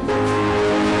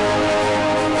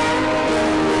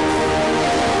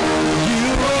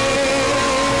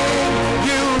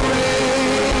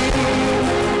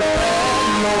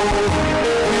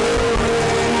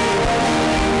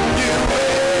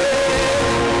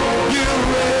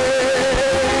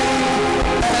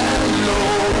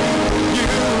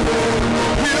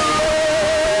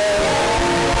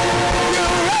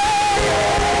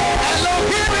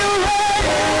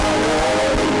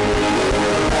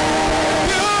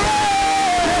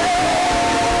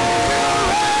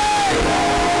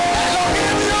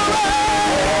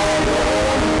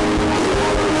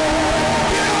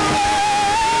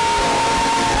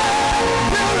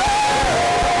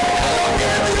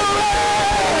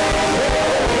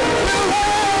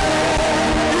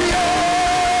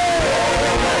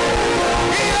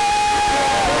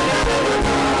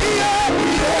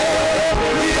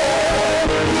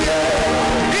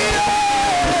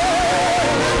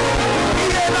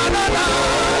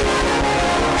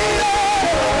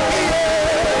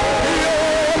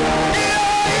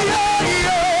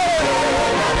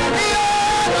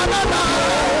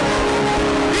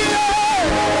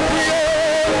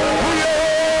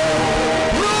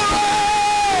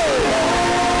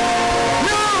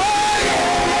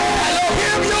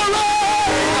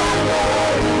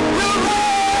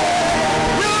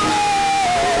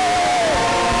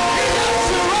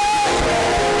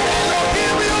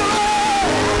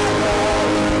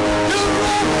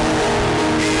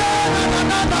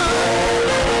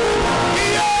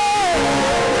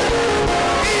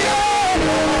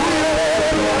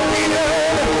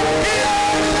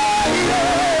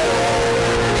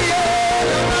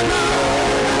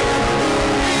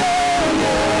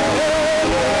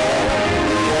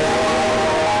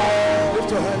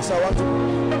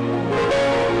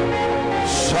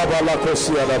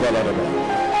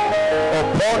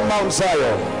 Upon Mount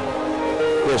Zion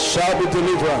there shall be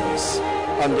deliverance,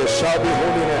 and there shall be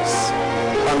holiness,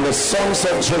 and the sons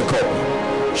of Jacob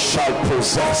shall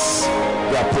possess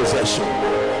their possession.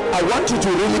 I want you to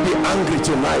really be angry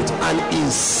tonight and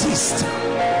insist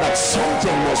that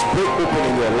something must break open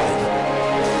in your life.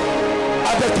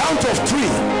 At the count of 3,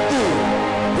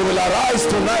 he will arise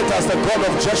tonight as the God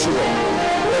of Joshua,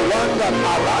 the one that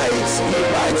arrives, he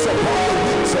rides upon the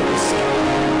wings of the sea.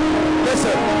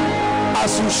 Listen,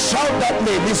 as you shout that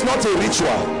name, it's not a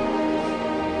ritual.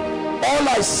 All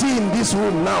I see in this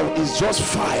room now is just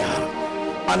fire,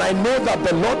 and I know that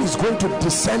the Lord is going to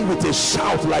descend with a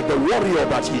shout like the warrior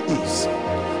that he is.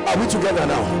 Are we together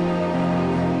now?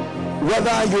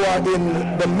 Whether you are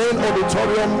in the main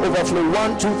auditorium, overflow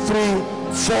 1, 2, 3,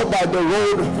 4 by the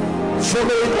road,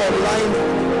 following online,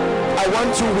 I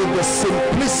want you with the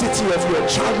simplicity of your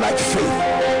childlike faith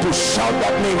to shout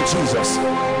that name Jesus,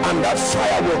 and that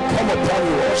fire will come upon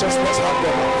you. Just let's have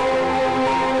them up.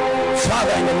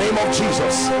 Father, in the name of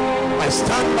Jesus, I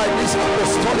stand by this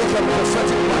apostolic and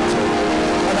prophetic mantle,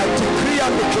 and I decree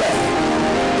and declare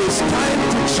it's time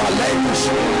to challenge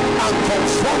and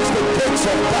confront the gates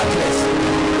of darkness.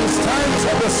 It's time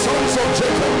for the sons of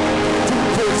Jacob to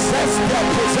possess their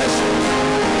possession.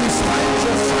 It's time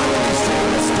for families to be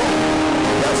restored.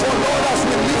 Therefore, Lord, as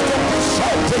we lift up this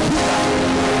shout to hear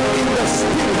in the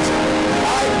spirit,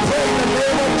 I pray in the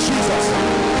name of Jesus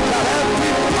that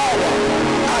every power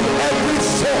and every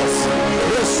force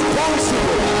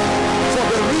responsible for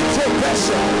the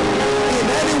retrogression in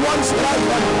anyone's life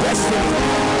and destiny,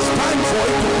 it's time for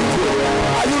it to be good.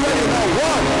 Are you ready now?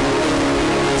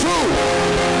 1, 2,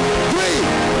 3.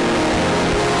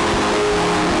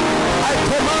 I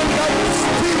command that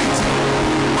spirit,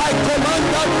 I command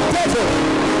that devil,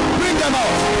 bring them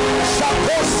out.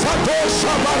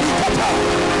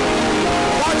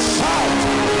 That shout,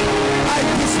 I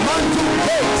dismantle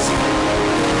gates,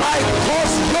 I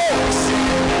cause yokes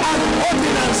and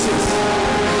ordinances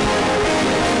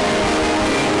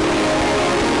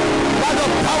by the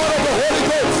power of the Holy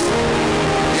Ghost,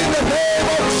 in the name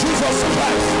of Jesus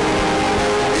Christ.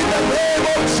 In the name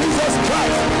of Jesus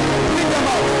Christ, bring them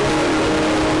out.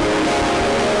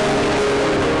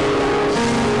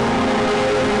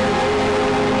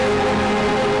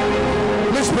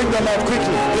 Bring them out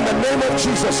quickly in the name of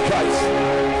Jesus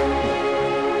Christ.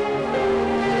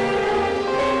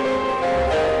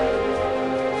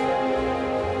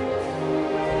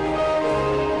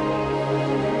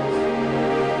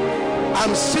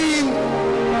 am seeing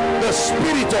the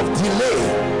spirit of delay.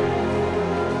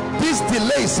 This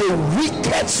delay is a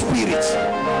wicked spirit.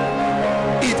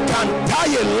 It can tie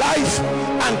a life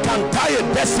and can tie a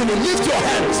destiny. Lift your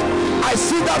hands. I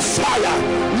see that fire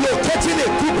locating a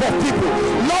group of people.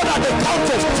 Lord, at the count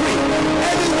of 3,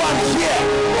 anyone here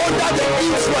under the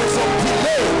influence of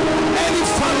delay, any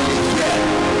family here,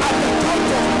 at the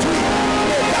count of 3,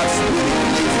 may that spirit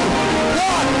leave you.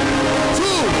 1,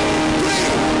 2, 3.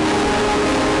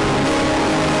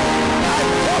 I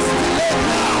cause delay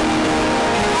now.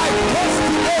 I cause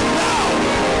delay now.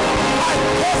 I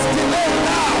cause delay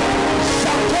now.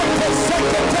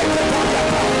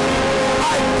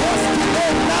 I cause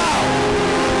delay now.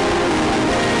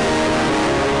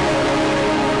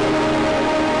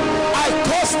 I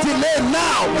cause delay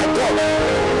now, my God.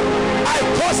 I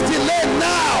cause delay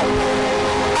now.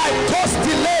 I cause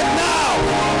delay now.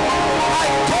 I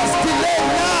cause delay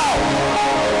now.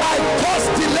 I cause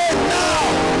delay now.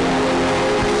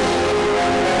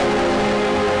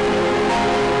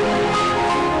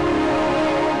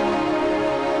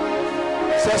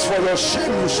 Says, for your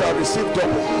shame you shall receive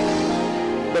double.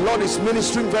 The Lord is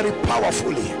ministering very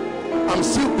powerfully. I'm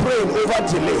still praying over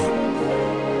delay.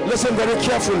 Listen very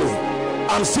carefully.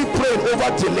 I'm still praying over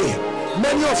delay.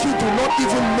 Many of you do not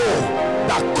even know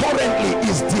that currently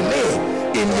is delay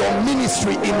in your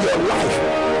ministry, in your life.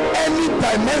 Any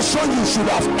dimension you should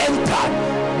have entered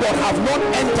but have not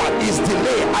entered is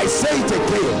delay. I say it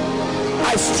again.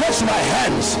 I stretch my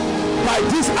hands by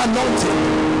this anointing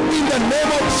in the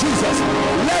name of Jesus.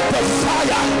 Let the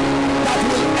fire that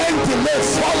will end delay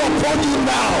fall upon you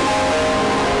now.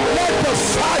 Let the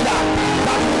fire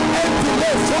that will end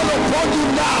delay fall upon you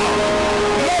now.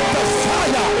 Let the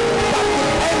fire that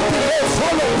will end delay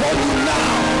fall upon you now.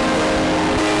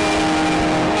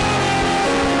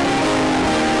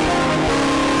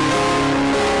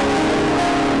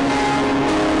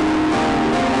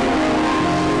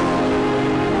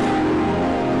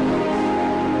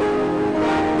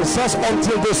 It says,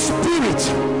 until the Spirit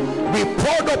be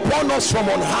poured upon us from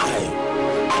on high,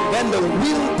 and then the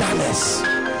wilderness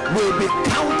will be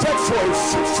counted for a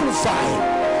fruitful vine,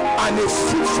 and a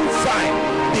fruitful vine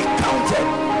be counted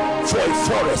for a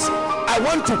forest. I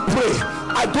want to pray.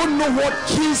 I don't know what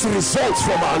kills results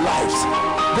from our lives.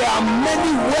 There are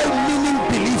many well-meaning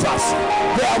believers.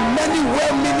 There are many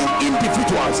well-meaning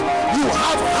individuals. You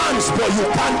have hands but you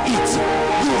can't eat.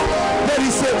 There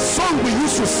is a song we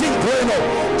used to sing growing up.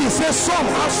 It says some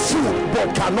have food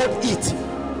but cannot eat.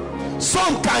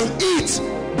 Some can eat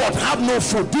but have no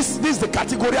food. This is the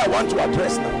category I want to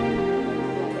address now.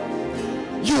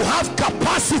 You have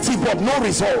capacity but no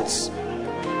results.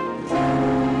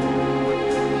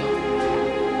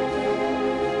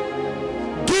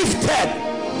 Gifted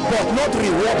but not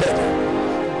rewarded.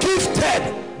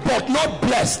 Gifted but not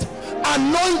blessed.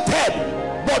 Anointed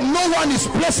but no one is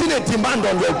placing a demand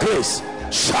on your grace.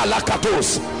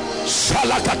 Shalakatos,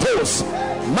 shalakatos,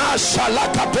 ma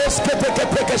shalakatos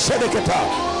keteketeke shedeketa.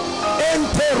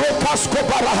 Ente rokas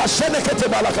kobaraha shenekete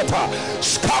balakata.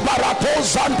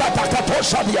 Skabaratos zanda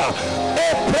takatos shadia.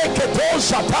 Epreketos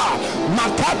zata.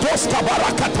 Makatos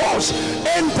kabarakatos.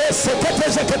 Ente sekete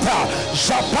zeketa.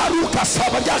 Japaru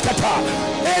kasabadakata.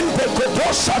 Ente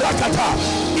kotos sharakata.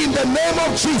 In the name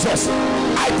of Jesus,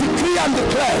 I decree and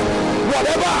declare,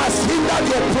 whatever has hindered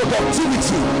your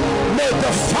productivity, may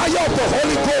the fire of the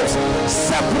Holy Ghost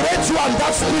separate you and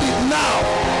that spirit now.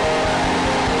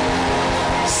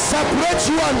 Separate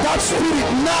you and that spirit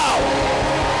now.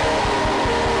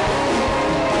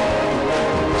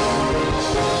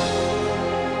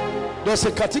 There's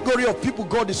a category of people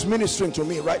God is ministering to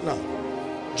me right now.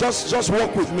 Just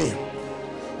walk with me.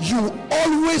 You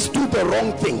always do the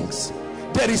wrong things.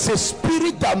 There is a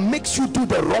spirit that makes you do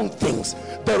the wrong things,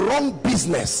 the wrong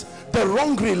business, the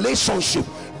wrong relationship,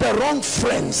 the wrong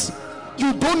friends.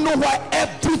 You don't know why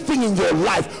everything in your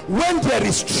life, when there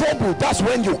is trouble, that's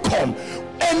when you come.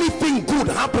 Anything good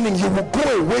happening, you will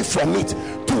go away from it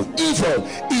to evil.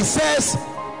 He says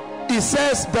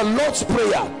the Lord's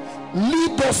Prayer,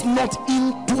 lead us not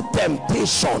into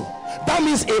temptation. That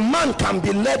means a man can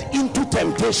be led into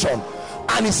temptation,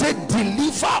 and he said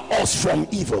deliver us from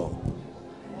evil.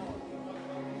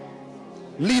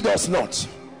 Lead us not.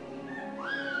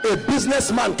 A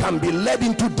businessman can be led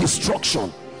into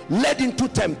destruction, led into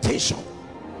temptation.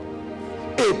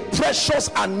 A precious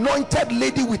anointed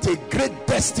lady with a great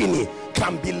destiny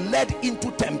can be led into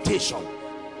temptation.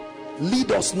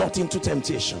 Lead us not into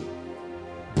temptation,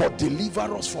 but deliver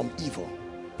us from evil.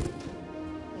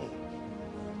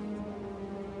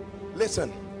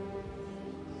 Listen,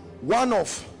 one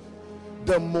of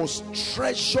the most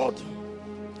treasured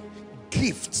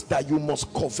gifts that you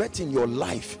must covet in your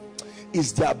life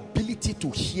is the ability to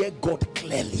hear God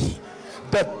clearly.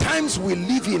 The times we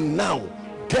live in now,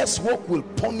 guess what will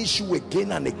punish you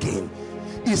again and again?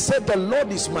 He said, the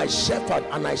Lord is my shepherd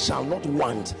and I shall not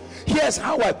want. Here's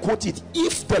how I quote it: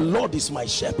 if the Lord is my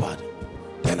shepherd,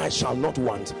 then I shall not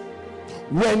want.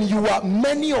 When you are,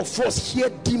 many of us hear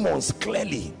demons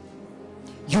clearly,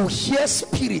 you hear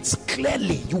spirits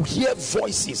clearly, you hear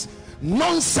voices,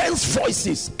 nonsense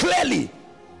voices clearly.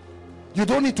 You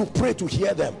don't need to pray to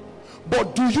hear them.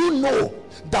 But do you know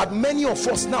that many of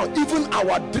us now, even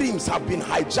our dreams have been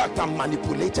hijacked and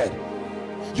manipulated?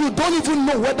 You don't even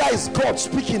know whether it's God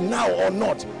speaking now or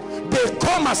not. They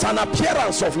come as an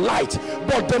appearance of light,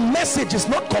 but the message is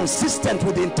not consistent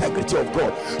with the integrity of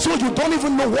God. So you don't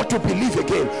even know what to believe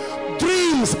again.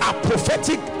 Dreams are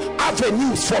prophetic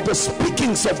avenues for the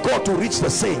speakings of God to reach the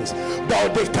saints,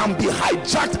 but they can be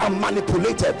hijacked and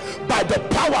manipulated by the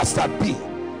powers that be.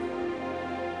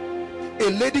 A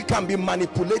lady can be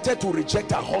manipulated to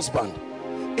reject her husband.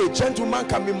 A gentleman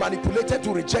can be manipulated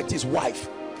to reject his wife.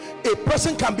 A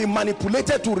person can be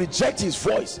manipulated to reject his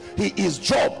voice, his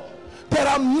job. There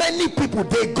are many people,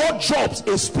 they got jobs,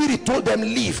 a spirit told them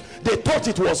leave. They thought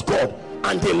it was God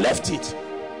and they left it.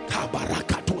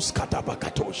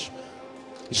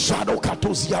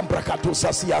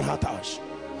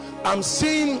 I'm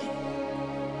seeing,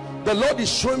 the Lord is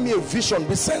showing me a vision.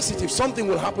 Be sensitive, something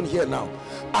will happen here now.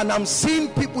 And I'm seeing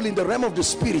people in the realm of the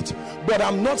spirit, but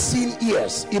I'm not seeing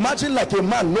ears. Imagine like a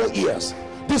man, no ears.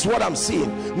 This is what I'm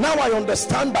seeing. Now I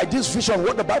understand by this vision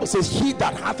what the Bible says, he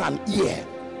that hath an ear.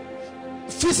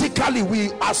 Physically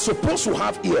we are supposed to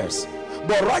have ears,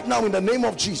 but right now in the name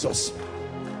of Jesus,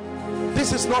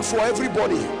 this is not for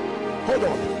everybody. Hold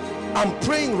on, I'm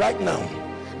praying right now.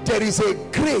 There is a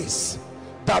grace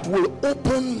that will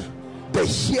open the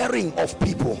hearing of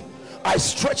people. I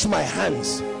stretch my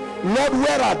hands. Lord,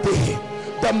 where are they?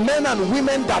 The men and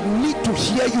women that need to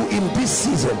hear you in this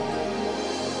season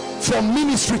for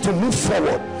ministry to move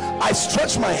forward. I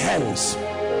stretch my hands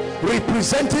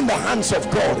representing the hands of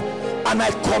God, and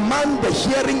I command the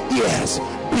hearing ears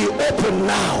be open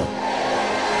now.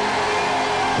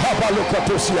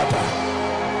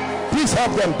 Please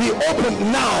have them be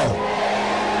open now.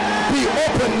 Be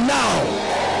open now.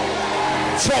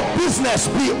 For business,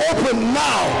 be open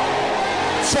now.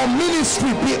 For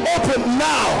ministry, be open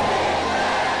now.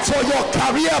 For your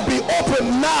career, be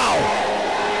open now.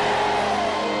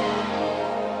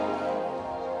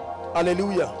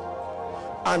 Hallelujah.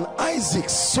 And Isaac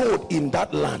sowed in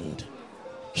that land.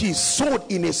 He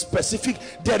sowed in a specific,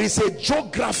 there is a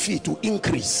geography to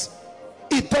increase.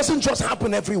 It doesn't just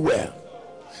happen everywhere.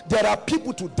 There are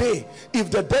people today,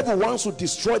 if the devil wants to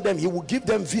destroy them, he will give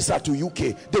them visa to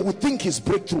UK. They will think it's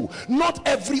breakthrough. Not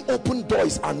every open door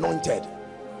is anointed.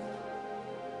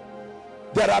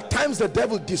 There are times the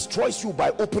devil destroys you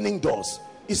by opening doors.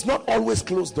 It's not always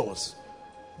closed doors.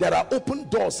 There are open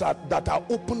doors that are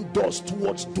open doors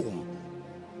towards doom.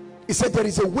 He said there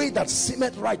is a way that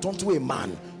seemeth right unto a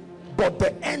man, but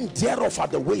the end thereof are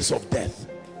the ways of death.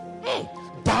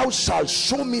 Thou shalt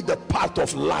show me the path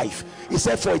of life. He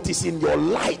said, for it is in your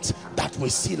light that we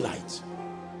see light.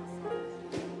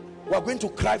 We are going to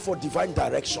cry for divine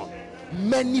direction.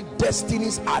 Many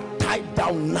destinies are tied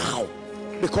down now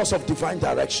because of divine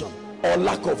direction or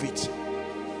lack of it.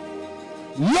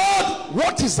 Lord,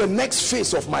 what is the next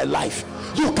phase of my life?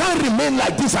 You can't remain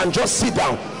like this and just sit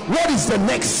down. What is the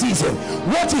next season?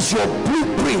 What is your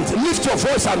blueprint? Lift your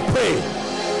voice and pray.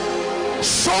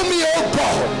 Show me, oh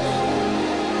God.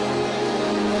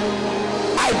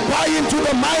 I buy into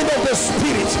the mind of the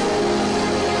Spirit.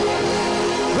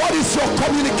 What is your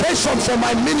communication for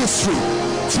my ministry,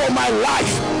 for my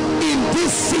life in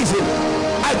this season?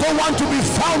 I don't want to be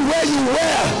found where you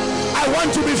were. I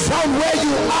want to be found where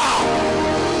you are.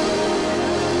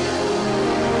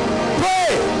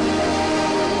 Pray.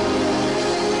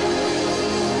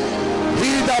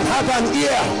 He that hath an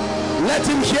ear, let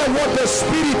him hear what the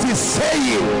Spirit is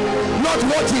saying, not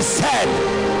what he said.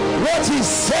 What he's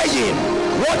saying,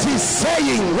 what he's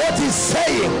saying, what he's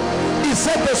saying. He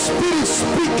said the Spirit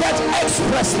speaketh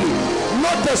expressly,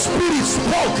 not the Spirit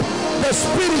spoke. The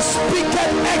Spirit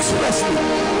speaketh expressly.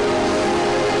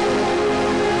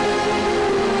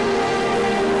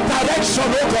 Direction,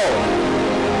 oh God.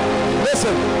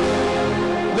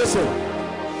 Listen.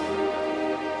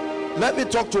 Let me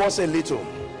talk to us a little.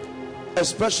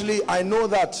 Especially, I know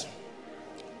that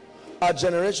our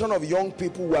generation of young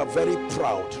people were very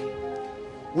proud.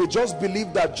 We just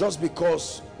believe that just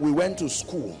because we went to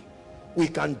school, we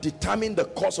can determine the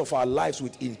course of our lives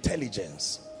with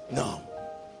intelligence. No.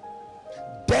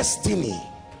 Destiny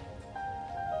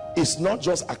It's not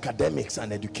just academics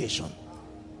and education.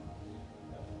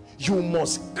 You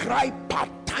must cry per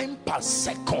time, per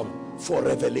second for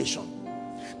revelation.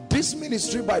 This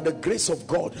ministry, by the grace of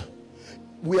God,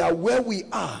 we are where we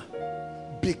are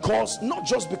because, not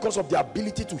just because of the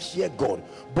ability to hear God,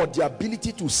 but the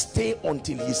ability to stay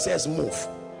until he says move.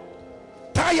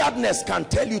 Tiredness can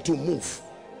tell you to move.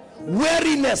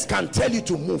 Weariness can tell you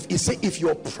to move. He said, if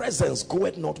your presence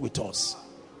goeth not with us,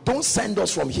 don't send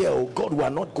us from here. Oh God, we are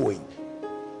not going.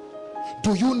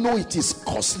 Do you know it is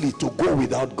costly to go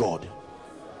without God?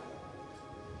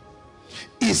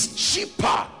 It's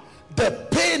cheaper. The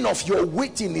pain of your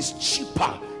waiting is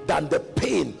cheaper than the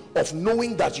pain of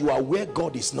knowing that you are where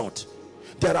God is not.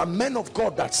 There are men of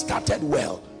God that started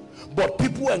well, but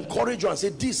people encourage you and say,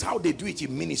 this is how they do it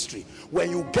in ministry.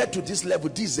 When you get to this level,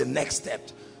 this is the next step.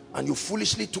 And you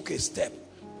foolishly took a step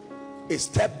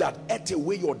that ate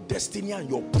away your destiny and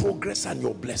your progress and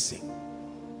your blessing.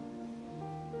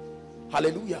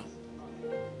 Hallelujah.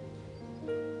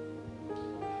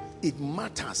 It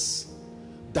matters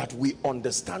that we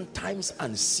understand times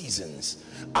and seasons,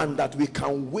 and that we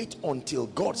can wait until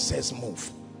God says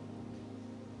move.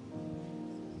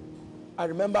 I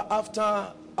remember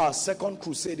after our second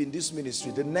crusade in this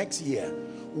ministry, the next year,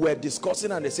 we're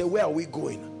discussing and they say, where are we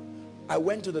going? I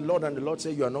went to the Lord and the Lord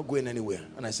said, you are not going anywhere.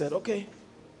 And I said, okay,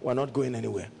 we're not going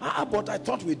anywhere. But I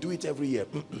thought we do it every year.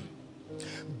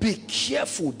 Be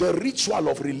careful. The ritual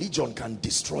of religion can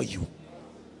destroy you.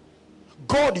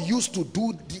 God used to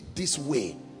do this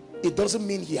way. It doesn't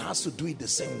mean he has to do it the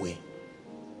same way.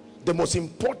 The most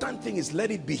important thing is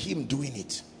let it be him doing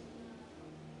it.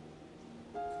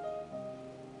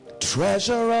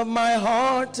 Treasure of my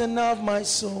heart and of my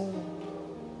soul,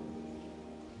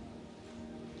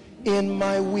 in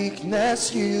my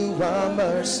weakness you are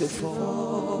merciful.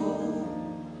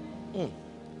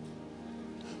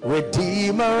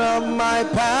 Redeemer of my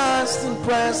past and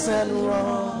present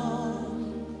wrong,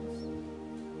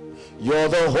 you're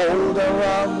the holder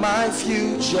of my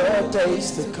future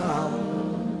days to come.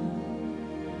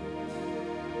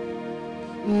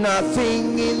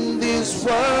 Nothing in this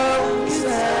world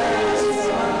satisfies.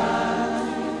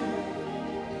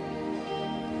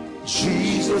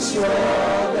 Jesus, you're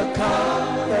the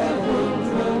cup that won't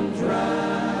run dry.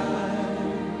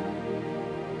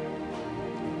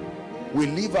 We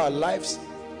live our lives.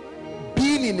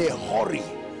 Being in a hurry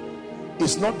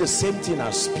is not the same thing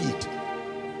as speed.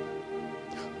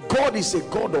 God is a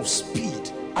God of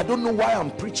speed. I don't know why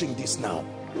I'm preaching this now.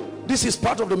 This is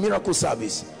part of the miracle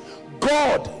service.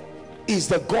 God is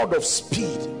the God of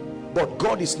speed, but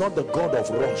God is not the God of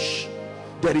rush.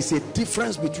 There is a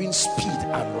difference between speed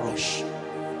and rush.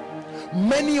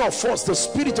 Many of us, the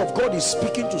Spirit of God is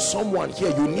speaking to someone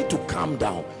here. You need to calm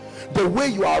down. The way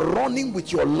you are running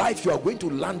with your life, you are going to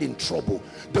land in trouble.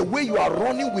 The way you are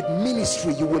running with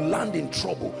ministry, you will land in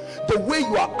trouble. The way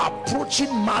you are approaching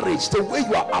marriage, the way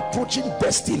you are approaching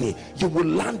destiny, you will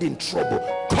land in trouble.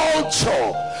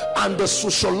 Culture and the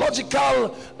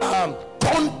sociological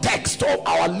context of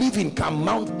our living can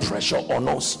mount pressure on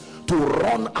us to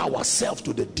run ourselves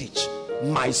to the ditch.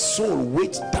 My soul,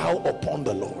 wait thou upon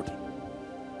the Lord.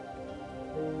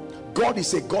 God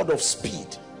is a God of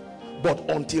speed, but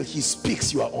until he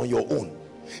speaks, you are on your own.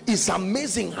 It's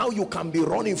amazing how you can be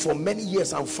running for many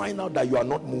years and find out that you are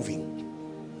not moving.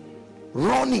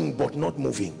 Running but not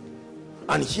moving.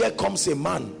 And here comes a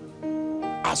man,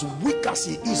 as weak as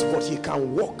he is, but he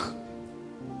can walk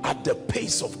at the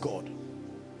pace of God.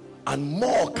 And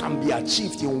more can be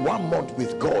achieved in 1 month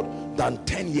with God than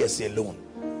 10 years alone.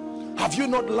 Have you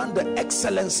not learned the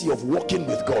excellency of walking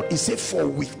with God? He said, for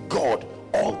with God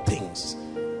all things.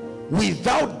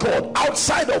 Without God,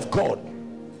 outside of God,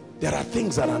 there are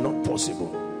things that are not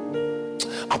possible.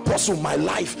 Apostle, my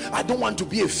life, I don't want to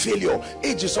be a failure.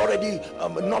 Age is already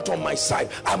not on my side.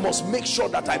 I must make sure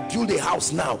that I build a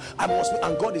house now.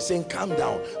 And God is saying, calm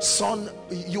down, son.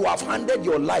 You have handed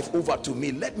your life over to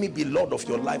me. Let me be Lord of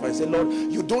your life. I say, Lord,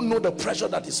 you don't know the pressure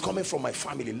that is coming from my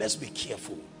family. Let's be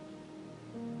careful.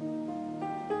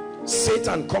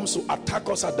 Satan comes to attack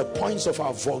us at the points of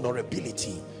our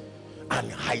vulnerability and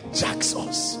hijacks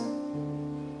us.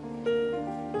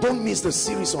 Don't miss the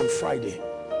series on Friday.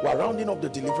 We're rounding up the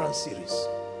deliverance series.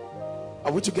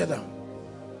 Are we together?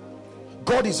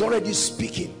 God is already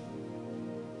speaking.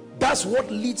 That's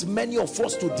what leads many of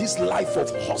us to this life of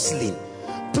hustling,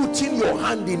 putting your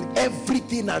hand in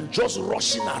everything and just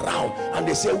rushing around. And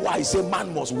they say, why? Say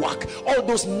man must work. All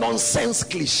those nonsense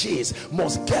cliches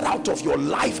must get out of your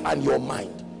life and your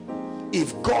mind.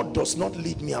 If God does not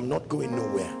lead me, I'm not going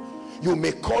nowhere. You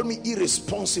may call me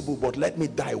irresponsible, but let me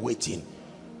die waiting.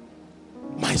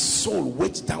 My soul,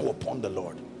 wait thou upon the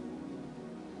Lord.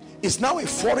 It's now a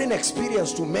foreign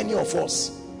experience to many of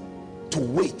us to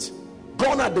wait.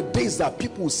 Gone are the days that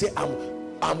people will say,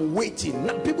 I'm waiting.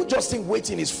 Now, people just think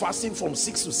waiting is fasting from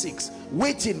 6 to 6.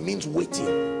 Waiting means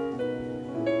waiting.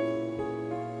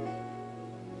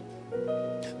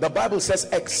 The Bible says,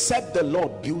 except the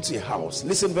Lord builds a house.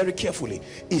 Listen very carefully.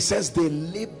 It says they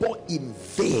labor in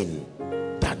vain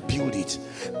that build it.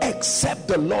 Except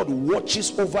the Lord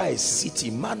watches over a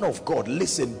city. Man of God,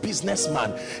 listen,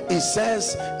 businessman. It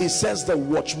says the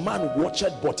watchman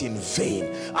watcheth but in vain.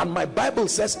 And my Bible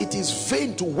says it is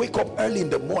vain to wake up early in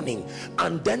the morning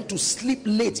and then to sleep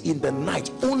late in the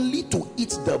night, only to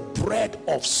eat the bread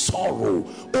of sorrow.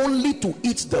 Only to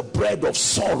eat the bread of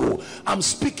sorrow. I'm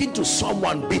speaking to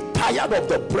someone. Be tired of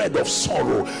the bread of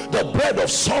sorrow. The bread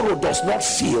of sorrow does not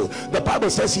fill. The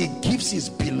Bible says he gives his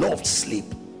beloved sleep.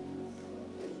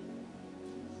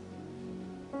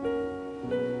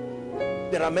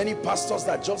 There are many pastors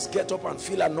that just get up and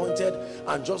feel anointed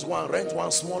and just go and rent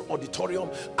one small auditorium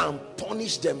and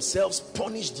punish themselves,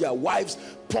 punish their wives,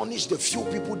 punish the few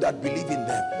people that believe in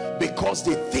them, because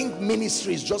they think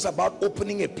ministry is just about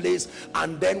opening a place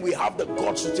and then we have the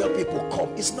guts to tell people come.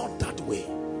 It's not that way.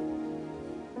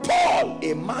 Paul,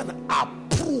 a man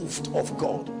approved of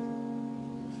God.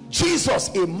 Jesus,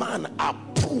 a man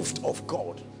approved of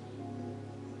God.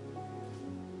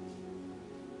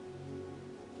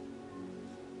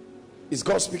 Is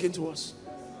God speaking to us?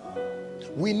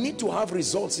 We need to have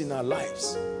results in our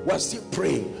lives. We're still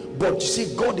praying, but you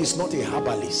see, God is not a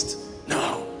herbalist.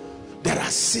 No, there are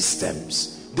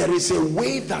systems. There is a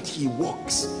way that he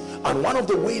works, and one of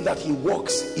the way that he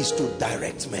works is to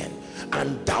direct men.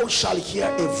 And thou shalt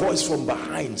hear a voice from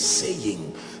behind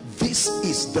saying, this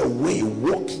is the way,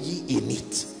 walk ye in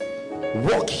it.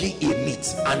 Walk ye in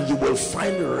it, and you will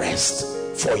find rest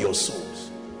for your souls.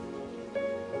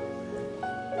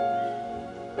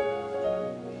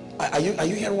 Are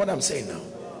you hearing what I'm saying now?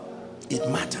 It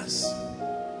matters.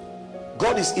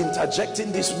 God is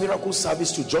interjecting this miracle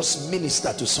service to just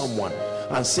minister to someone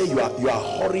and say you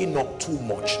are hurrying up too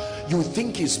much. You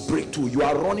think it's breakthrough, you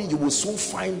are running, you will soon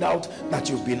find out that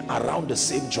you've been around the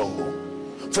same jungle.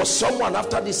 For someone,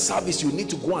 after this service, you need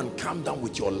to go and calm down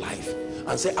with your life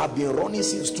and say, I've been running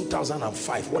since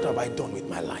 2005. What have I done with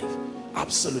my life?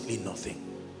 Absolutely nothing.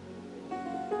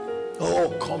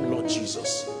 Oh, come Lord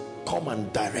Jesus, come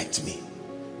and direct me.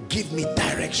 Give me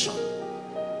direction.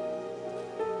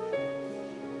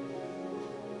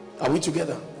 Are we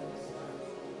together?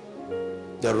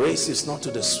 The race is not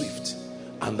to the swift,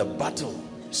 and the battle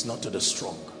is not to the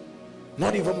strong.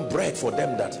 Not even bread for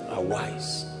them that are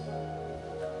wise.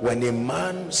 When a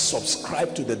man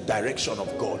subscribes to the direction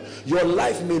of God, your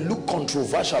life may look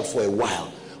controversial for a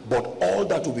while, but all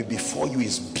that will be before you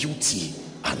is beauty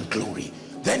and glory.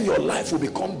 Then your life will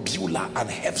become Beulah and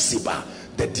Hephzibah,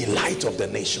 the delight of the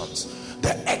nations,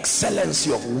 the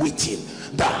excellency of waiting.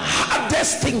 The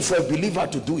hardest thing for a believer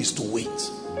to do is to wait.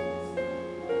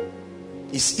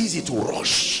 It's easy to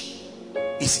rush.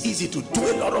 It's easy to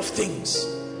do a lot of things.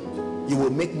 You will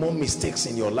make more mistakes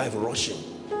in your life rushing.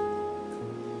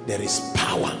 There is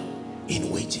power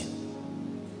in waiting.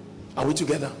 Are we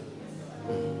together?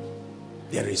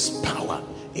 There is power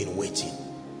in waiting.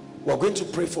 We're going to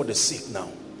pray for the sick now.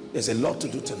 There's a lot to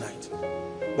do tonight.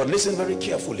 But listen very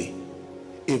carefully.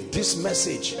 If this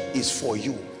message is for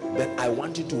you, then I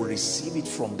want you to receive it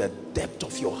from the depth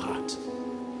of your heart.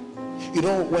 You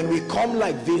know, when we come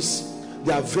like this,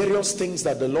 there are various things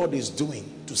that the Lord is doing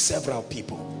to several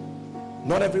people.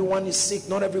 Not everyone is sick,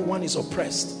 not everyone is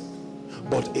oppressed.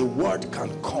 But a word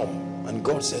can come and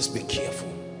God says, be careful.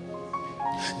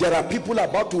 There are people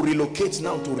about to relocate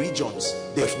now to regions.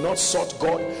 They've not sought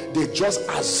God. They just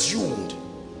assumed.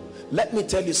 Let me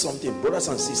tell you something, brothers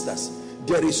and sisters.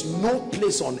 There is no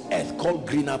place on earth called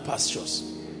greener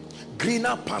pastures.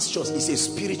 Greener pastures is a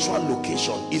spiritual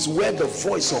location. It's where the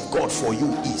voice of God for you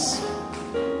is.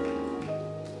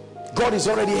 God is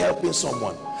already helping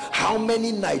someone. How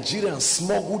many Nigerians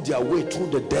smuggled their way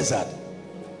through the desert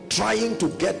trying to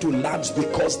get to lands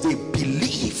because they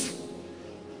believe?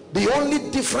 The only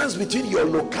difference between your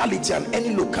locality and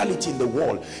any locality in the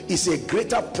world is a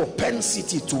greater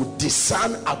propensity to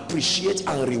discern, appreciate,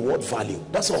 and reward value.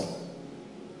 That's all.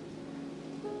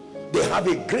 They have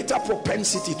a greater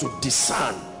propensity to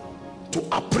discern, to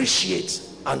appreciate,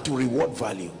 and to reward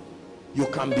value. You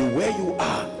can be where you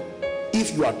are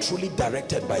if you are truly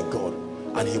directed by God,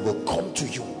 and he will come to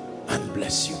you and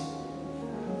bless you.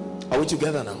 Are we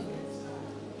together now?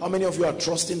 How many of you are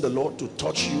trusting the Lord to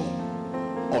touch you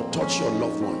or touch your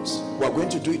loved ones? We're going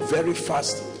to do it very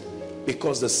fast,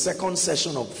 because the second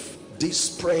session of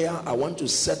this prayer, I want to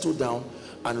settle down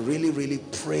and really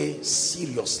pray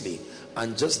seriously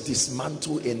and just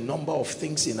dismantle a number of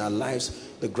things in our lives.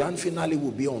 The grand finale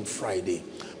will be on Friday,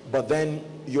 but then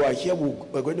you are here.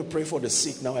 We're going to pray for the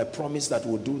sick now. I promise that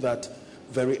we'll do that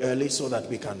very early so that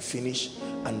we can finish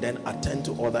and then attend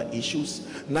to other issues.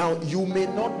 Now, you may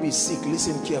not be sick,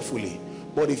 listen carefully,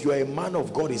 but if you are a man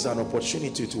of God, it's an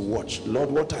opportunity to watch.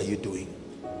 Lord, what are you doing?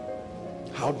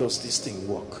 How does this thing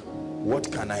work?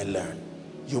 What can I learn?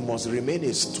 You must remain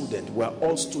a student. We're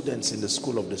all students in the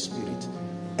school of the Spirit,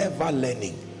 ever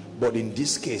learning, but in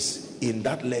this case, in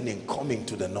that learning, coming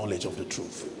to the knowledge of the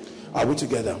truth. Are we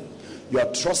together? You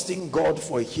are trusting God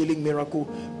for a healing miracle.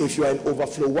 If you are in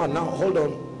overflow one, now hold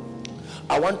on.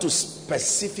 I want to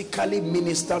specifically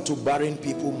minister to barren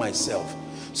people myself.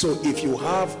 So if you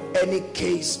have any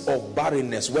case of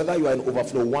barrenness, whether you are in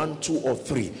overflow 1, 2, or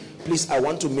 3, please, I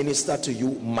want to minister to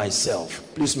you myself.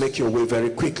 Please make your way very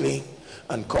quickly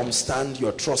and come stand.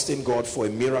 You're trusting God for a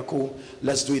miracle.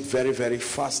 Let's do it very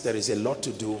fast. There is a lot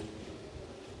to do.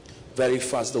 Very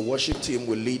fast. The worship team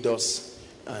will lead us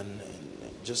and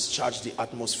just charge the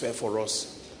atmosphere for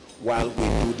us while we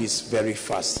do this very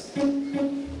fast.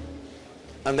 And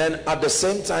then at the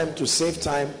same time, to save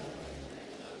time,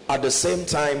 at the same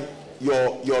time,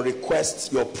 your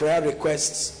requests, your prayer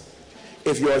requests,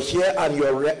 if you're here and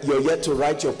you're yet to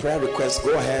write your prayer request,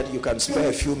 go ahead. You can spare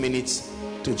a few minutes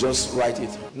to just write it.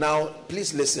 Now,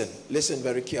 please listen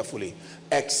very carefully.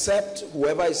 Except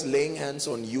whoever is laying hands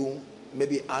on you,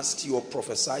 maybe asks you or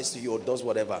prophesies to you or does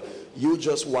whatever, you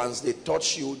just, once they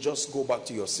touch you, just go back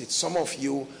to your seat. Some of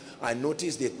you, I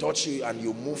notice they touch you and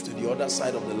you move to the other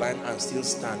side of the line and still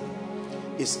stand.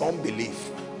 It's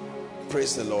unbelief.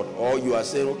 Praise the Lord. Or you are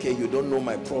saying, okay, you don't know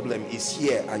my problem is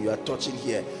here and you are touching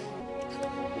here.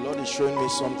 The Lord is showing me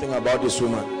something about this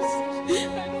woman.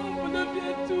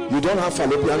 You don't have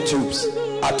fallopian tubes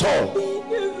at all.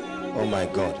 Oh my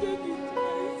God.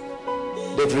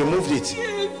 They've removed it.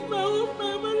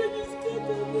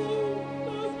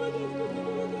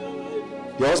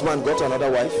 Your husband got another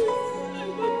wife?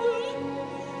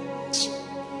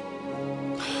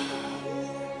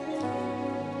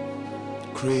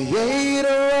 Creator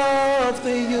of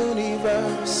the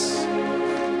universe,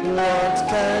 what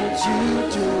can't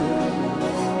you do?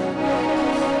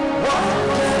 What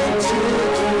can't you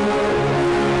do?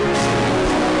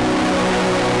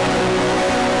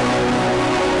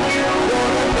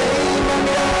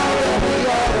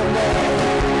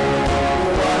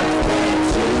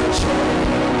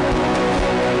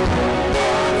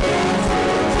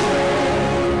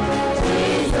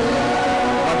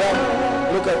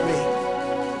 Look at me.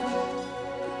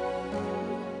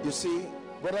 You see,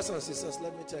 brothers and sisters,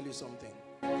 let me tell you something.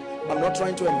 I'm not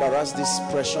trying to embarrass this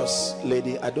precious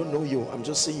lady. I don't know you. I'm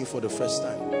just seeing you for the first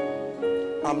time.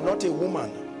 I'm not a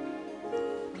woman,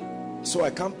 so I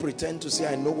can't pretend to say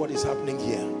I know what is happening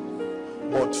here.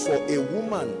 But for a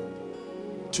woman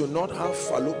to not have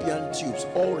fallopian tubes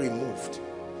all removed,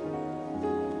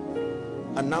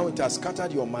 and now it has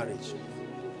scattered your marriage.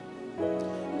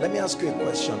 Let me ask you a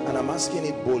question, and I'm asking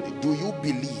it boldly. Do you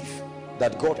believe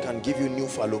that God can give you new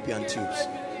fallopian tubes?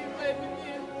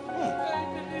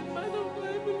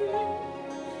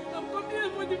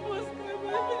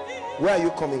 Where are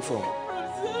you coming from?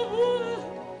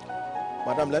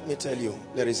 Madam, let me tell you,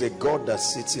 there is a God that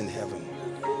sits in heaven.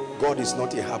 God is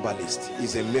not a herbalist.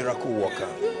 He's a miracle worker.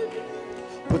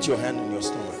 Put your hand on your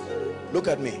stomach. Look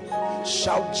at me.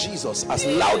 Shout Jesus as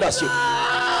loud as you.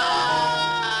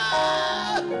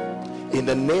 In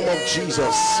the name of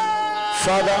Jesus,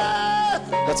 Father,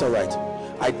 that's all right.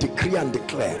 I decree and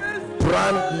declare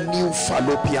brand new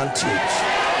fallopian tubes.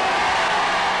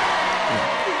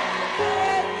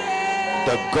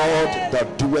 The God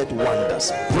that doeth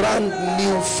wonders. Brand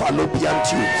new fallopian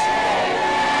tubes.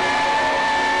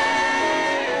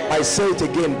 I say it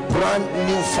again, brand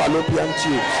new fallopian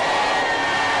tubes.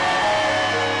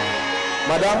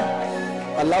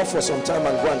 Madam, allow for some time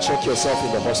and go and check yourself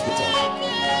in the hospital.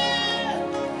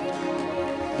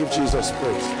 Give Jesus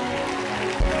praise.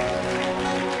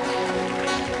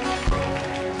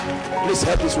 Please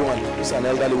help this woman. It's an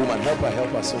elderly woman. Help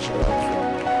her social life.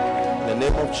 In the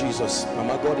name of Jesus,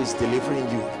 Mama, God is delivering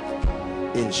you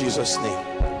in Jesus' name.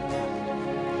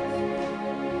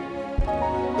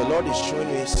 The Lord is showing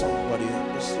me somebody.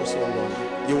 Just hold on.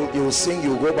 You will sing.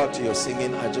 You will go back to your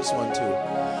singing. I just want to.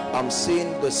 I'm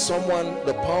seeing that someone.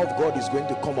 The power of God is going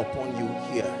to come upon you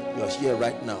here. You are here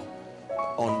right now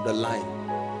on the line.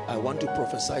 I want to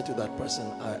prophesy to that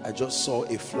person. I just saw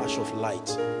a flash of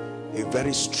light, a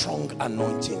very strong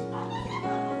anointing.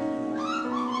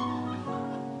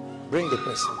 Bring the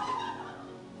person.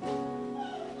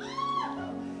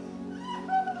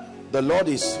 The Lord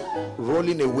is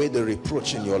rolling away the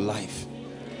reproach in your life,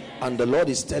 and the Lord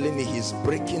is telling me he's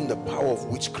breaking the power of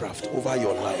witchcraft over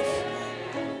your life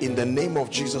in the name of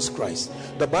Jesus Christ.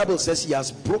 The Bible says he has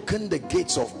broken the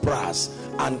gates of brass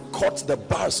and cut the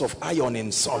bars of iron in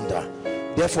sunder.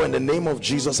 Therefore, in the name of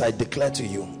Jesus, I declare to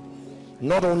you,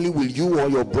 not only will you or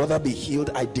your brother be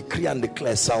healed, I decree and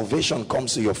declare salvation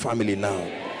comes to your family now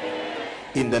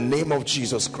in the name of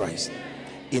Jesus Christ.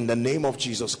 In the name of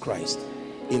Jesus Christ.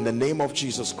 In the name of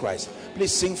Jesus Christ.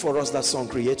 Please sing for us that song,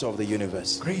 Creator of the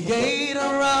Universe. Creator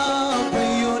of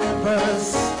the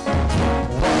universe,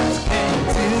 what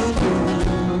can you do?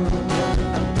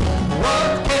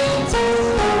 What can you do?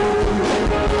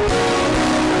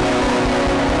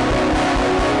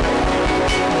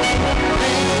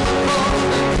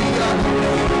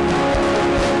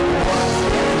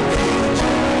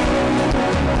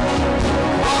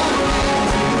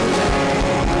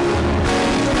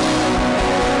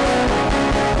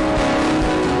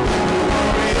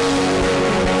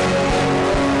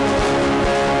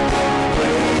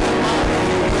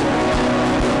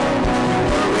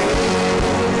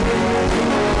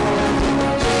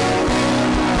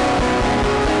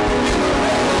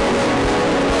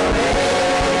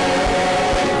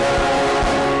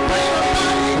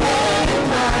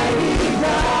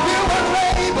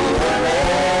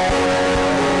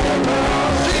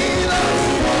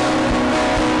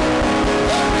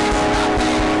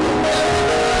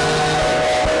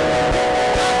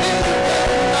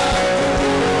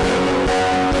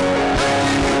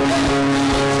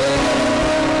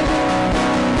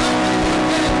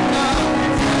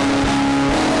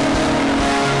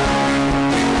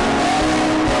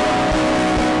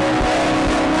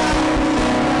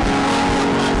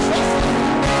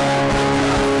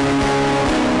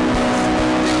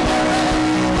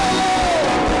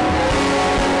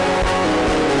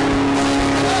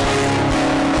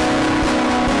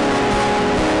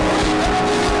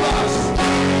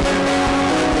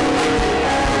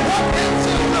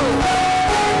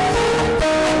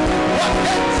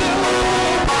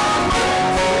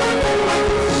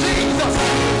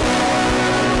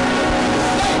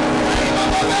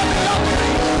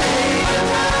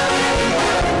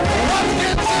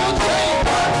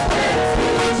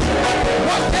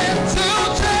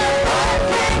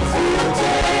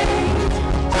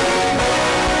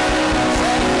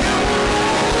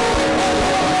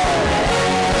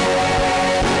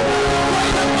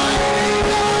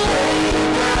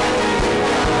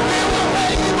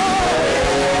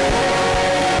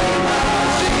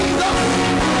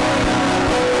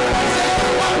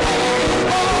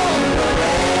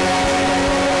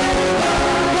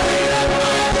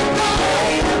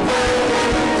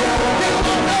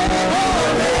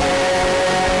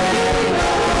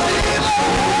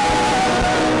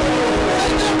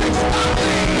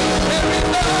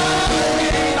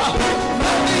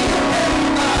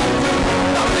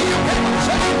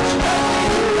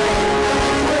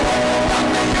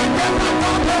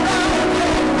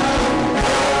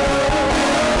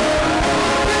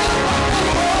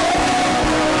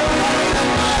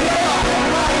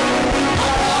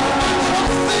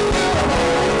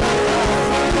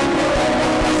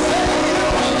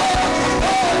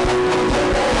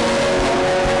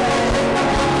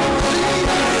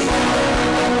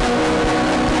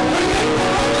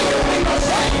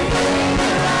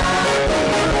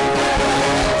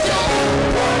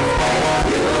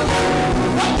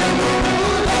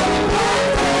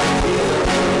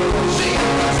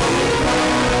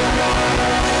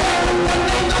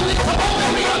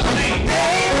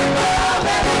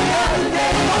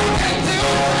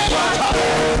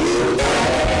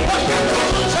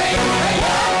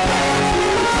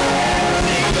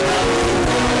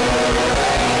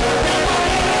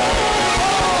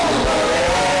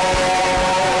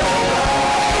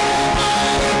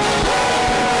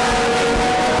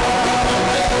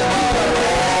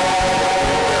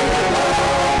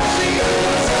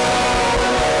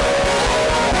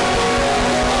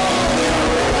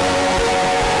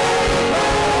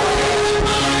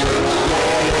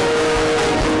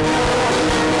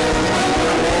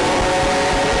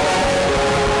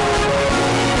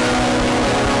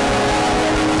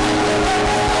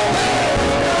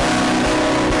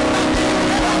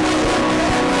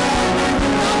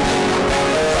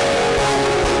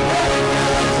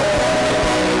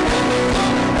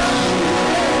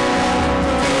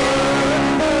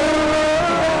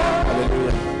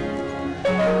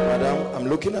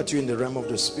 You in the realm of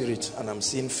the spirit, and I'm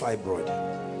seeing fibroid.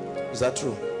 Is that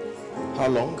true? How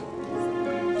long?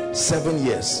 7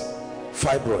 years.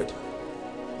 Fibroid.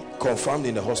 Confirmed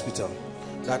in the hospital.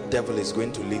 That devil is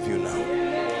going to leave you now.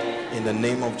 In the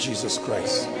name of Jesus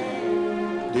Christ.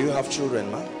 Do you have children,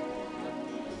 ma?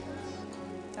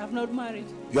 I'm not married.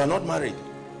 You are not married?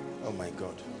 Oh my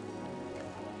God.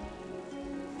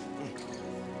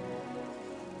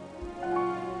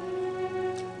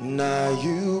 Now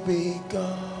you be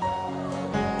God,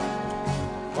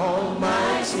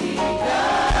 Almighty God.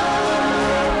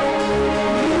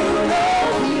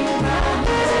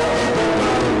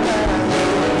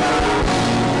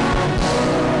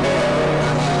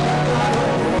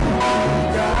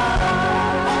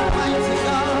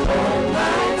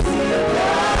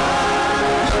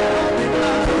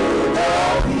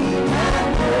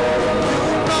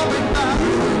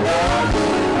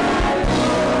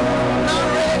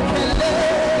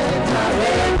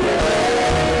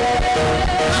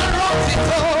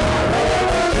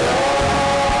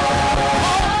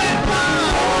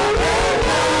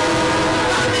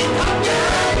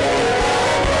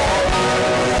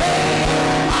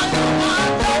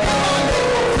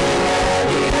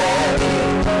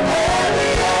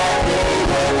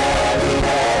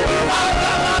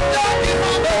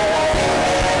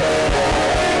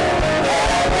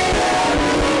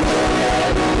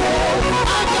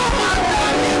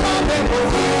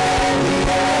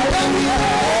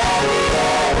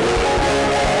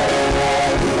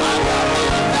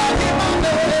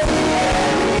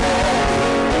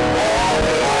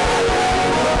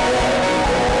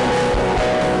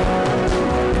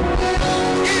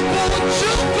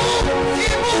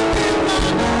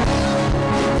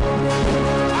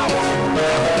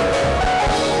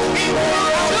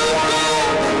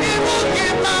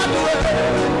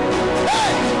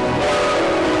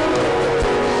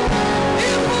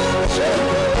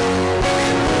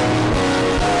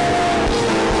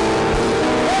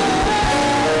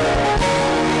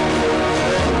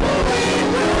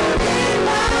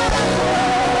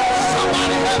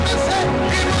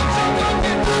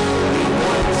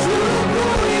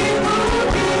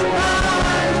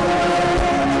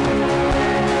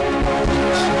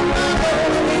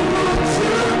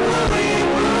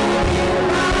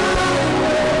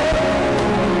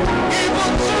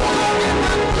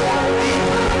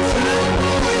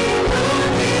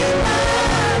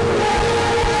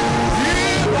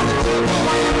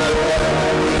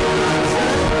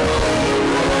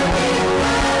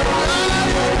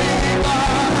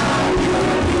 You know me,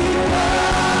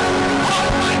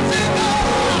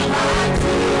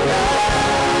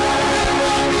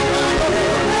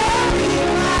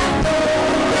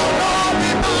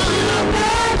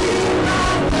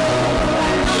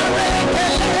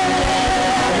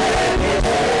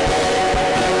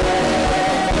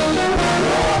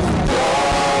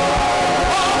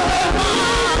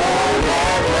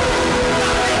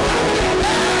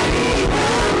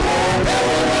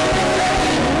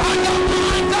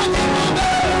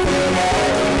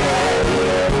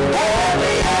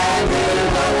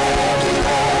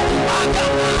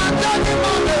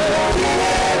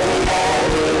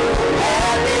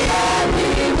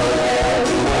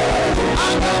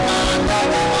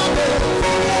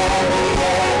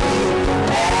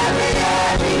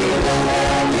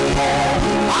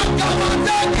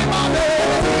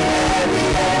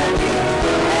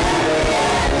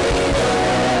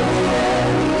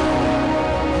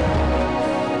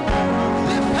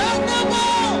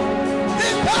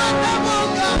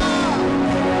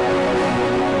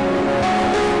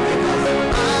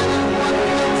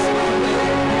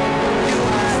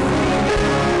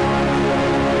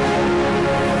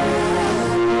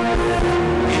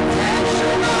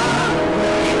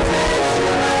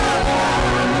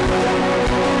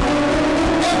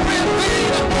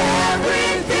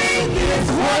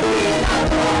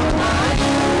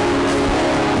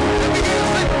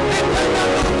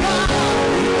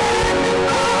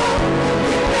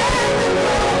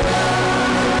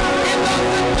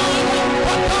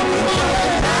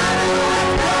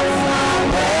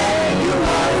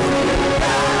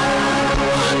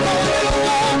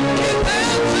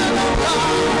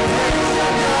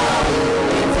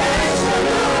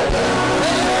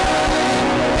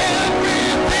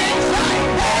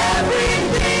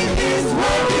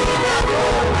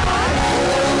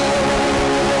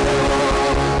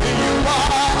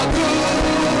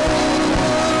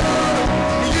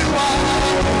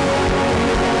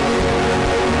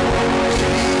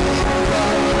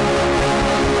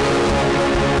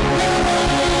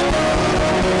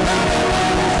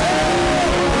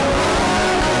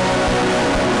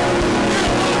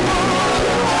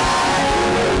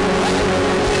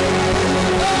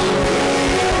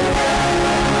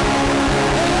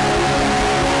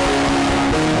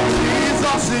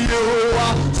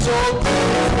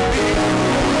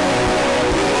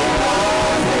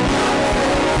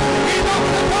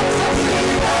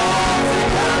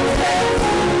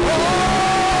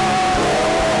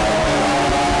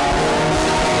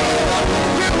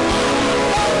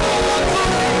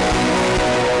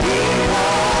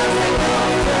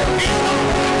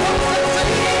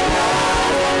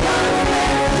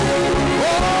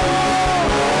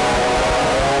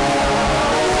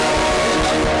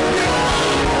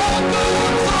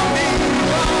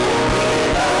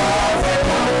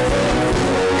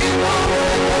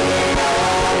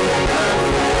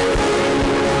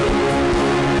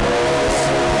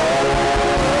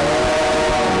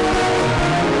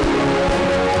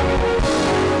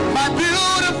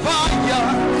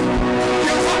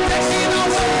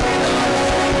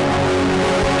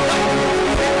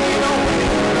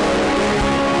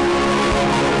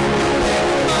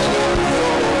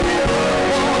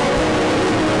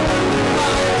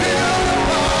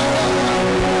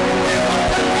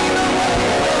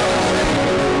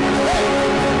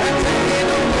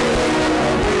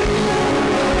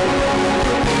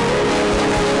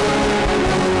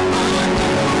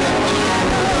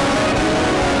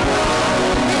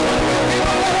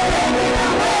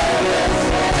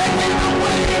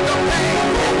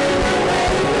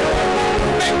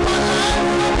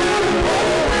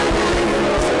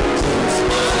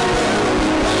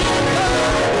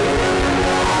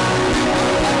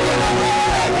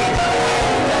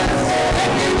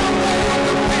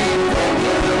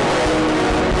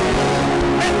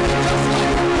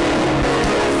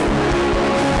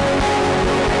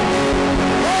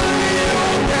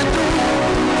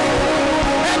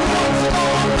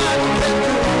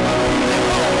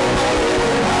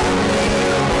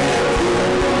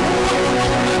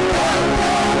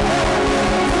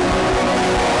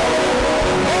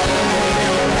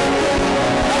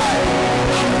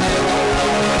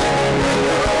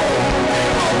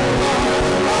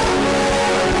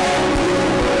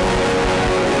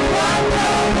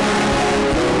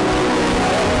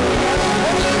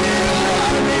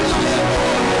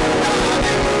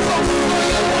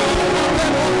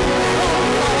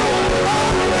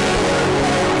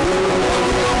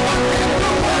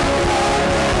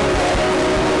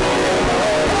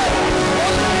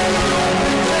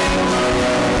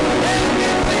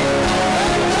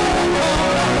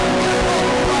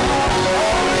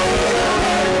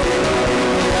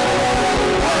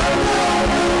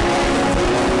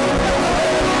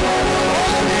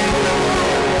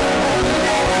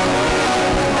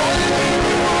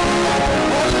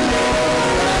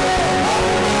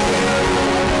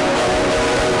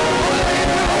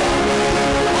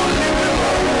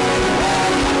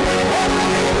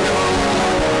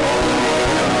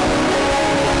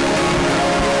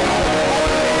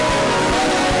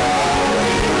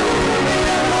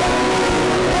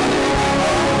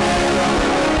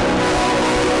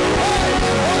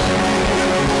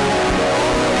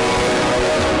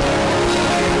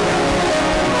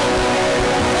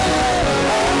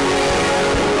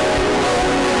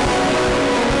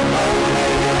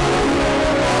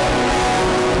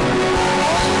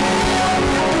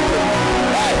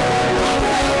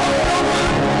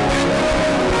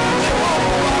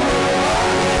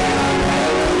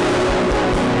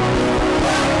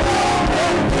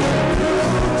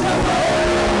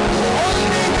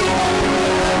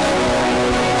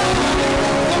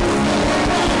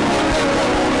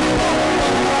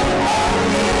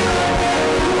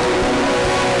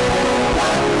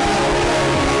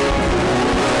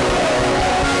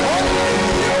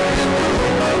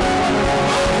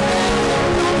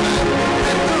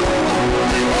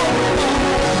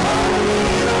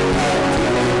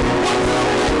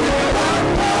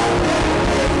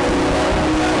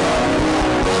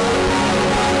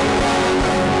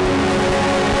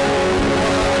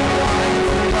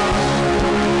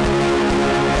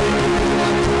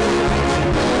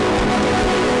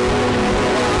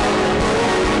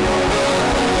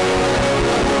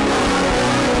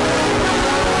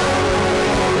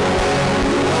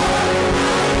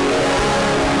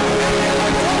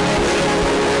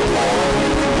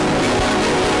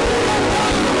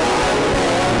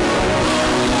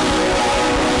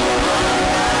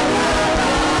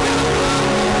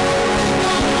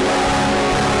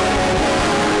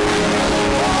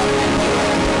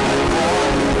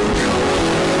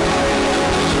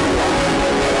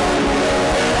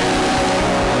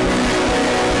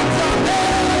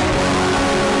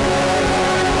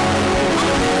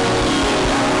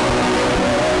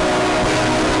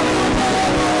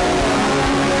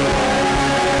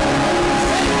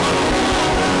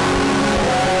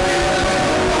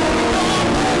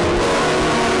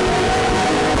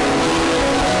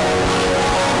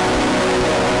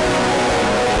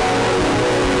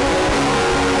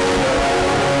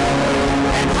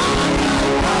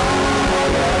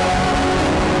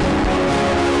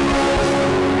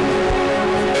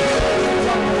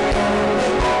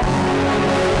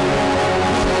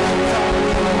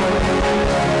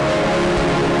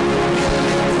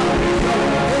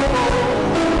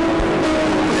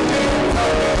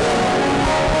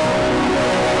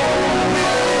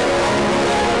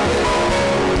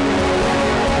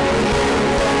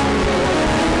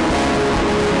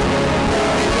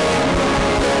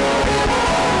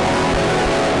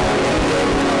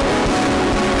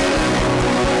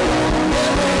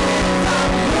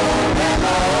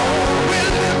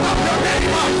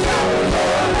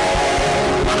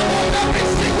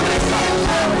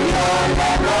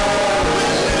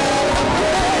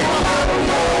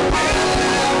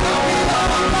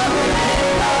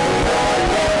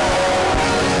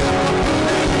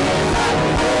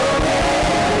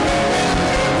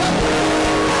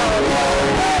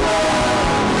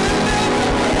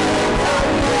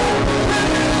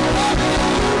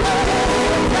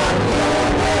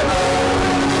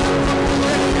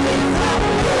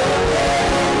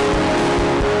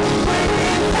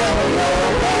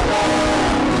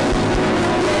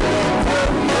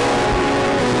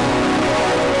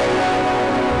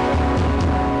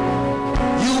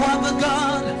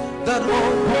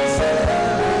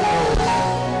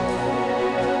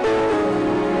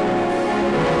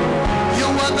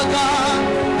 God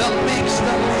that makes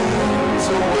the lame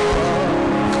to walk.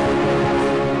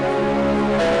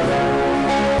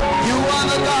 You are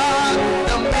the God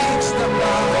that makes the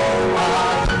blind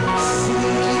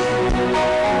see.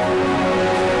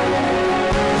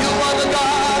 You are the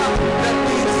God that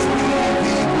makes me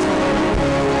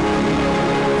victorious.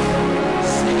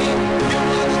 Sing, you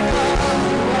are the God,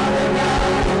 you are the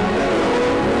God.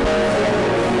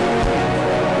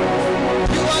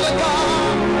 You are the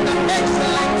God that makes the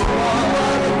lame to walk.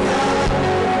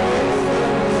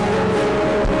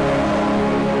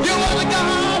 You are the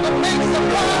God that makes the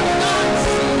blind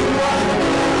see.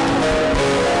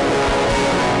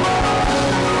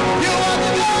 You are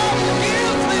the God who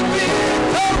gives me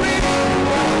victory.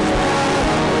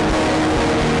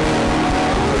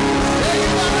 Say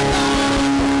you are the God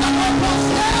that opens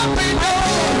every door.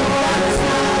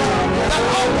 That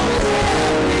opens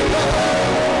every door.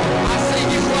 I say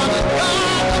you are the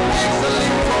God that makes the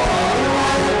lame to walk.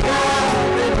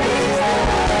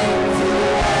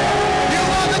 You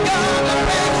are the God that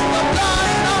makes the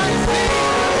blind eye see.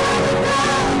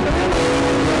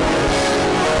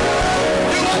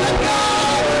 You are the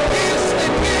God who gives me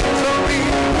victory.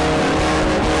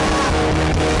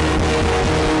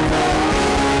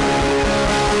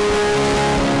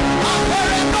 I'm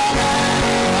very noble.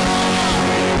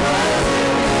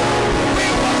 We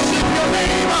worship your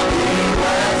name.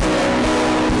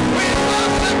 We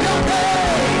worship your name.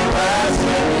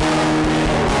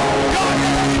 Your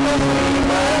name.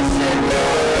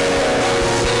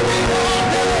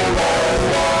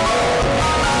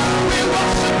 We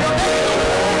worship your name. We worship your name.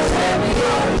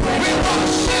 We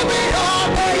worship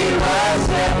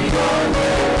your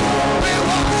name. We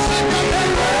worship your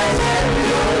name.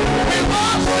 We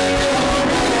worship your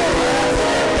name.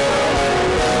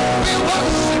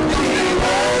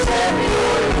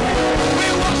 We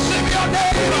worship your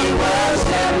name. We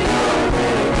worship your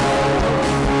name.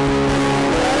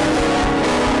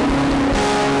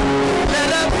 Let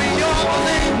every other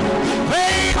name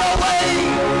fade away.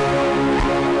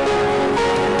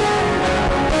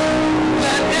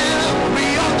 Let every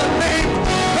other name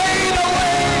fade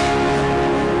away.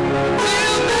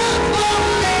 Till there's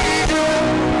only you.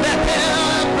 Let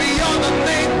every other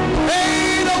name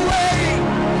fade away.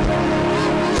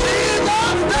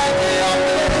 Jesus, take your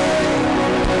place.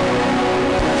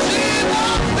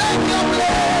 Jesus, take your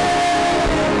place.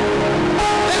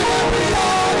 Let every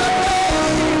other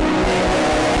name,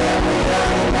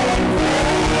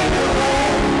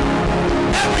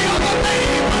 every other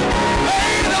name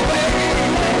fade away.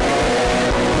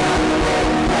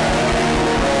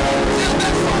 Till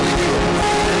there's only you.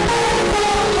 Every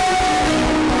other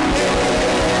name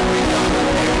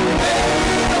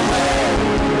fade away.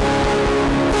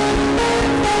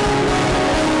 Let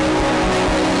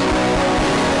every other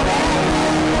name,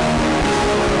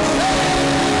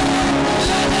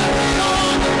 let every other name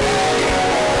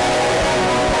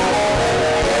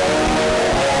fade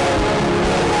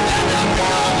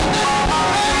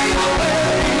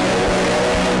away.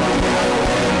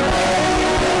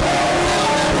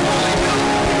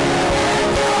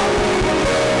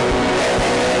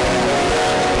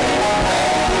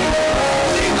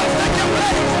 Jesus, take your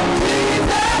place.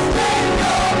 Jesus, take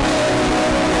your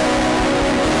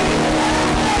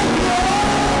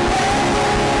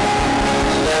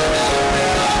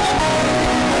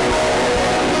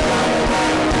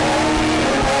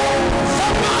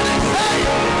Somebody say,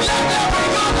 let every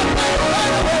other name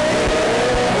fade away.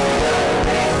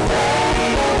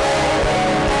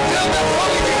 Till there's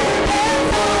only you.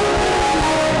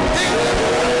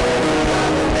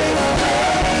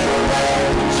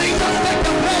 Jesus, take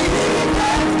your place.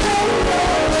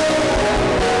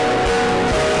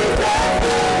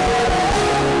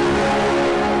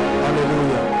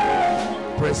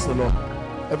 Hallelujah. Praise the Lord.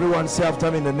 Everyone say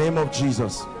after me, in the name of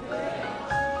Jesus.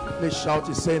 Please shout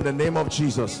it. Say, in the name of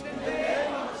Jesus,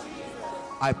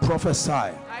 I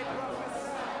prophesy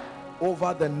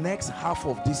over the next half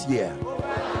of this year.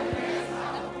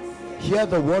 Hear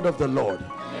the word of the Lord.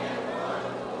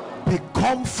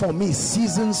 Become for me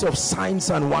seasons of signs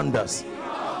and wonders.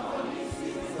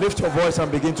 Lift your voice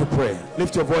and begin to pray.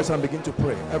 Lift your voice and begin to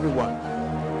pray. Everyone.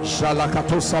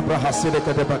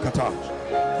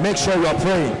 Make sure you are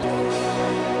praying.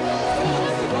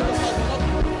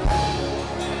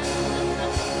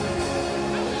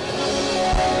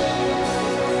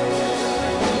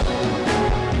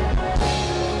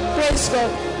 Praise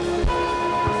God.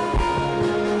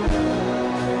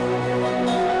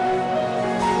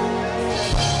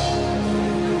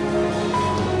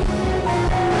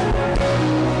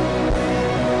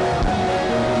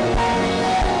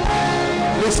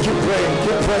 Let's keep praying,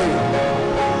 keep praying.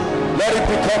 Let it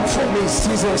become for me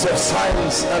seasons of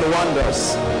signs and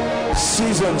wonders.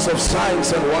 Seasons of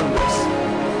signs and wonders.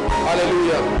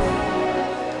 Hallelujah.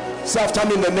 Say after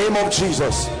me, in the name of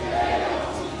Jesus.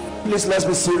 Please, let's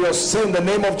be serious. Say, in the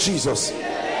name of Jesus.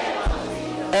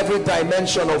 Every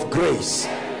dimension of grace,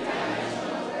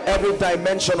 every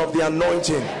dimension of the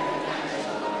anointing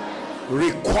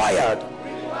required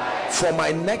for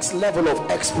my next level of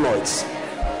exploits,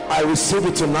 I receive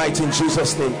it tonight in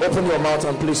Jesus' name. Open your mouth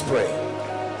and please pray.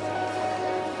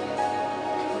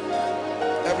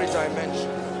 Every dimension.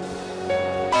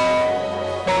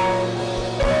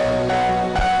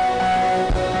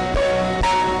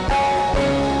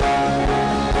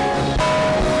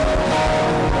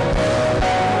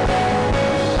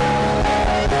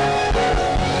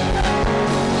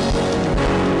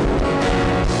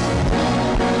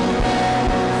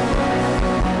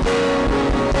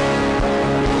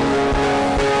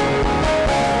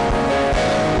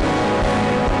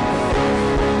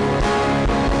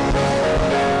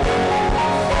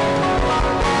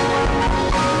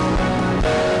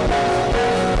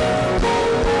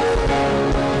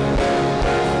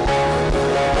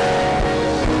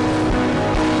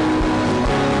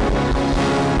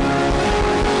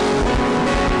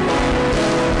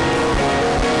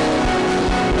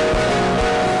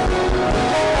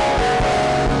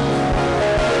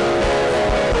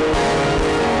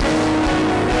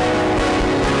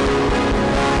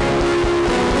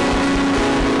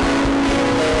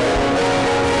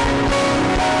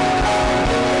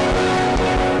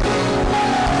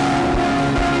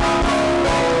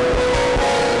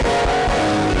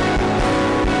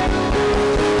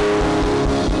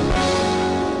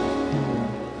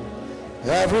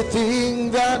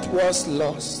 Everything that was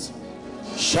lost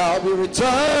shall be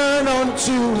returned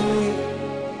unto me.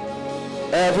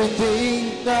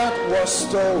 Everything that was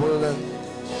stolen.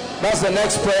 That's the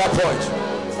next prayer point.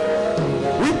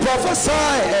 We prophesy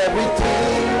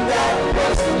everything that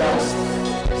was lost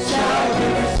shall be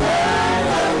returned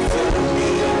unto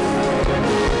me.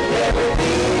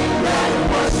 Everything that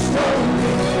was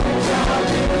stolen shall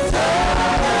be returned.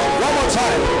 One more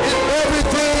time.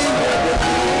 Everything that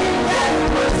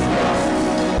was lost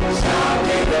shall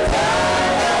be returned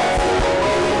unto me.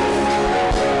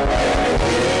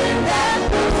 Everything that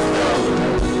was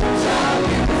stolen shall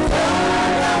be returned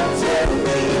unto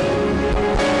me.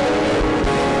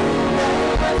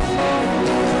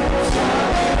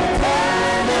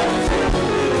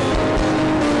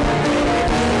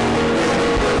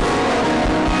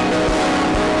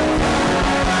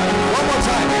 One more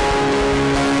time.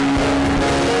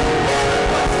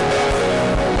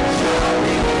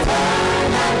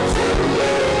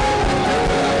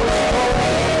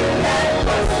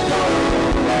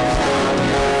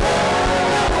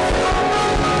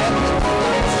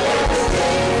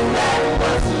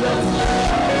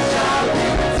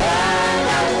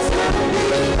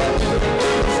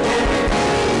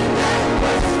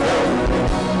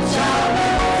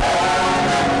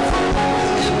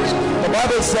 The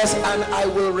Bible says, and I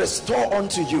will restore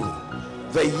unto you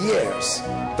the years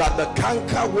that the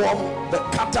canker worm, the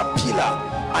caterpillar,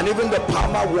 and even the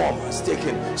palmer worm has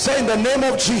taken. Say, in the name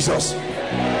of Jesus.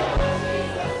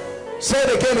 Say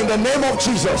it again, in the name of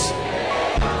Jesus.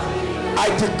 I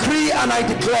decree and I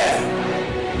declare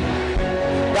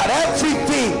that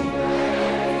everything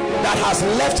that has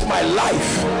left my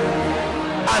life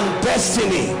and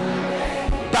destiny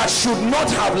that should not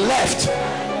have left,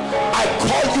 I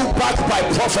call you back by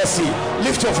prophecy.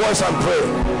 Lift your voice and pray.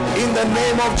 In the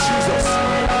name of Jesus.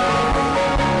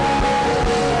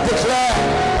 Declare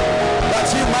that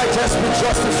you might just be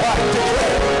justified.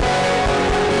 Declare.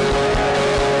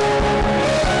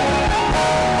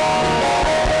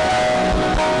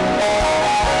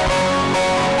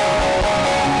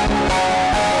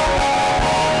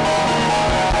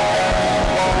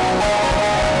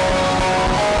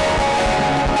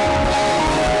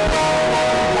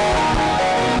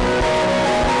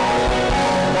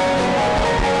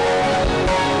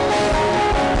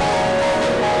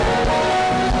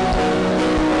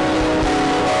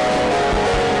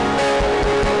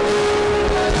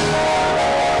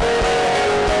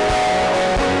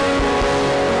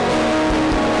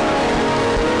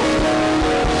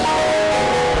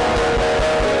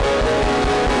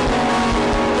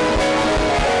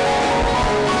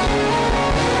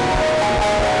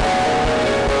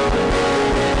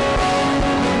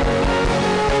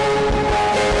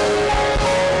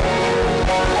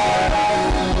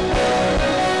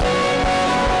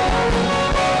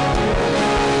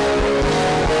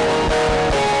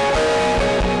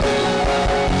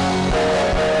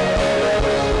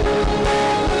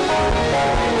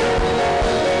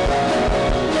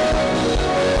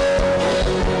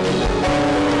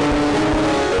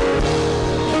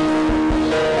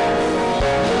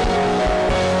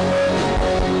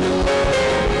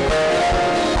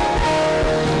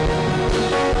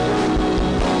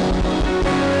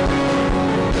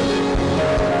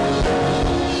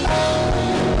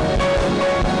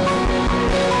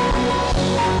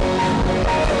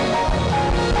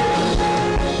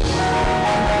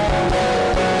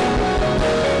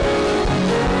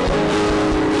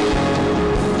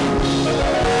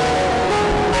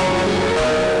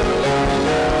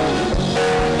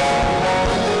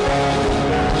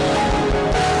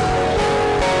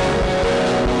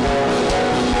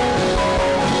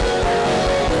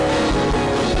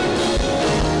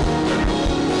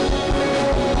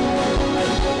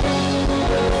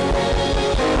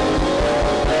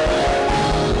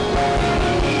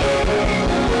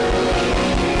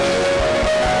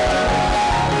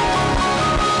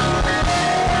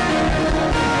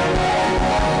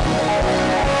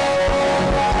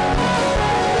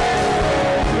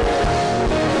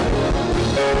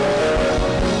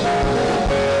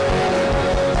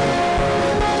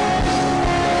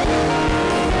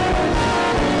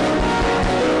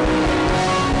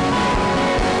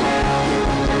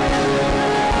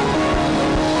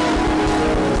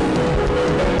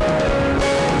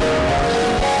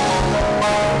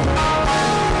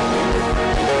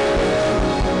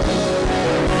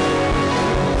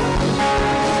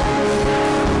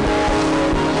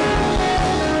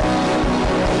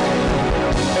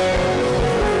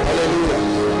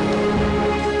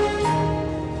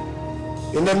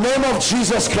 the name of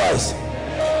Jesus Christ.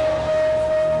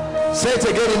 Say it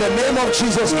again. In the name of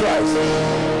Jesus Christ,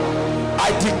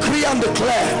 I decree and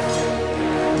declare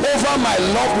over my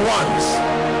loved ones,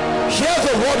 hear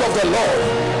the word of the Lord.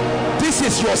 This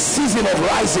is your season of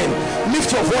rising.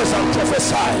 Lift your voice and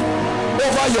prophesy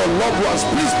over your loved ones.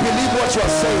 Please believe what you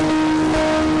are saying.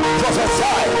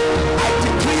 Prophesy. I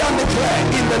decree and declare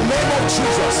in the name of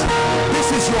Jesus, this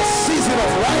is your season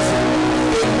of rising.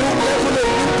 A new level, a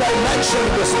new dimension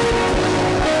in the spirit.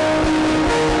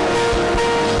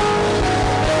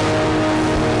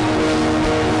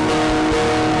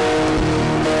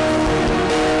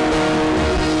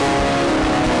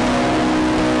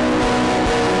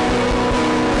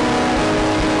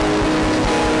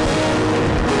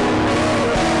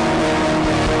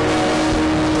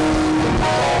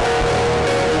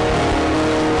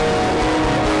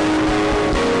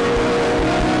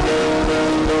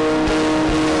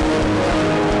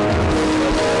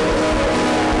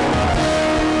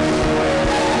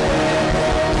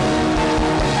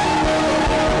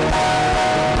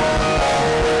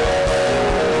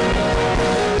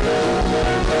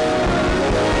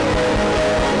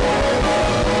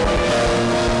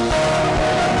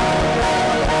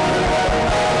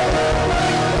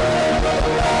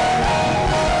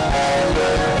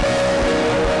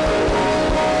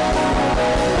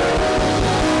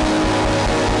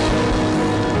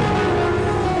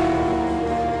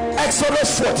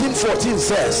 Exodus 14:14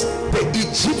 says, the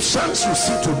Egyptians you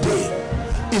see today,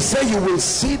 it says you will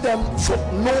see them for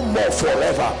no more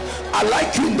forever. I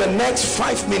like you in the next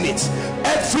 5 minutes.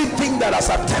 Everything that has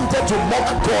attempted to mock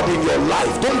God in your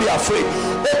life, don't be afraid.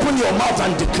 Open your mouth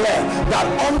and declare that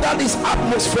under this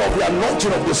atmosphere of the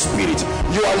anointing of the Spirit,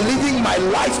 you are living my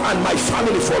life and my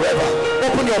family forever.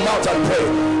 Open your mouth and pray.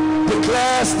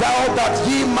 Declares thou that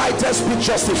ye mightest be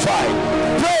justified.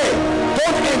 Pray.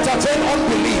 Don't entertain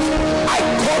unbelief. I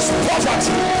cause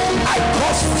poverty. I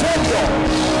cause failure.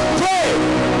 Pray.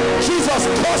 Jesus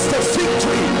caused the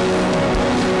victory.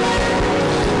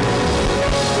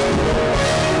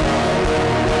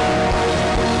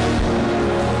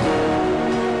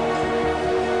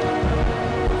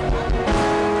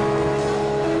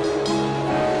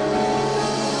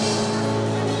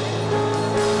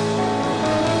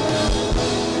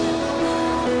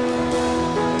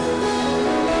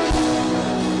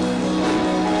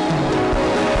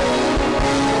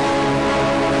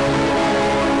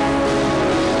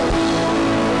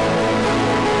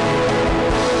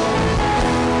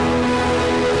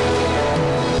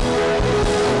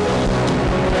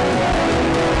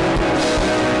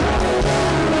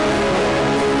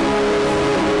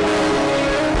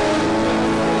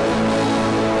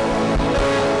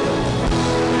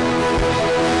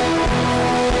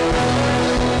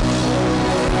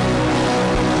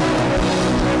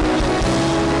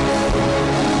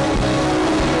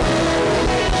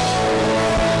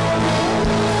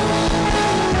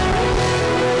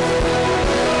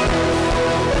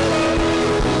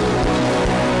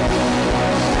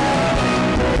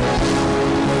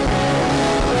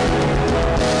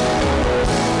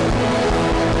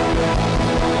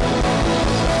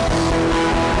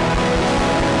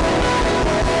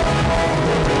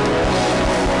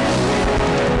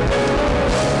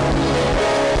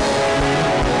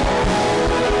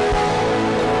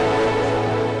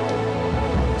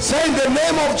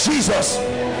 Jesus.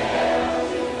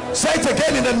 Say it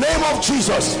again. In the name of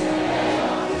Jesus,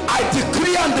 I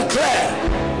decree and declare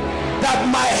that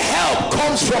my help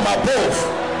comes from above.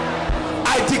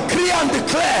 I decree and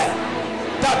declare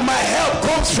that my help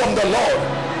comes from the Lord.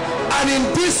 And in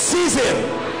this season,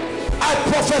 I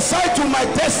prophesy to my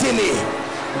destiny.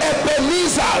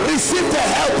 Ebenezer, receive the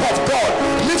help of God.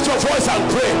 Lift your voice and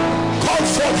pray. Call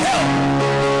forth help.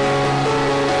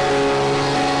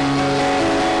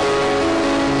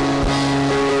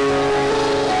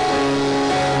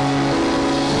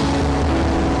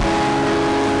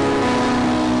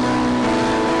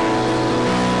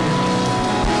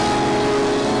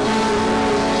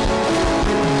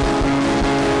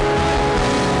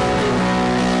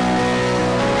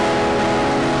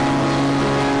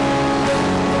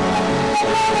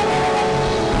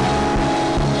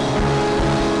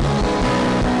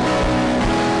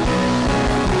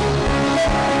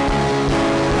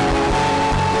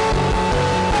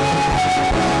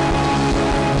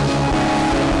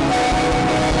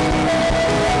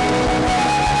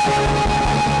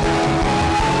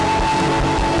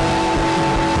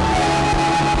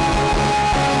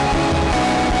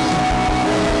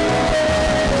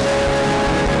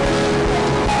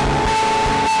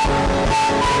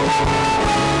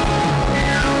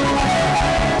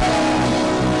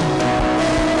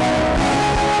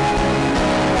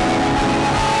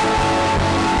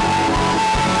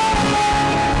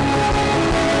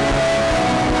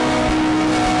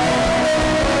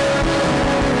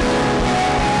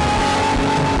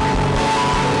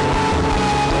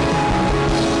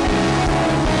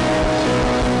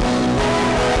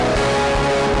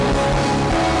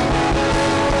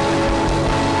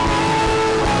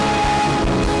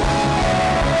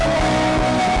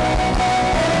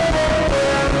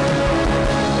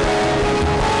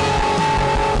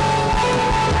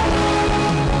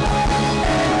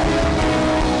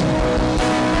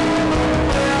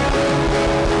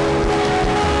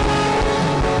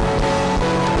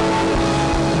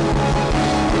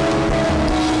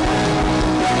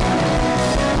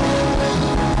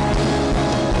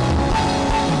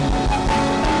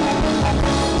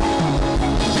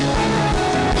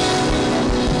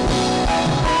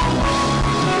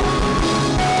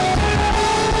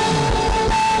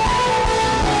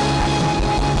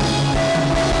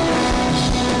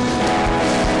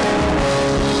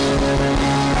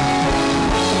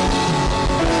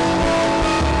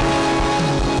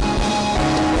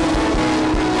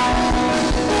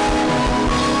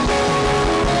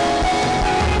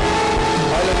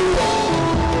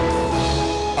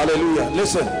 Hallelujah.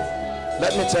 Listen,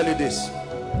 let me tell you this.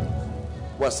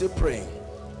 We're still praying.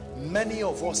 Many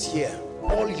of us here,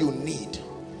 all you need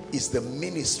is the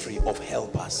ministry of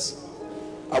helpers.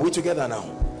 Are we together now?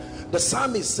 The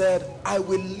psalmist said, I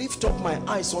will lift up my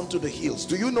eyes onto the hills.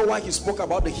 Do you know why he spoke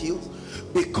about the hills?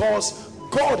 Because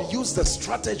God used the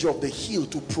strategy of the hill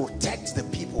to protect the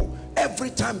people.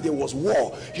 Every time there was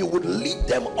war, he would lead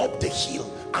them up the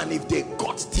hill, and if they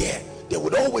got there, there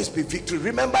would always be victory.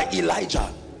 Remember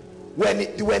Elijah,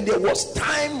 when there was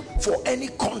time for any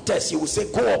contest, he would say,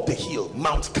 go up the hill,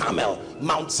 Mount Carmel,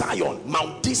 Mount Zion,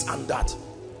 Mount this and that.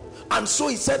 And so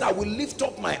he said, I will lift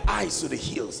up my eyes to the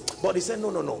hills. But he said, no,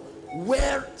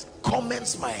 where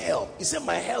commends my help? He said,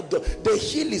 my help, the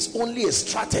hill is only a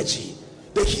strategy.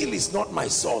 The hill is not my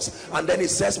source. And then it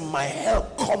says, my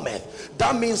help cometh.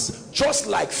 That means just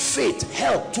like faith,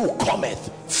 help too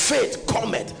cometh. Faith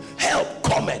cometh, help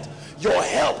cometh. Your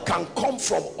help can come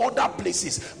from other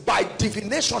places. By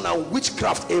divination and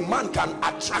witchcraft, a man can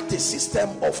attract a system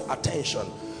of attention,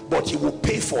 but he will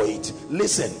pay for it.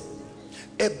 Listen,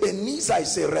 Ebenezer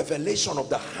is a revelation of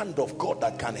the hand of God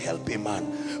that can help a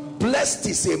man. Blessed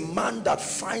is a man that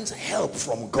finds help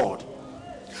from God.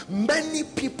 Many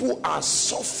people are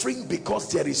suffering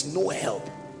because there is no help.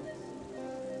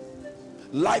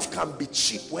 Life can be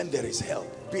cheap when there is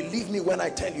help. Believe me when I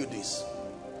tell you this.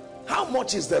 How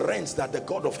much is the rent that the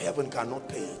God of heaven cannot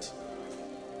pay it?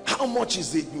 How much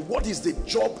is it? What is the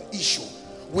job issue?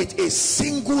 With a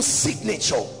single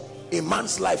signature, a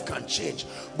man's life can change.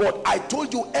 But I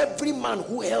told you, every man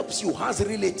who helps you has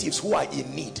relatives who are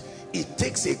in need. It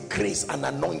takes a grace and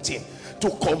anointing to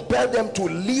compel them to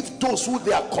leave those who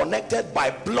they are connected by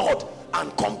blood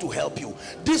and come to help you.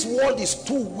 This world is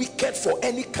too wicked for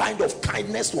any kind of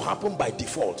kindness to happen by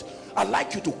default. I'd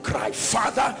like you to cry,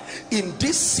 Father, in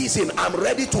this season I'm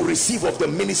ready to receive of the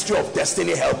ministry of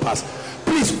destiny helpers.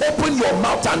 Please open your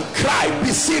mouth and cry. Be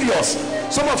serious.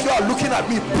 Some of you are looking at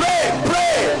me.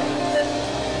 Pray.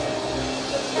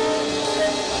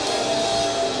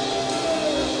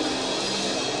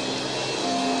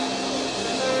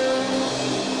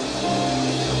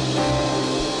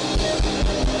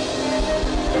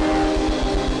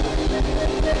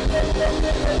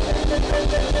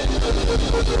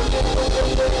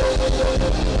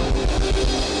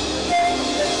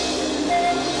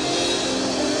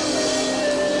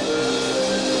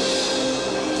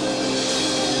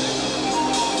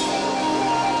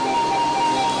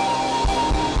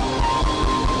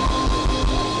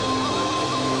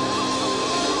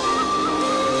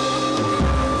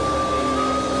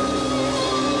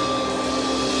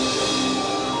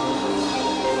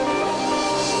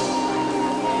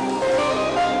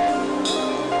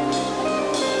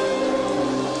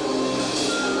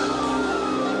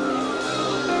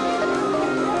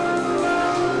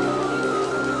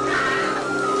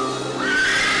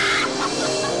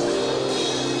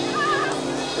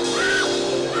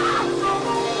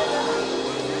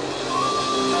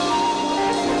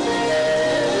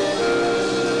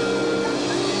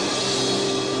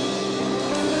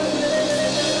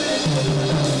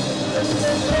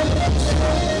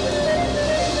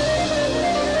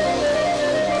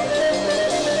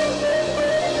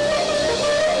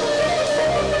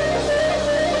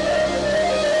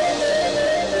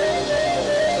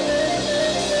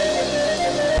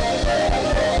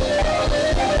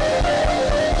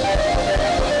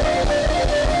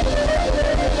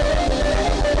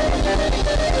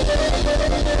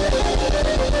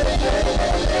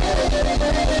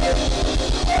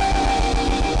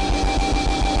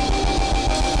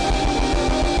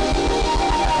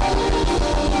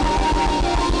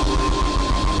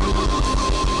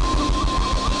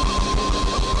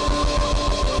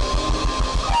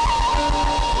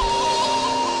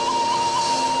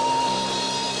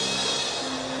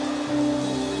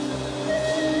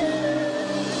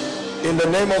 In the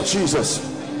name of Jesus,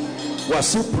 we're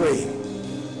still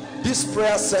praying. This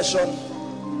prayer session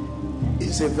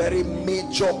is a very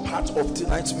major part of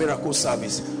tonight's miracle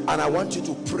service, and I want you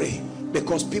to pray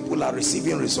because people are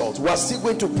receiving results. We're still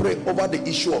going to pray over the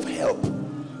issue of help.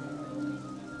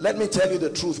 Let me tell you the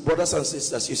truth, brothers and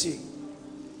sisters. You see,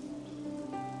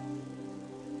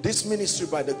 this ministry,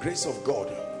 by the grace of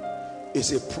God,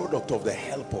 is a product of the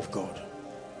help of God.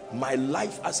 My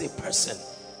life as a person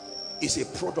is a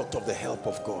product of the help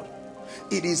of God.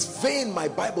 It is vain, my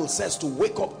Bible says, to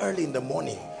wake up early in the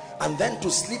morning and then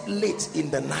to sleep late in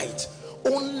the night,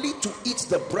 only to eat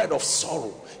the bread of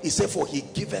sorrow. He said, for he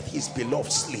giveth his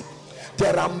beloved sleep.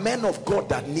 There are men of God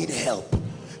that need help.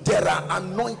 There are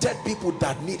anointed people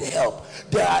that need help.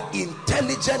 There are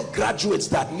intelligent graduates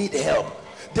that need help.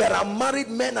 There are married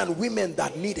men and women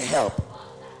that need help.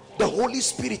 The Holy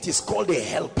Spirit is called a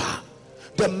helper.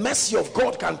 The mercy of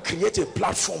God can create a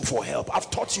platform for help.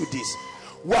 I've taught you this.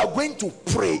 We are going to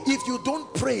pray. If you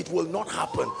don't pray, it will not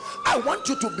happen. I want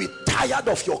you to be tired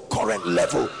of your current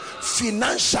level.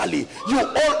 Financially,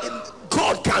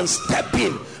 God can step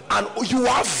in, and you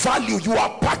have value. You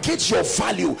have packaged your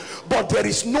value, but there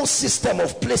is no system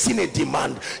of placing a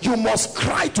demand. You must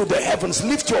cry to the heavens.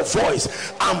 Lift your voice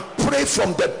and pray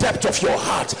from the depth of your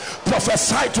heart.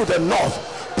 Prophesy to the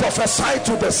north, prophesy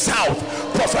to the south,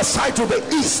 prophesy to the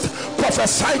east,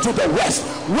 prophesy to the west.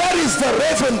 Where is the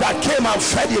raven that came and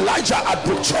fed Elijah at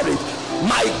Brook Cherith?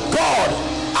 My God,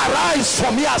 arise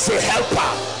for me as a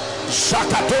helper.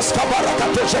 Shakatos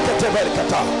kabarakatos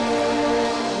sheketeverikata.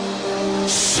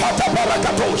 Shata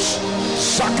barakatos.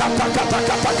 Shakata kata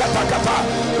kata kata kata.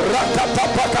 Rakata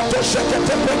bakatos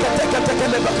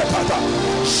sheketevereketeketekelebakata.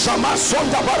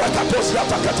 Shamasonda barakatos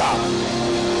yatakata.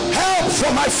 Help for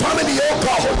my family, oh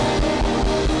God.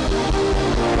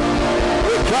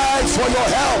 We cry for your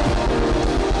help.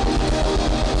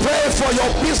 Pray for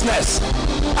your business.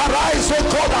 Arise, oh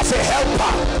God, as a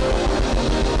helper.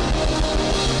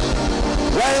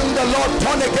 When the Lord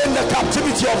turned again the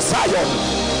captivity of Zion,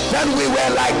 then we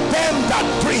were like them that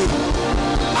dream,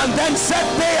 and then said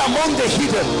they among the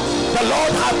heathen, the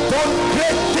Lord hath done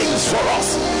great things for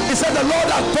us. He said, the Lord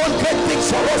hath done great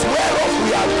things for us, whereof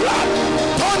we are glad.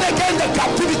 Turn again the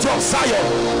captivity of Zion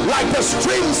like the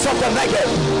streams of the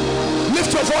Negev.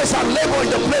 Lift your voice and labor in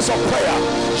the place of prayer.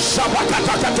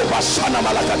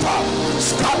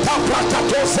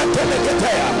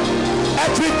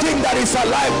 Everything that is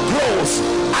alive grows.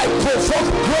 I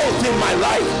provoke growth in my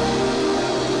life.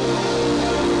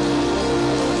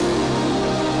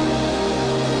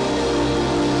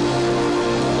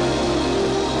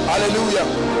 Hallelujah.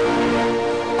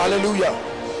 Hallelujah.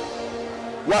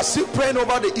 We are still praying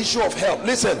over the issue of help.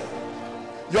 Listen,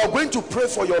 you are going to pray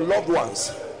for your loved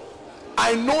ones.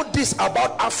 I know this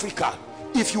about Africa.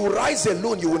 If you rise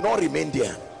alone, you will not remain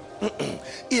there.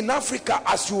 In Africa,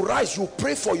 as you rise, you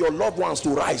pray for your loved ones to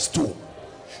rise too.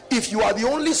 If you are the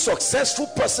only successful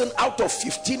person out of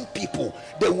 15 people,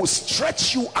 they will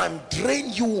stretch you and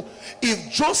drain you.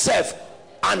 If Joseph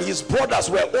and his brothers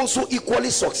were also equally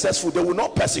successful, they will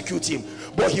not persecute him,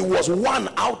 but he was one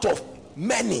out of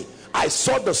many. I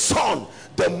saw the sun,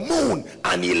 the moon,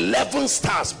 and 11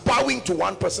 stars bowing to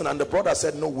one person, and the brother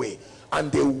said no way,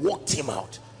 and they walked him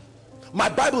out. My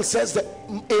Bible says that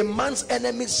a man's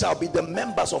enemies shall be the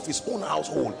members of his own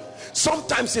household.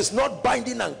 Sometimes it's not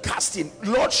binding and casting.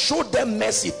 Lord, show them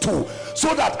mercy too,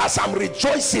 so that as I'm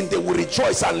rejoicing, they will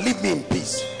rejoice and leave me in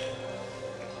peace.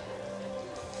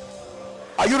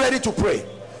 Are you ready to pray?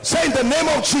 Say, in the name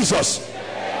of Jesus,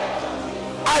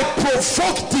 I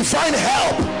provoke divine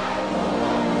help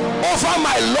over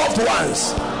my loved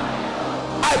ones.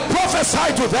 I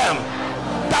prophesy to them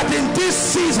that in this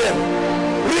season,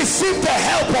 receive the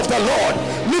help of the Lord.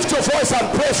 Lift your voice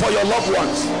and pray for your loved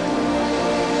ones.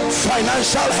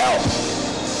 Financial help,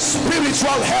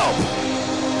 spiritual help,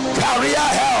 career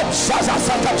help.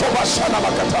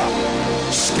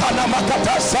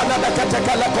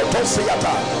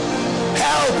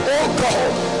 Help, oh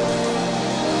God.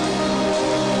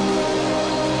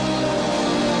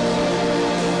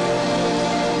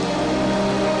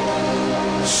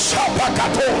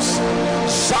 Shapakatos,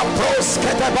 Shapros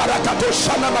Ketebarakatos,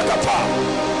 Shanamakata.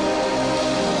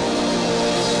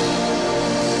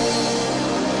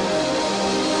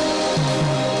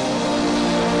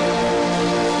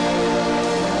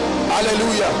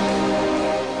 Hallelujah.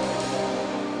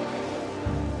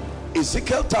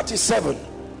 Ezekiel 37.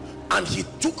 And he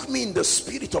took me in the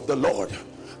spirit of the Lord,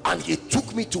 and he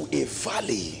took me to a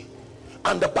valley,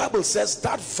 and the Bible says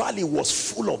that valley was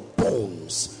full of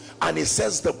bones. And it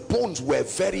says the bones were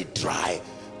very dry.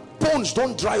 Bones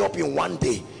don't dry up in one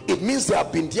day. It means they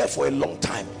have been there for a long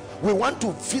time. We want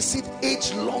to visit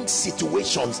age-long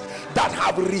situations that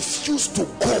have refused to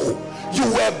go. You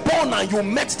were born and you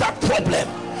met that problem.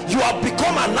 You have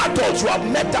become an adult, you have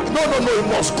met that. No, it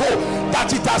must go.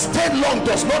 That it has stayed long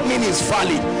does not mean it's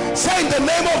valid. Say, in the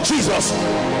name of Jesus,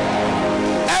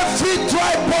 every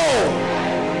dry bone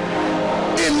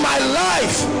in my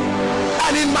life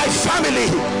and in my family,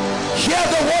 hear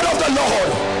the word of the Lord.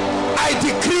 I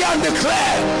decree and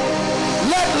declare,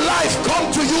 let life come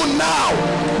to you now.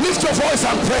 Lift your voice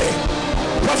and pray.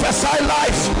 Prophesy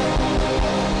life.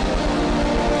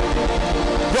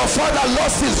 Your father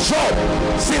lost his job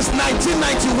since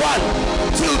 1991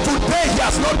 till today. He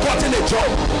has not gotten a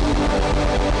job.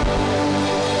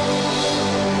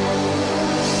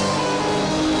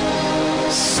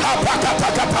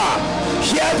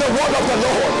 Hear the word of the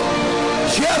Lord.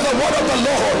 Hear the word of the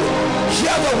Lord.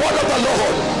 Hear the word of the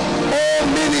Lord. Oh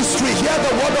ministry, hear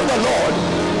the word of the Lord.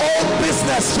 Oh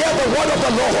business, hear the word of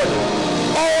the Lord.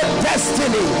 Oh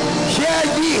destiny, hear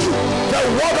ye the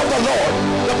word of the Lord.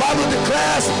 The Bible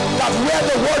declares that where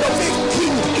the word of a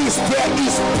king is, there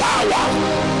is power.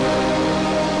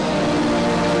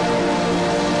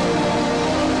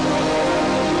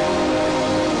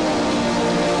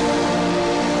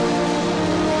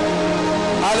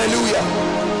 Hallelujah.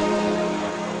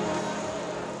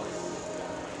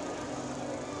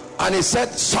 And he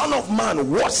said, Son of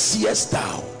man, what seest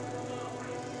thou?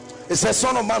 He said,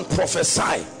 Son of man,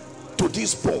 prophesy to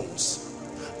these bones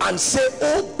and say,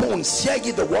 O bones, hear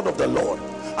ye the word of the Lord.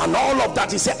 And all of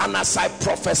that, he said, and as I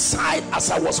prophesied,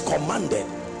 as I was commanded,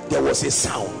 there was a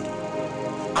sound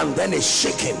and then a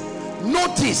shaking.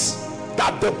 Notice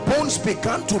that the bones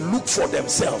began to look for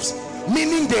themselves,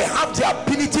 meaning they have the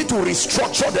ability to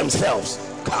restructure themselves.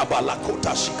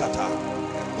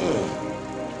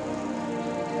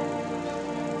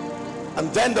 And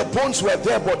then the bones were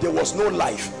there, but there was no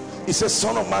life. He says,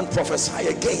 Son of man, prophesy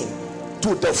again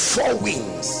to the four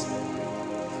winds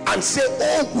and say,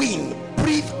 O wind,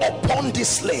 breathe upon this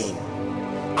slain.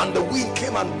 And the wind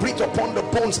came and breathed upon the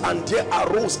bones, and there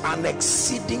arose an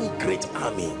exceeding great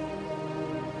army.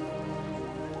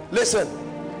 Listen,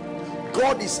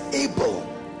 God is able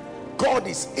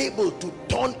to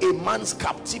turn a man's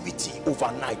captivity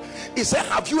overnight. He said,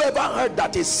 have you ever heard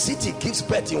that a city gives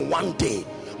birth in one day?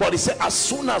 But he said, as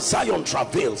soon as Zion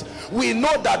travails, we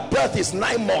know that birth is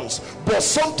 9 months, but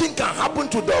something can happen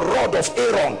to the rod of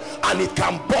Aaron and it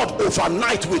can bud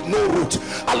overnight with no root.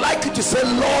 I'd like you to say,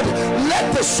 Lord,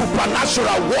 let the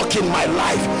supernatural work in my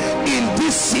life in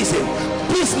this season.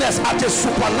 Business at a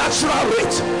supernatural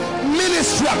rate,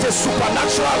 ministry at a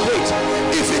supernatural rate.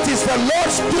 If it is the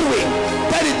Lord's doing,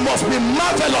 then it must be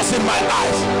marvelous in my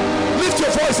eyes. Lift your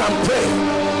voice and pray.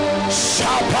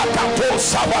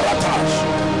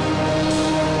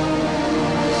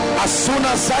 As soon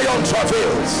as Zion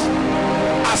travails,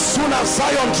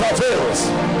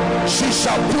 she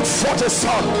shall put forth a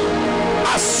son.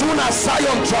 As soon as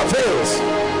Zion travails,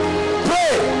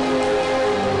 pray.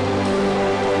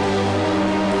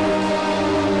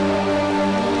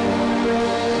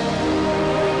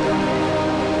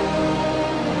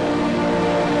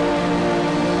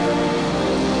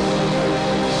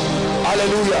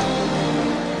 Hallelujah.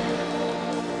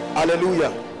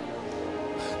 Hallelujah.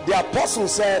 The apostle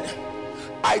said,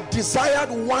 I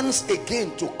desired once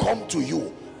again to come to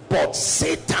you, but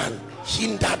Satan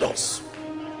hindered us.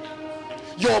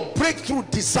 Your breakthrough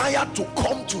desired to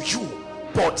come to you,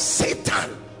 but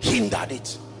Satan hindered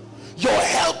it. Your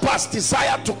helpers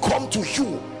desired to come to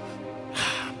you.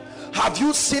 Have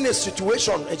you seen a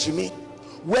situation, Ejimi,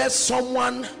 where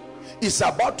someone is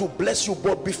about to bless you,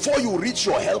 but before you reach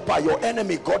your helper, your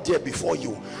enemy got there before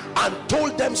you and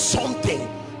told them something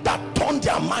that turned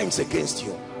their minds against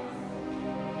you?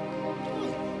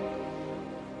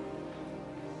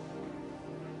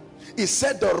 He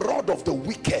said, the rod of the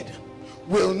wicked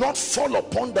will not fall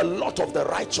upon the lot of the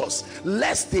righteous,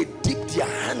 lest they dip their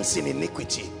hands in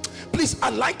iniquity. Please,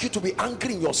 I'd like you to be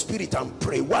angry in your spirit and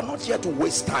pray. We're not here to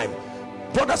waste time.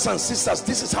 Brothers and sisters,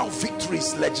 this is how victory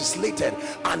is legislated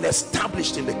and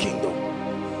established in the kingdom.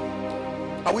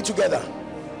 Are we together?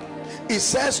 It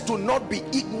says, do not be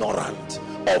ignorant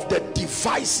of the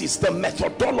devices, the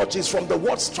methodologies, from the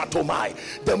word stratomai,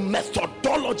 the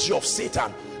methodology of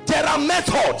Satan. There are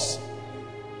methods.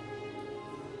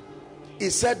 He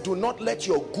said, do not let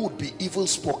your good be evil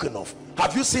spoken of.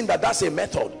 Have you seen that? That's a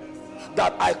method.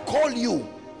 That I call you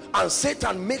and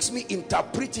Satan makes me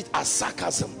interpret it as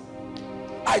sarcasm.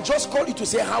 I just call you to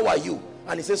say, how are you?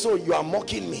 And he says, so you are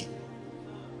mocking me.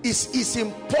 It's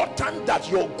important that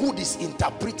your good is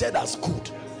interpreted as good.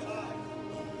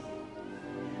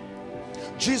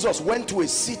 Jesus went to a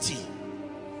city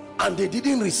and they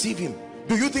didn't receive him.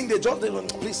 Do you think they just,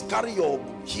 please carry your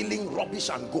healing rubbish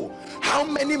and go? How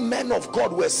many men of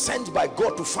God were sent by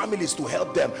God to families to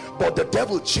help them, but the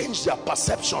devil changed their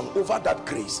perception over that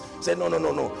grace? Say, no,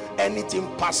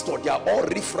 anything pastor, they are all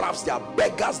riffraffs, they are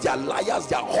beggars, they are liars,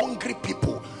 they are hungry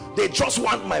people, they just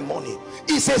want my money.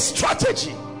 It's a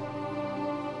strategy.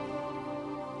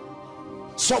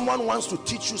 Someone wants to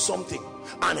teach you something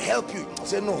and help you,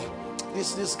 say, no,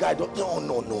 this guy don't,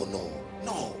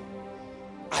 no.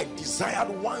 I desired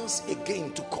once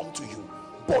again to come to you,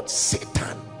 but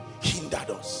Satan hindered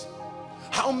us.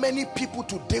 How many people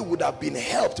today would have been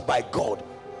helped by God?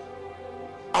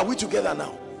 Are we together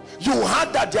now? You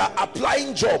heard that they are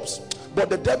applying jobs. but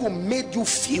the devil made you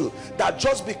feel that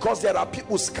just because there are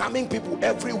people scamming people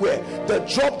everywhere, the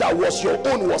job that was your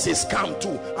own was a scam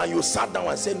too, and you sat down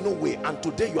and said no way, and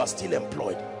today you are still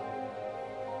employed.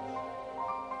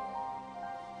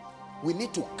 We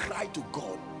need to cry to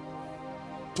God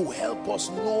to help us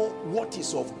know what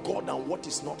is of God and what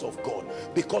is not of God,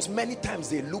 because many times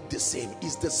they look the same.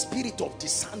 It's the spirit of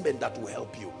discernment that will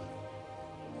help you.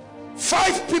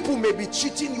 5 people may be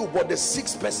cheating you, but the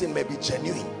 6th person may be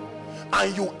genuine,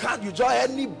 and you can't join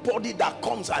anybody that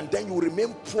comes, and then you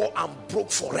remain poor and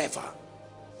broke forever.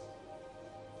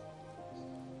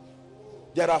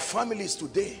 There are families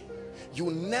today,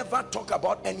 you never talk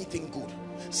about anything good.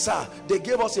 Sir, they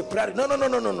gave us a prayer.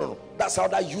 No. That's how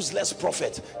that useless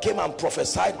prophet came and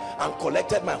prophesied and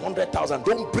collected my 100,000.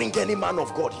 Don't bring any man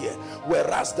of God here.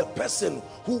 Whereas the person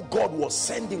who God was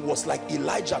sending was like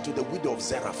Elijah to the widow of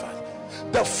Zarephath.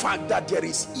 The fact that there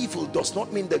is evil does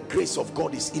not mean the grace of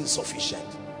God is insufficient.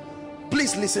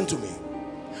 Please listen to me.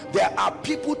 There are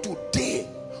people today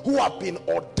who have been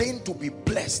ordained to be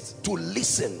blessed, to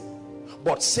listen,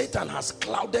 but Satan has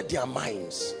clouded their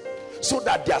minds so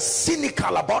that they are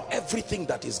cynical about everything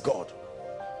that is God.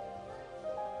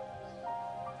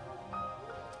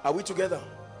 Are we together?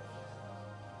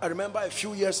 I remember a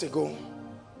few years ago,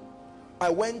 I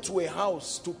went to a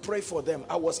house to pray for them.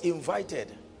 I was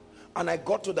invited, and I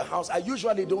got to the house. I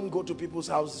usually don't go to people's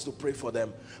houses to pray for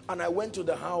them. And I went to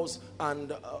the house,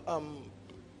 and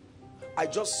I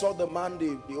just saw the man,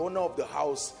 the owner of the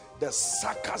house, the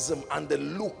sarcasm and the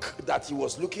look that he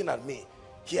was looking at me.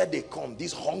 Here they come,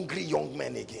 these hungry young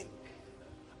men again.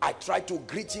 I tried to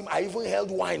greet him. I even held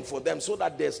wine for them so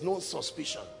that there's no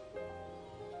suspicion.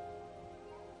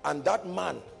 And that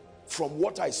man, from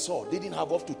what I saw, didn't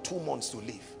have up to 2 months to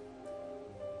live.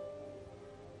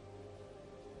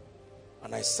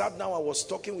 And I sat down, I was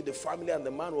talking with the family, and the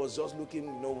man was just looking,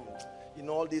 you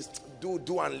know all this,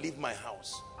 do and leave my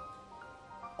house.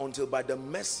 Until by the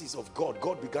mercies of God,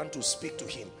 God began to speak to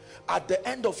him. At the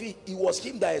end of it, it was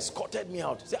him that escorted me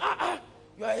out. He said,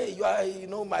 you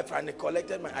are, my friend,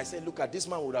 collected my. I said, look, at this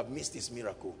man would have missed his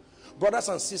miracle. Brothers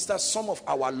and sisters, some of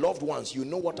our loved ones, you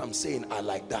know what I'm saying, are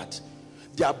like that.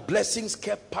 Their blessings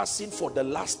kept passing for the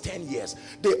last 10 years.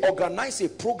 They organize a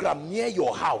program near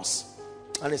your house,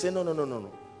 and they say,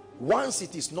 no. Once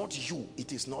it is not you,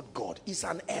 it is not God. It's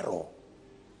an error.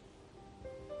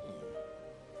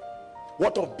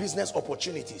 What of business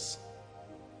opportunities?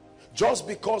 Just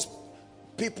because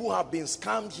people have been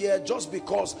scammed here, just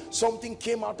because something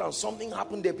came out and something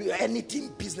happened,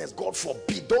 anything business, God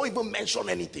forbid, don't even mention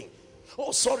anything.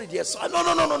 Oh, sorry, dear son.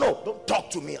 No, don't talk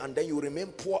to me. And then you remain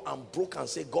poor and broke and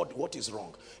say, God, what is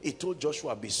wrong? He told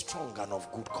Joshua, be strong and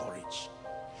of good courage.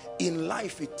 In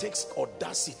life, it takes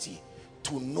audacity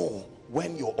to know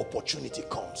when your opportunity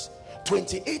comes.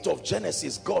 28 of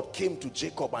Genesis, God came to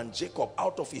Jacob, and Jacob,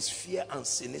 out of his fear and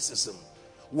cynicism,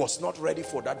 was not ready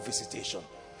for that visitation.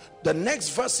 The next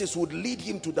verses would lead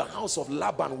him to the house of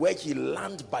Laban, where he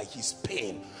learned by his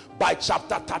pain. By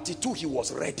chapter 32, he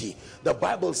was ready. The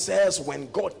Bible says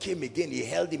when God came again, he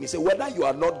held him. He said, whether you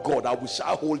are not God, I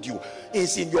shall hold you.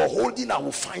 It's in your holding I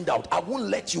will find out. I won't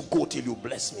let you go till you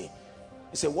bless me.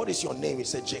 He said, what is your name? He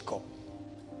said, Jacob.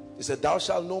 He said, thou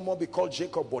shalt no more be called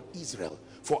Jacob, but Israel.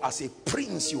 For as a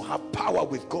prince you have power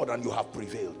with God, and you have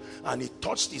prevailed. And he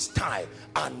touched his thigh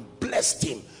and blessed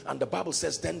him. And the Bible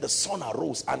says, then the sun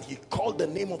arose, and he called the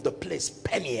name of the place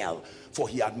Peniel, for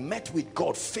he had met with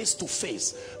God face to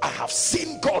face. I have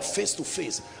seen God face to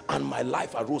face, and my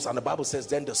life arose. And the Bible says,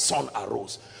 then the sun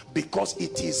arose, because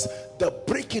it is the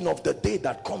breaking of the day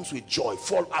that comes with joy.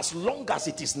 For as long as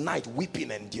it is night,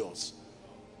 weeping endures.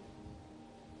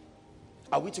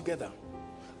 Are we together?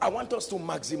 I want us to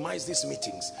maximize these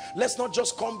meetings. Let's not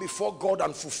just come before God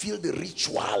and fulfill the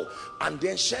ritual and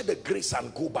then share the grace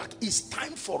and go back. It's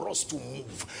time for us to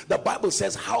move. The Bible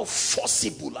says, how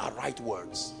forcible are right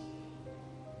words.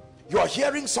 You are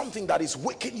hearing something that is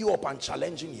waking you up and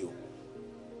challenging you.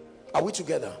 Are we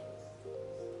together?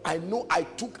 I know I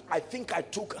think I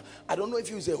took, I don't know if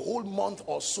it was a whole month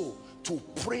or so, to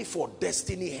pray for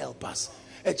destiny helpers.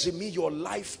 Jimmy, your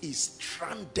life is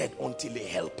stranded until a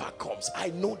helper comes. I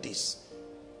know this.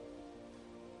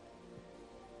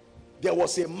 There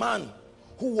was a man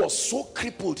who was so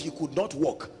crippled he could not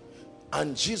walk,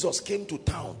 and Jesus came to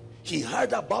town. He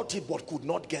heard about it but could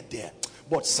not get there.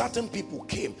 But certain people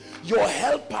came. Your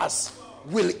helpers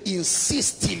will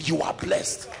insist till you are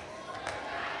blessed.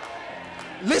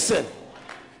 Listen,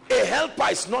 a helper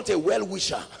is not a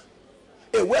well-wisher.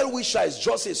 A well-wisher is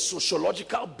just a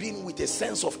sociological being with a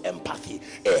sense of empathy.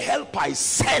 A helper is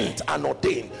sent and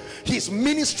ordained. His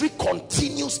ministry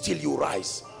continues till you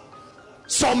rise.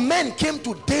 Some men came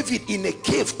to David in a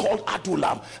cave called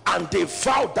Adullam, and they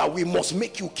vowed that we must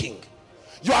make you king.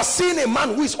 You are seeing a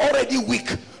man who is already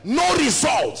weak, no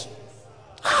result.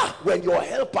 When your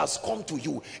helpers come to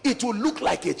you, it will look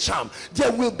like a charm.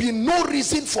 There will be no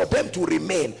reason for them to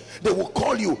remain. They will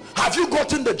call you, have you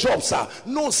gotten the job, sir?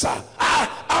 No, sir.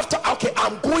 Okay,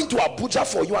 I'm going to Abuja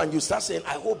for you. And you start saying,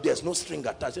 I hope there's no string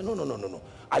attached. No.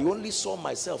 I only saw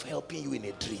myself helping you in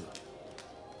a dream.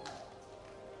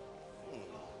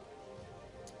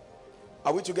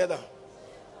 Are we together?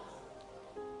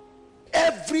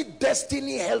 Every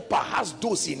destiny helper has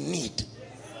those in need.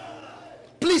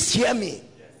 Please hear me.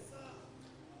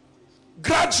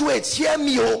 Graduates, hear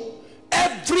me.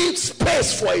 Every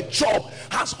space for a job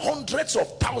has hundreds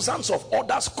of thousands of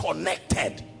others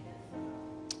connected.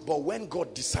 But when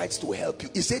God decides to help you,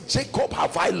 he said, Jacob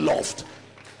have I loved.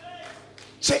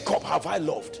 Jacob have I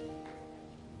loved.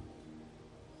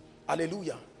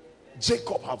 Hallelujah.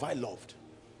 Jacob have I loved.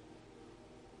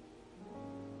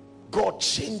 God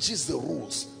changes the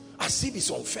rules as if it's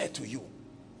unfair to you.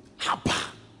 Haba.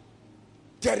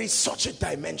 There is such a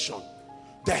dimension.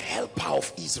 The helper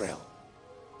of Israel.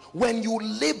 When you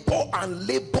labor and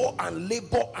labor and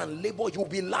labor and labor, you'll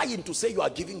be lying to say you are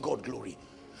giving God glory.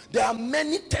 There are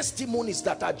many testimonies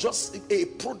that are just a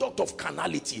product of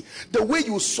carnality. The way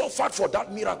you suffered for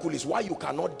that miracle is why you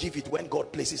cannot give it when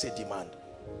God places a demand.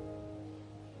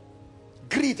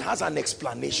 Greed has an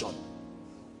explanation.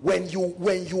 When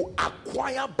you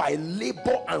acquire by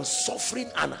labor and suffering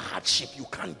and hardship, you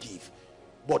can't give.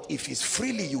 But if it's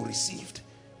freely you received,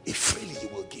 if freely you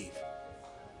will give.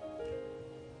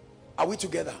 Are we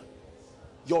together?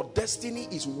 Your destiny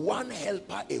is one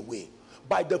helper away.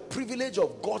 By the privilege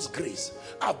of God's grace,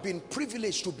 I've been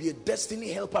privileged to be a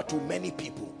destiny helper to many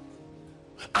people.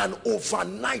 And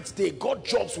overnight they got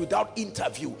jobs without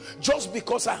interview, just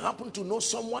because I happen to know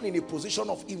someone in a position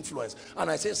of influence.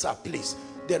 And I say, sir, please,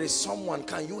 there is someone,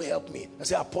 can you help me? I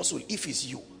say, Apostle, if it's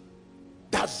you,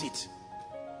 that's it.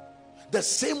 The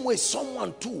same way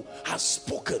someone too has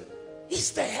spoken,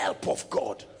 is the help of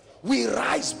God. We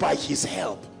rise by his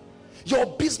help. Your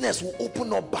business will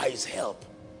open up by his help.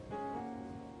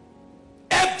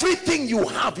 Everything you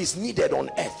have is needed on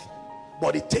earth,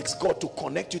 but it takes God to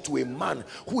connect you to a man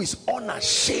who is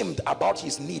unashamed about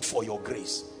his need for your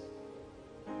grace.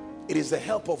 It is the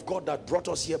help of God that brought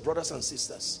us here, brothers and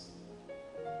sisters.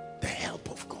 The help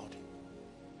of God.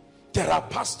 There are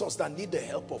pastors that need the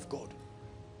help of God.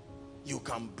 You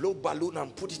can blow balloon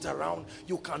and put it around.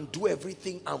 You can do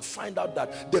everything and find out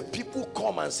that the people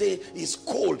come and say, it's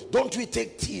cold. Don't we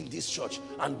take tea in this church?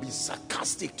 And be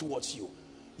sarcastic towards you.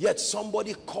 Yet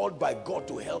somebody called by God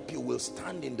to help you will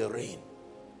stand in the rain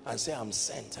and say, I'm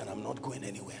sent and I'm not going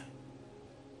anywhere.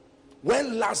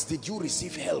 When last did you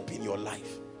receive help in your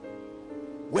life?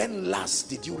 When last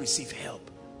did you receive help?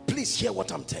 Please hear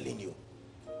what I'm telling you.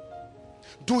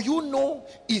 Do you know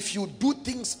if you do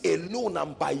things alone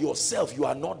and by yourself, you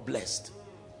are not blessed?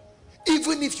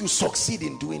 Even if you succeed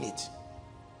in doing it.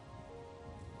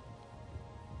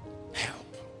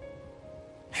 Help.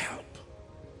 Help.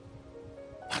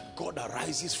 That God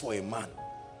arises for a man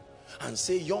and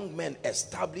say, young men,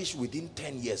 establish within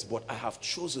 10 years, but I have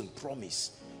chosen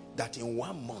promise that in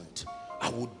 1 month I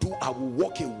will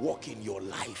walk a walk in your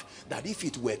life that if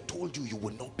it were told you, you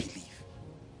would not believe.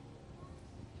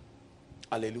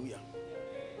 Hallelujah.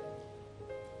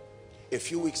 A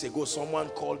few weeks ago, someone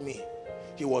called me.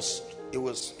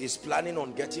 He's planning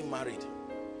on getting married,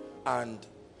 and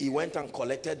he went and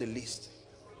collected the list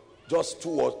just 2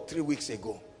 or 3 weeks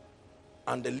ago,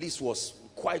 and the list was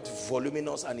quite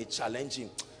voluminous and it challenged him,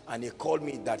 and he called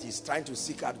me that he's trying to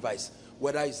seek advice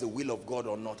whether it's the will of God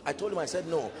or not. I told him, I said,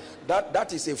 no,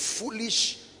 that is a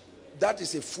foolish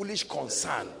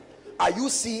concern. Are you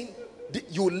seeing?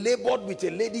 You labored with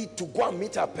a lady to go and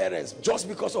meet her parents just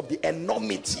because of the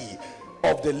enormity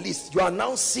of the list. You are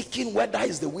now seeking whether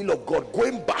it's the will of God,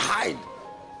 going behind.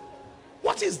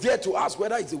 What is there to ask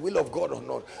whether it's the will of God or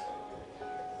not?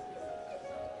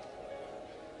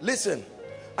 Listen,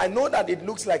 I know that it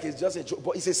looks like it's just a joke,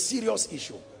 but it's a serious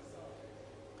issue.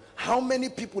 How many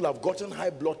people have gotten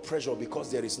high blood pressure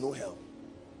because there is no help?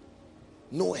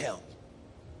 No help.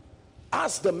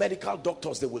 Ask the medical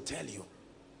doctors, they will tell you.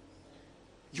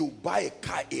 You buy a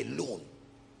car alone.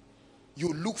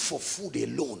 You look for food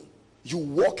alone. You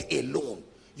walk alone.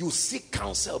 You seek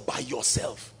counsel by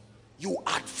yourself. You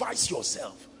advise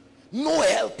yourself. No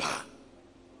helper.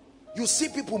 You see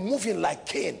people moving like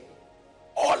Cain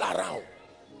all around.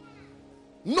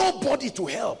 Nobody to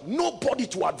help. Nobody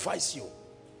to advise you.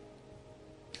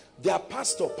 Their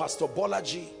pastor, Pastor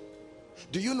Bolaji.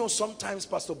 Do you know sometimes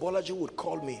Pastor Bolaji would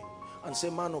call me and say,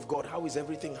 man of God, how is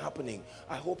everything happening?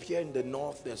 I hope here in the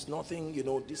north there's nothing, you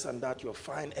know, this and that, you're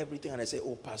fine, everything. And I say,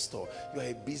 oh pastor, you're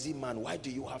a busy man, why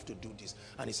do you have to do this?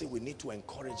 And he said, we need to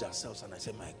encourage ourselves. And I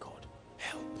say, my God,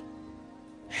 help,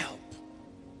 help,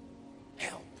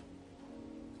 help.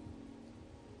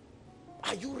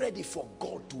 Are you ready for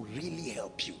God to really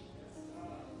help you?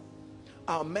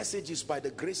 Our message is by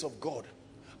the grace of God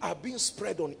are being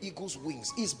spread on eagle's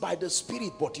wings. It's by the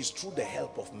Spirit, but it's through the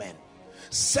help of men.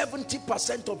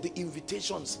 70% of the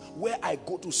invitations where I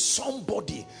go to,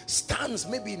 somebody stands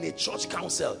maybe in a church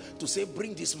council to say,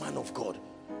 bring this man of God.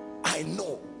 I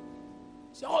know.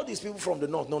 See, all these people from the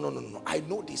north, no. I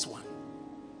know this one.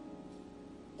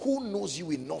 Who knows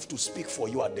you enough to speak for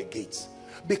you at the gates?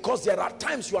 Because there are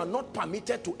times you are not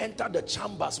permitted to enter the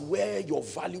chambers where your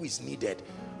value is needed.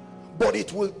 But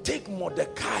it will take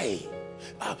Mordecai.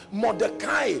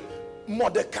 Mordecai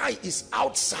is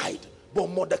outside, but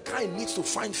Mordecai needs to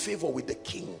find favor with the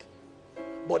king.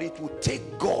 But it will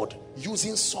take God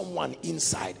using someone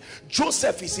inside.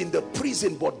 Joseph is in the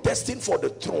prison but destined for the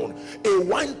throne. A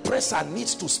wine presser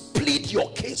needs to split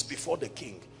your case before the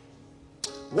king.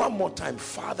 One more time,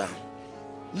 Father,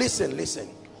 listen.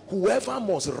 Whoever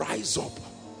must rise up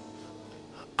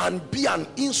and be an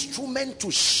instrument to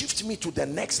shift me to the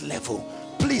next level,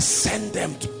 please send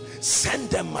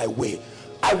them my way.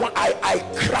 I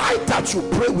cry that you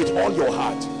pray with all your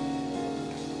heart.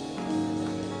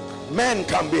 Men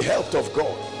can be helped of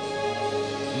God.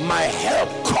 My help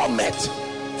cometh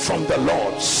from the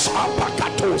Lord.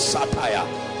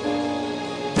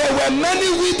 There were many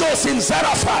widows in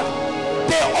Zarephath.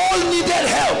 They all needed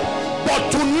help,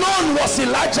 but to none was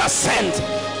Elijah sent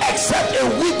except a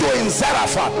widow in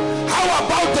Zarephath. How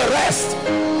about the rest?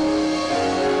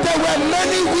 There were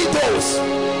many widows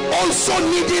also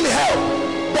needing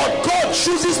help, but God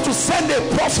chooses to send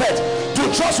a prophet to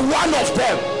just one of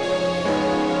them.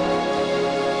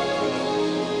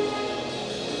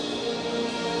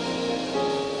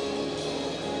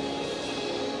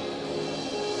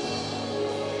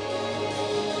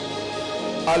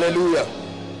 Hallelujah.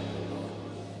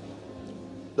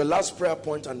 The last prayer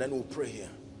point, and then we'll pray here.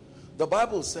 The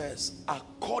Bible says,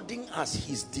 according as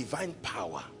his divine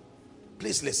power,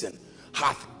 please listen,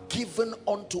 hath given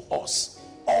unto us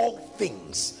all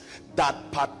things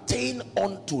that pertain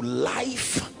unto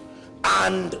life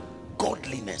and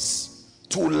godliness.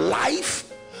 To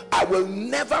life. I will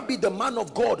never be the man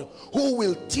of God who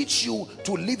will teach you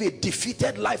to live a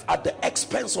defeated life at the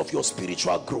expense of your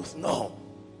spiritual growth. No.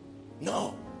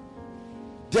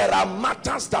 There are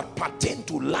matters that pertain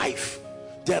to life.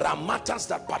 There are matters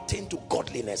that pertain to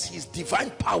godliness. His divine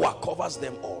power covers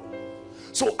them all.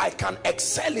 So I can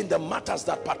excel in the matters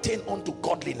that pertain unto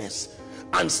godliness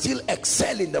and still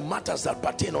excel in the matters that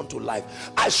pertain unto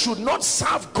life. I should not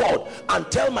serve God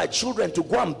and tell my children to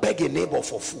go and beg a neighbor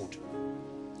for food.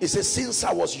 He says, since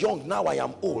I was young, now I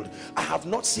am old. I have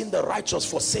not seen the righteous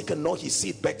forsaken, nor his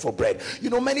seed beg for bread. You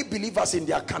know, many believers in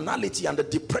their carnality and the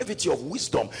depravity of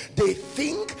wisdom, they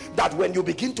think that when you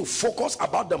begin to focus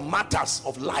about the matters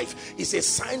of life, it's a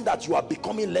sign that you are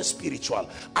becoming less spiritual.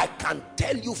 I can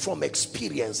tell you from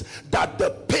experience that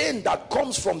the pain that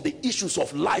comes from the issues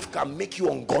of life can make you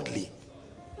ungodly.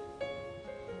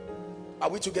 Are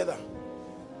we together?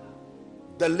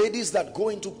 The ladies that go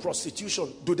into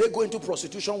prostitution, do they go into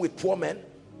prostitution with poor men?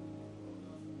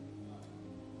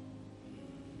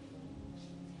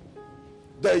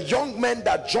 The young men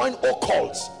that join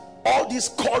occults, all these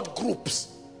cult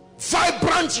groups,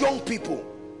 vibrant young people,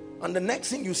 and the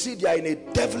next thing you see, they are in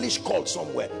a devilish cult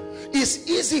somewhere. It's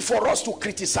easy for us to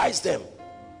criticize them,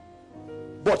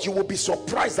 but you will be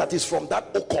surprised that it's from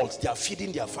that occult they are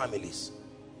feeding their families.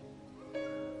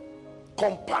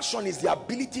 Compassion is the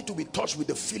ability to be touched with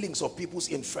the feelings of people's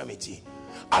infirmity.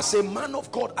 As a man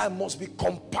of God, I must be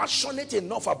compassionate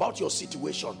enough about your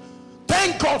situation.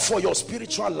 Thank God for your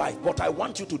spiritual life, but I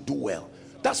want you to do well.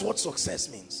 That's what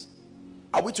success means.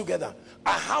 Are we together?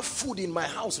 I have food in my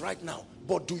house right now,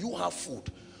 but do you have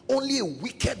food? Only a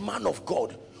wicked man of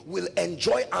God will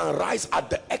enjoy and rise at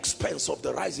the expense of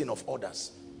the rising of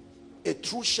others. A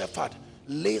true shepherd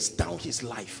lays down his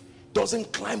life,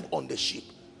 doesn't climb on the sheep.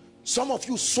 Some of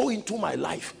you sow into my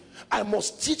life. I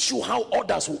must teach you how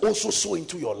others will also sow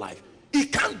into your life.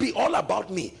 It can't be all about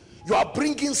me. You are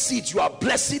bringing seeds, you are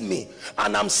blessing me,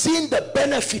 and I'm seeing the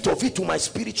benefit of it to my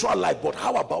spiritual life. But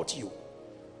how about you?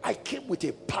 I came with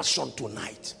a passion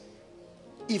tonight.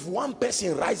 If one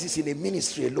person rises in a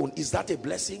ministry alone, is that a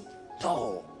blessing?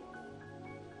 No.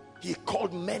 He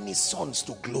called many sons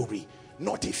to glory,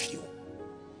 not a few.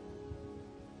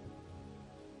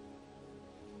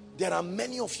 There are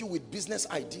many of you with business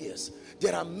ideas.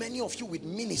 There are many of you with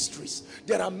ministries.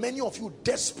 There are many of you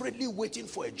desperately waiting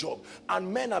for a job.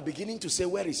 And men are beginning to say,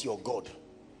 where is your God?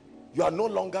 You are no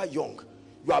longer young.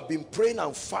 You have been praying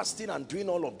and fasting and doing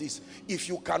all of this. If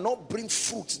you cannot bring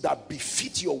fruits that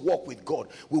befit your walk with God,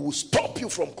 we will stop you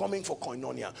from coming for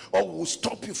koinonia, or we will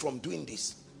stop you from doing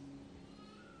this.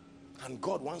 And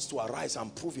God wants to arise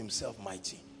and prove himself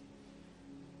mighty.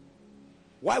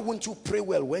 Why won't you pray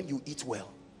well when you eat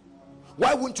well?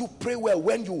 Why won't you pray well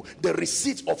when the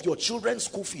receipt of your children's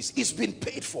school fees is being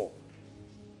paid for?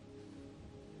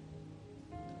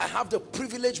 I have the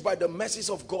privilege by the mercies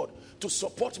of God to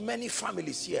support many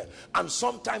families here, and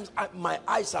sometimes my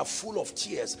eyes are full of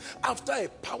tears after a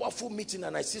powerful meeting,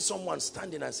 and I see someone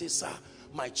standing and say, sir,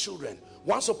 my children,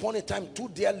 once upon a time, 2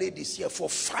 dear ladies here for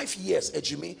 5 years,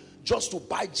 Ejimi, just to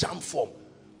buy jam form.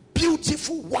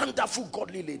 Beautiful, wonderful,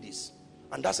 godly ladies.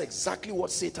 And that's exactly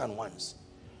what Satan wants.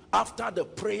 After the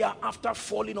prayer, after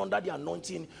falling under the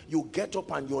anointing, you get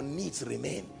up and your needs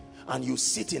remain, and you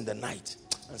sit in the night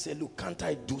and say, look, can't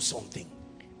I do something?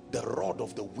 The rod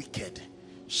of the wicked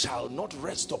shall not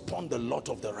rest upon the lot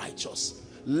of the righteous,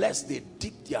 lest they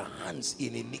dip their hands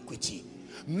in iniquity.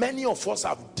 Many of us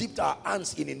have dipped our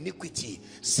hands in iniquity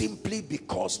simply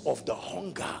because of the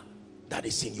hunger that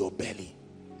is in your belly.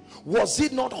 Was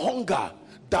it not hunger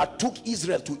that took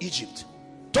Israel to Egypt?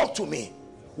 Talk to me.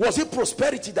 Was it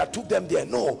prosperity that took them there?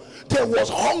 No. There was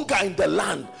hunger in the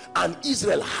land, and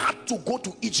Israel had to go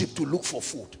to Egypt to look for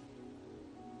food.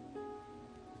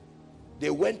 They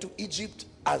went to Egypt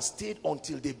and stayed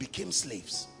until they became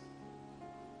slaves.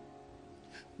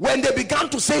 When they began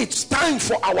to say it's time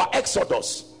for our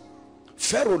exodus,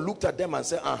 Pharaoh looked at them and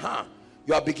said,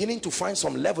 you are beginning to find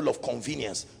some level of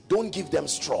convenience. Don't give them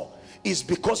straw. It's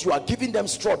because you are giving them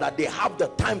straw that they have the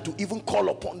time to even call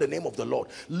upon the name of the Lord.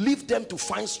 Leave them to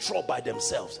find straw by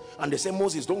themselves. And they say,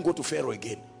 Moses, don't go to Pharaoh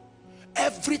again.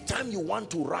 Every time you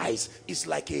want to rise, it's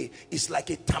like a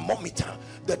thermometer.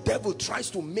 The devil tries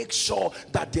to make sure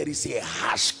that there is a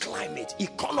harsh climate,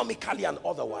 economically and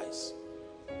otherwise.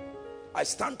 I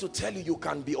stand to tell you, you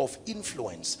can be of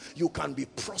influence, you can be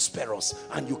prosperous,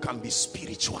 and you can be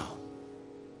spiritual.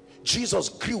 Jesus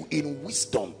grew in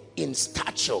wisdom, in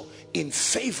stature, in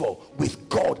favor with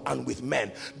God and with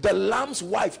men. The Lamb's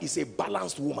wife is a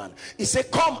balanced woman. He said,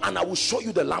 come and I will show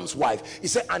you the Lamb's wife. He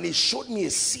said, and he showed me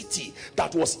a city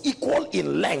that was equal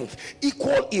in length,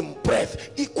 equal in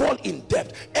breadth, equal in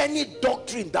depth. Any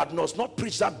doctrine that does not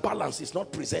preach that balance is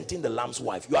not presenting the Lamb's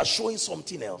wife. You are showing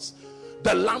something else.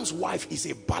 The Lamb's wife is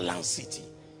a balanced city.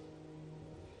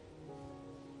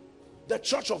 The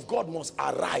church of God must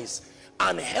arise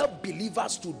and help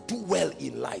believers to do well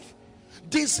in life.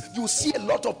 This, you see a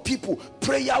lot of people,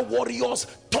 prayer warriors,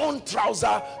 torn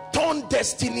trouser, torn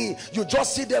destiny. You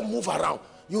just see them move around.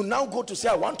 You now go to say,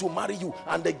 I want to marry you,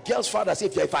 and the girl's father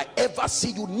says, if I ever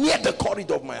see you near the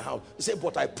corridor of my house, you say,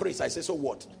 but I praise. I say, so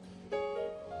what?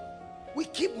 We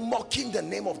keep mocking the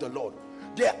name of the Lord.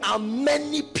 There are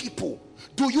many people.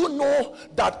 Do you know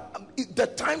that the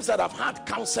times that I've had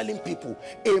counseling people,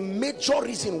 a major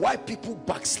reason why people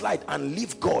backslide and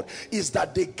leave God is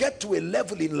that they get to a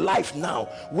level in life now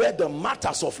where the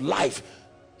matters of life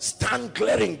stand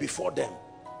glaring before them,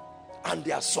 and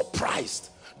they are surprised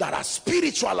that as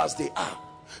spiritual as they are.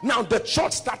 Now the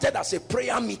church started as a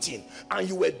prayer meeting and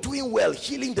you were doing well,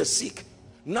 healing the sick.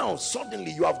 Now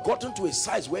suddenly you have gotten to a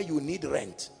size where you need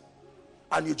rent,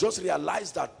 and you just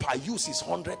realize that per use is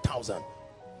 100,000.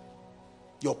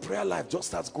 Your prayer life just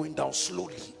starts going down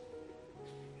slowly.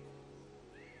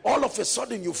 All of a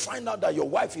sudden you find out that your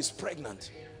wife is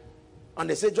pregnant, and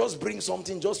they say, just bring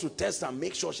something just to test and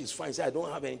make sure she's fine. Say, I don't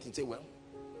have anything. Say, well,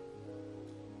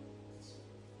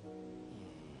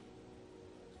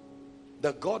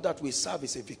 the God that we serve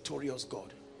is a victorious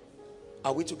God.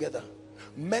 Are we together?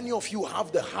 Many of you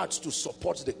have the heart to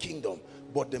support the kingdom,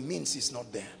 but the means is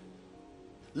not there.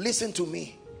 Listen to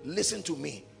me. Listen to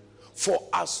me. For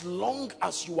as long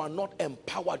as you are not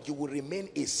empowered, you will remain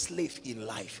a slave in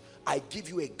life. I give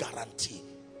you a guarantee.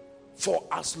 For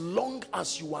as long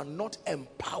as you are not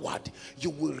empowered, you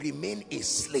will remain a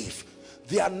slave.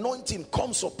 The anointing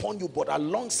comes upon you, but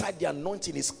alongside the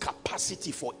anointing is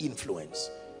capacity for influence.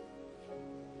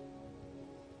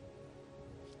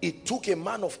 It took a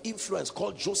man of influence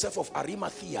called Joseph of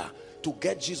Arimathea to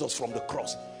get Jesus from the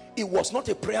cross. It was not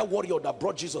a prayer warrior that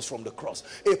brought Jesus from the cross.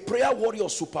 A prayer warrior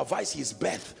supervised his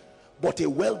birth, but a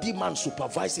wealthy man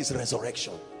supervised his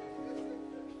resurrection.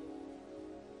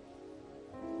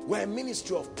 We're a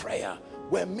ministry of prayer.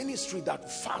 We're a ministry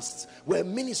that fasts. We're a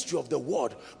ministry of the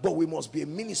word, but we must be a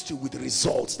ministry with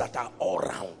results that are all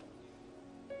round.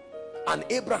 And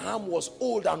Abraham was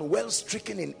old and well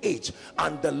stricken in age,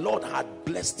 and the Lord had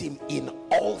blessed him in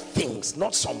all things,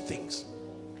 not some things.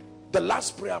 The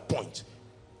last prayer point.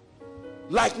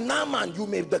 Like Naaman, you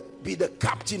may be the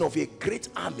captain of a great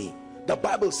army. The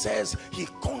Bible says he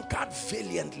conquered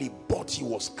valiantly, but he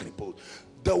was crippled.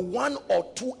 The one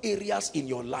or two areas in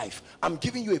your life, I'm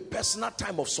giving you a personal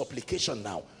time of supplication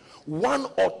now. One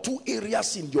or two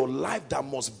areas in your life that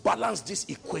must balance this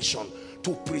equation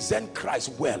to present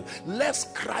Christ well. Let's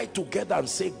cry together and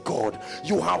say, God,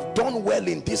 you have done well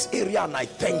in this area and I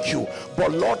thank you.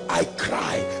 But Lord, I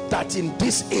cry that in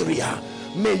this area,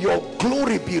 may your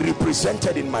glory be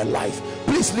represented in my life.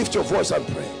 Please lift your voice and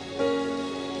pray.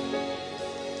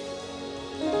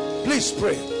 Please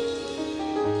pray.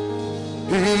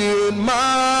 In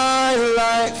my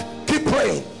life, keep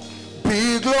praying.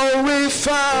 Be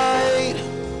glorified,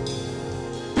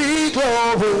 be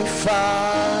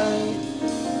glorified.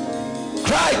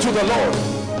 Cry to the Lord.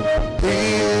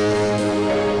 In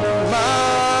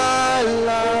my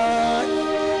life,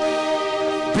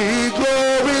 be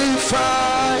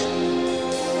glorified,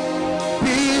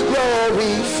 be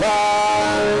glorified.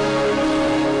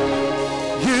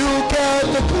 You get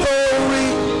the glory,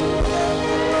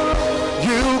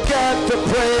 you get the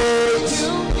praise,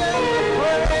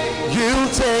 you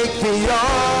take the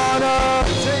honor.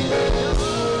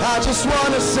 I just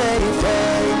want to say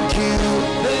thank you,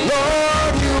 Lord.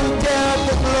 You get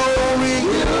the glory,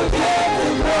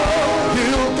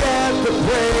 you get the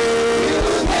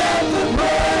praise,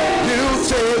 you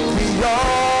take the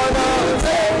honor.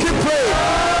 Keep praying.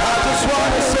 I just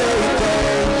want to say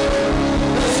thank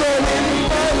you. So in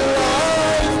my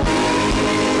life,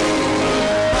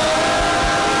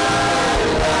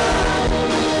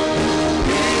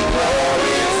 be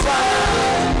glorified,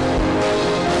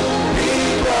 be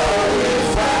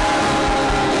glorified.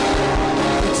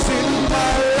 It's in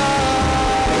my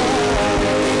life,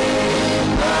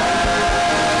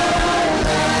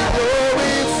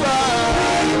 glorified.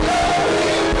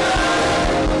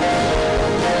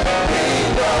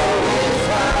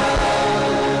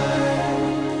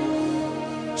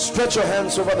 Stretch your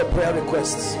hands over the prayer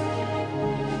requests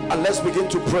and let's begin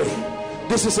to pray.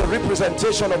 This is a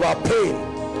representation of our pain.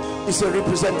 It's a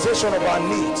representation of our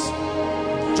needs.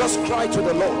 Just cry to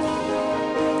the Lord.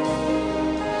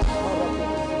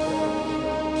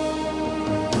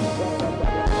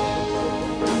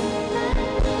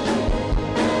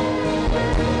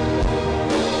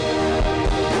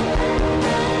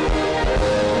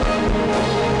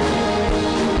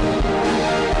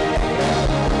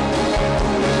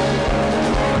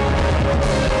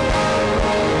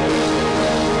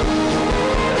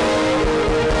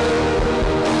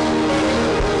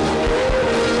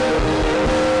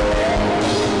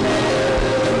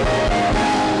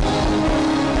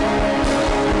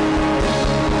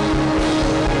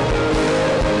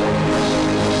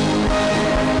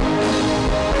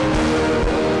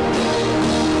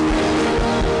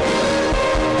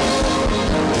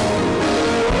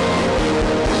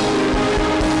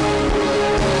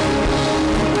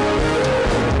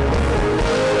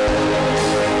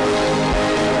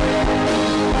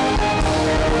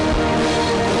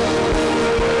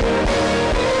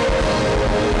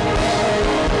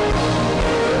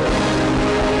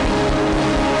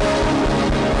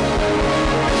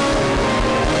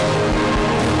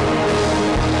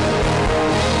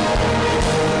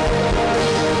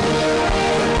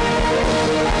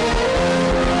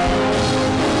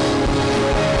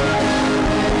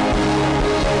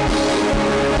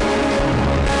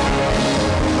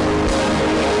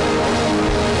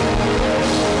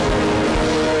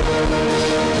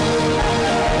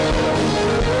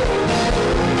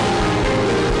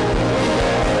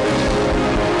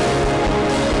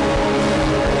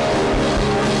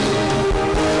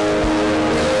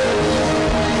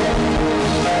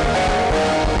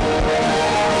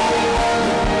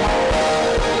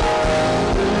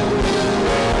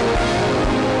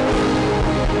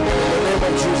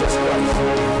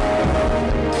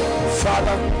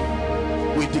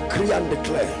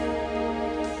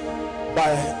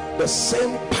 The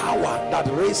same power that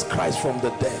raised Christ from the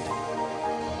dead,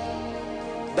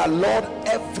 that Lord,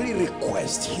 every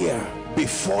request here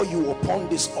before you upon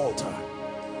this altar,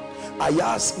 I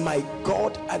ask my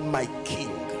God and my King,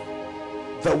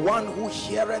 the one who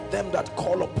heareth them that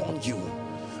call upon you,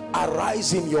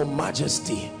 arise in your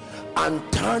majesty and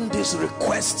turn these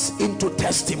requests into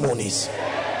testimonies.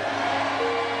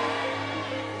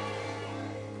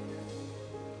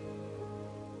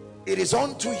 It is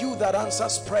unto you that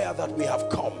answers prayer that we have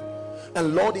come.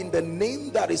 And Lord, in the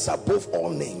name that is above all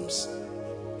names,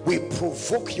 we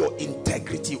provoke your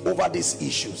integrity over these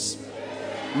issues.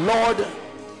 Lord,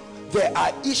 there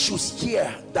are issues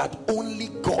here that only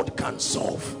God can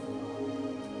solve.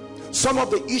 Some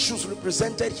of the issues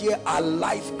represented here are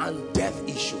life and death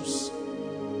issues.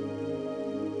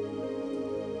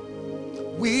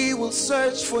 We will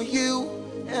search for you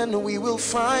and we will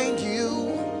find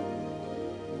you.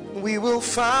 We will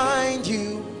find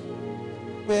you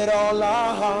with all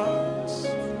our hearts.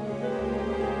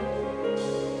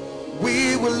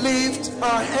 We will lift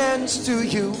our hands to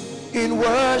you in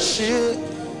worship,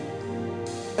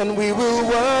 and we will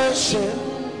worship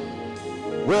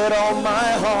with all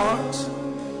my heart.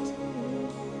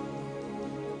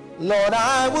 Lord,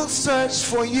 I will search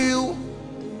for you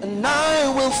and I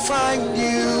will find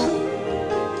you.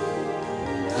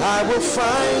 I will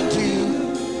find you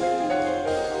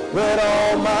with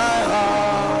all my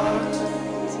heart,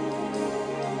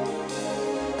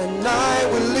 and I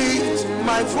will lift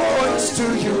my voice to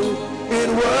you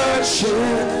in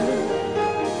worship.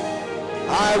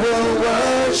 I will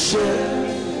worship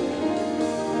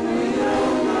with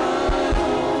all my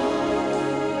heart.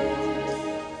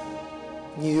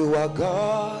 You are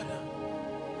God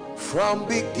from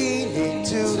beginning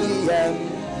to the end.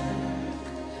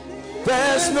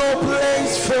 There's no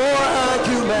place for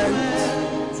argument.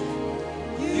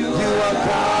 You are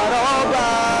God all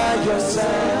by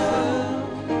yourself.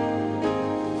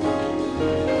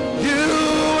 You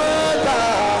are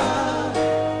God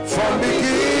from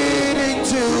beginning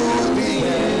to the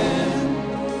end.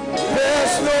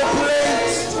 There's no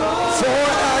place for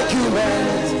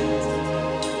argument.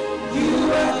 You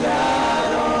are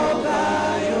God all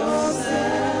by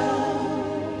yourself.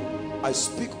 I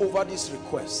speak over this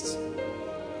request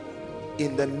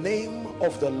in the name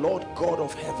of the Lord God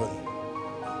of heaven,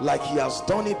 like he has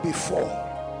done it before.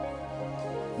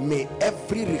 May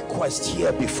every request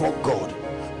here before God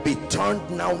be turned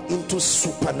now into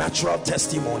supernatural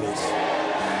testimonies.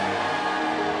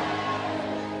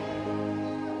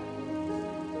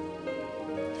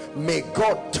 May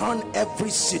God turn every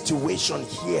situation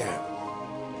here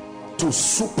to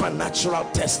supernatural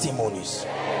testimonies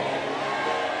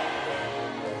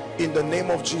in the name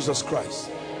of Jesus Christ.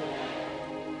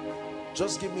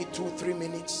 Just give me 2-3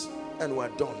 minutes and we're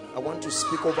done. I want to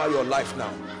speak over your life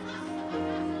now.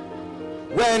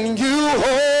 When you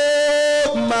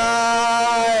hold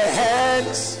my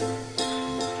hands,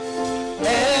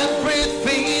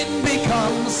 everything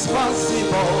becomes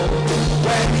possible.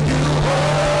 When you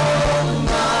hold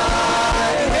my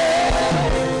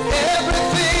hand,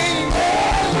 everything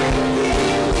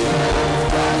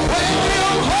when you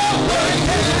hold my hand,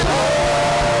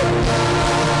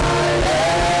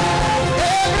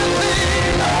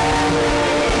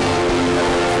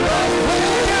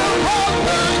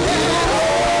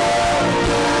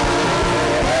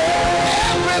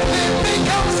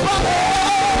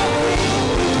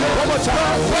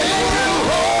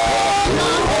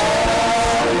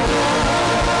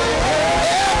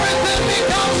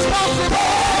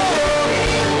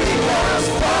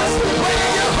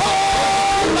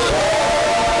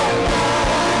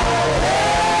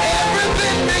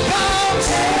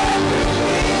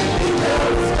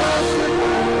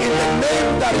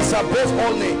 above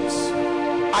all names,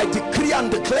 I decree and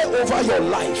declare over your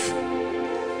life,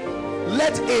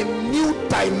 let a new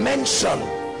dimension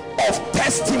of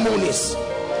testimonies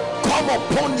come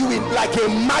upon you in like a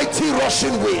mighty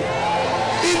rushing wind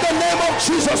in the name of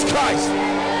Jesus Christ.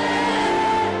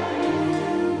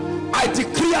 I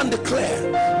decree and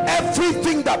declare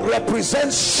everything that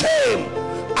represents shame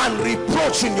and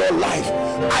reproach in your life,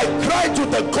 I cry to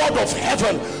the God of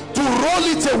heaven to roll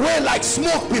it away like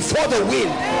smoke before the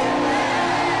wind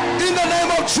in the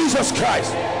name of Jesus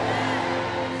Christ.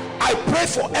 I pray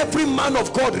for every man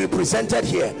of God represented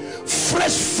here,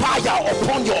 fresh fire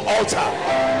upon your altar,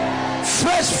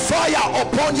 fresh fire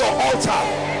upon your altar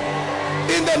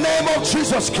in the name of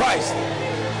Jesus Christ.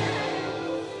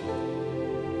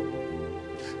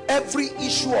 Every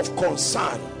issue of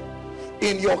concern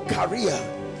in your career,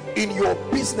 in your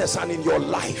business and in your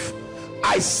life,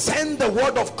 I send the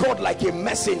word of God like a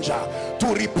messenger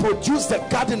to reproduce the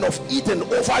Garden of Eden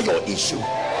over your issue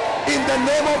in the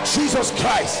name of Jesus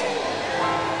Christ.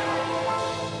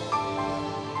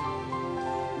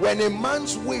 When a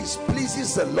man's ways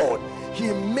pleases the Lord,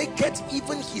 he maketh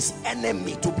even his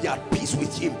enemy to be at peace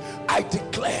with him. I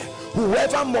declare,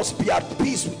 whoever must be at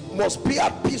peace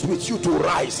with you to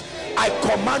rise. I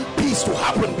command peace to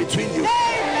happen between you.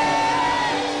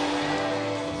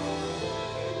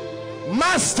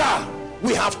 Master,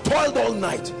 we have toiled all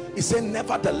night. He said,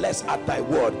 nevertheless at thy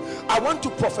word. I want to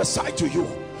prophesy to you,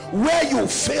 where you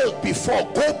failed before,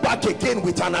 go back again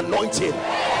with an anointing.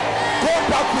 go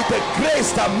back with the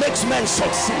grace that makes men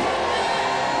succeed.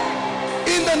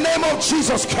 In the name of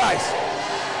Jesus Christ.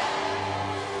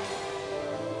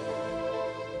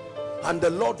 And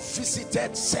the Lord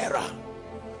visited Sarah,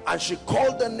 and she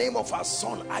called the name of her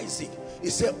son Isaac. He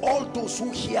said, all those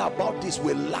who hear about this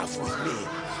will laugh with me.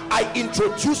 I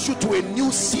introduce you to a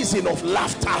new season of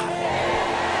laughter.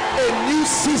 A new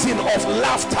season of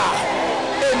laughter.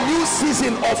 A new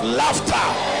season of laughter.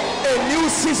 A new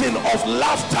season of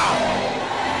laughter.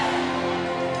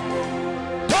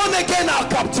 Turn again our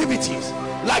captivities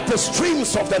like the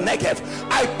streams of the Negev.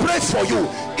 I pray for you,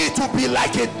 it will be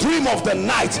like a dream of the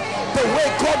night, the way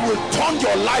God will turn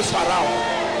your life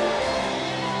around.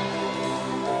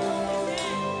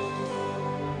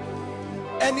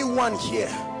 Anyone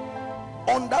here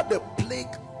under the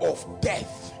plague of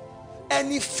death,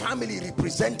 any family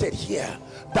represented here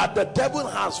that the devil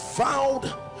has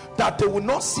vowed that they will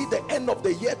not see the end of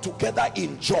the year together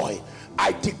in joy,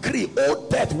 I decree, oh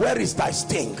death, where is thy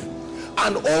sting?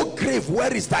 And oh grave,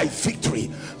 where is thy victory?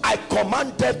 I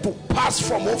command death to pass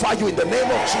from over you in the name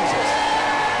of Jesus.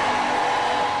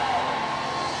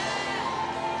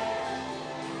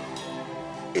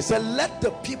 It said, let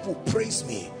the people praise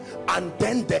me, and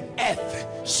then the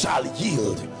earth shall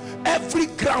yield. Every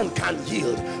ground can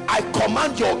yield. I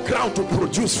command your ground to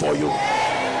produce for you.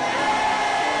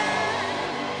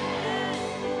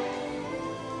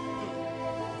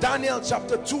 Daniel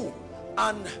chapter 2,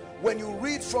 and when you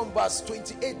read from verse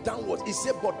 28 downwards, it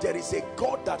said, but there is a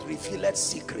God that revealeth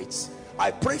secrets.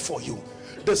 I pray for you,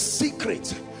 the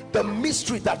secret, the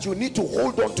mystery that you need to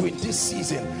hold on to in this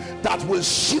season, that will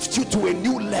shift you to a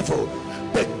new level,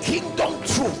 the kingdom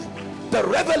truth, the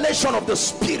revelation of the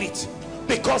Spirit,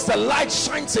 because the light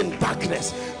shines in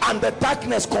darkness and the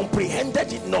darkness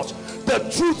comprehended it not. The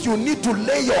truth you need to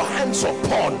lay your hands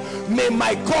upon, may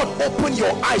my God open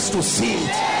your eyes to see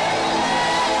it.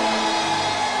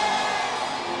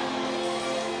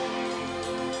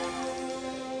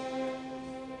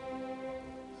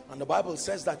 The Bible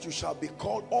says that you shall be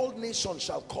called, all nations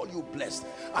shall call you blessed,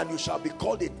 and you shall be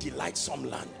called a delightsome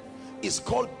land. It's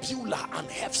called Beulah and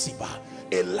Hephzibah,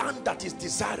 a land that is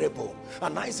desirable.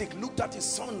 And Isaac looked at his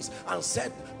sons and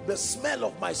said, the smell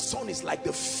of my son is like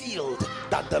the field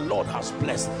that the Lord has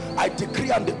blessed. I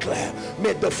decree and declare,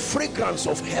 may the fragrance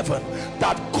of heaven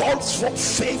that calls for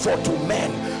favor to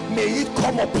men, may it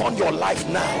come upon your life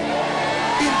now,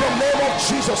 in the name of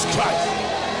Jesus Christ.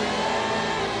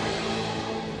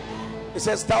 It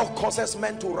says, thou causest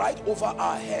men to ride over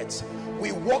our heads.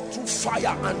 We walk through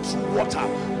fire and through water,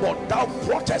 but thou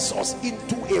broughtest us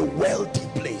into a wealthy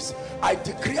place. I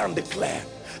decree and declare,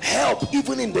 help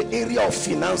even in the area of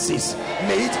finances,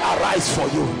 may it arise for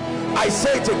you. I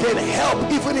say it again, help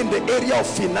even in the area of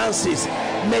finances,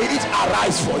 may it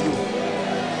arise for you.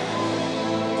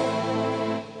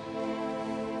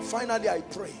 Finally, I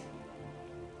pray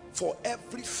for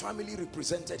every family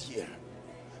represented here,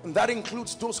 and that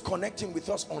includes those connecting with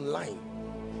us online.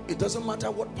 It doesn't matter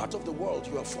what part of the world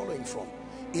you are following from.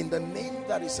 In the name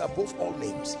that is above all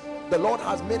names, the Lord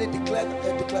has made a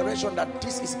declaration that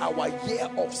this is our year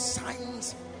of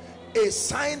signs. A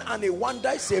sign and a wonder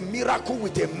is a miracle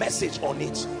with a message on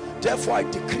it. Therefore, I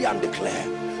decree and declare,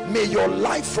 may your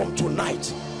life from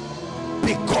tonight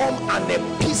become an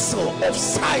epistle of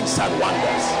signs and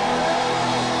wonders.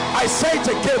 I say it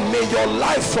again, may your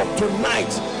life from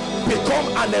tonight become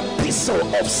an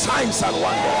epistle of signs and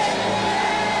wonders.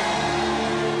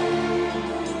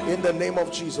 In the name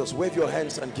of Jesus, wave your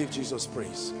hands and give Jesus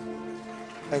praise.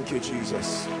 Thank you,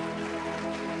 Jesus.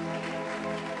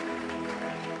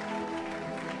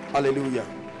 Hallelujah.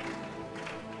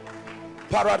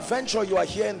 Peradventure, you are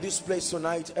here in this place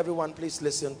tonight. Everyone, please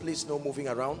listen. Please, no moving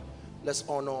around. Let's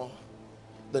honor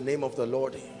the name of the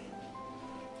Lord.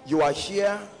 You are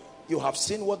here. You have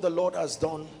seen what the Lord has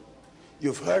done.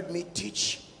 You've heard me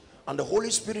teach, and the Holy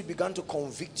Spirit began to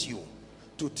convict you,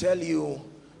 to tell you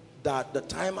that the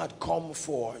time had come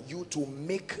for you to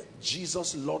make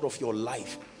Jesus Lord of your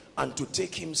life and to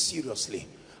take him seriously.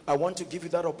 I want to give you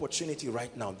that opportunity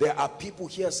right now. There are people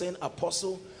here saying,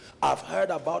 Apostle, I've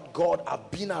heard about God, I've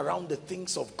been around the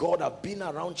things of God, I've been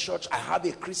around church, I have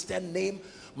a Christian name,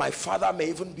 my father may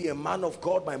even be a man of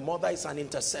God, my mother is an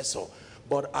intercessor,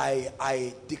 but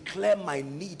I declare my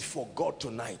need for God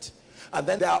tonight. And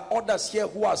then there are others here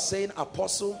who are saying,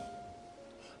 Apostle,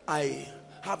 I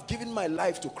have given my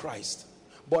life to Christ,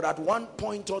 but at one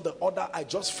point or the other, I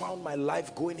just found my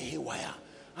life going haywire.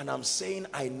 And I'm saying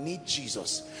I need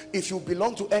Jesus. If you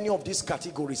belong to any of these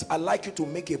categories, I'd like you to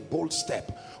make a bold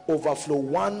step. Overflow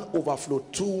 1, overflow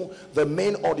 2, the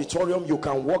main auditorium, you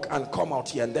can walk and come out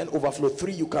here. And then overflow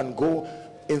 3, you can go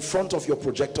in front of your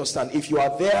projector stand. If you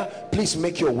are there, please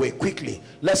make your way quickly.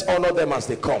 Let's honor them as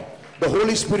they come. The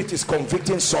Holy Spirit is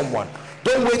convicting someone.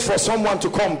 Don't wait for someone to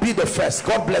come. Be the first.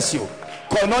 God bless you.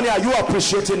 Koinonia, are you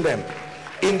appreciating them?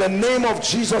 In the name of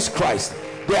Jesus Christ,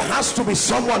 there has to be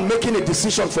someone making a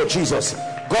decision for Jesus.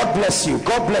 God bless you.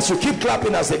 God bless you. Keep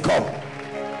clapping as they come.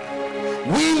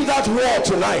 Win that war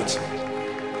tonight.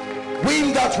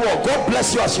 Win that war. God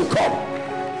bless you as you come.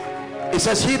 It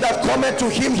says, he that cometh to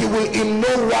him, he will in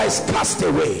no wise cast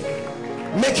away.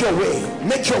 Make your way.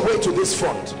 Make your way to this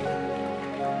front.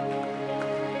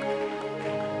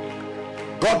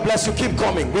 God bless you. Keep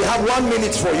coming. We have 1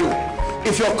 minute for you.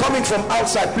 If you're coming from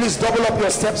outside, please double up your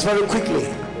steps very quickly.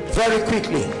 Very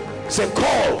quickly. Say,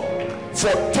 call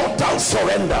for total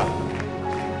surrender.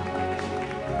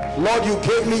 Lord, you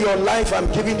gave me your life.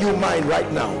 I'm giving you mine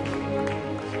right now.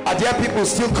 Are there people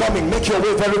still coming? Make your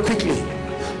way very quickly.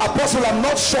 Apostle, I'm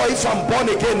not sure if I'm born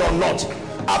again or not.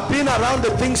 I've been around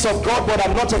the things of God, but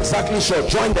I'm not exactly sure.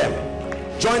 Join them.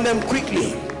 Join them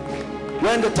quickly.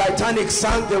 When the Titanic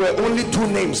sank, there were only two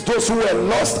names: those who were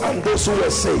lost and those who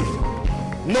were saved.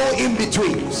 No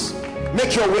in-betweens.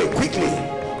 Make your way quickly.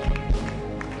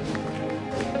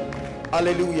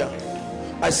 Hallelujah.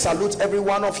 I salute every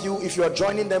one of you. If you are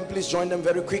joining them, please join them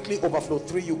very quickly. Overflow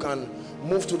 3, you can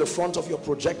move to the front of your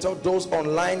projector. Those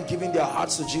online giving their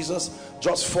hearts to Jesus,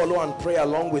 just follow and pray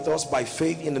along with us by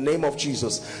faith in the name of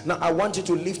Jesus. Now I want you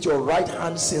to lift your right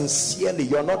hand sincerely.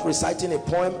 You are not reciting a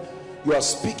poem. You are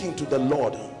speaking to the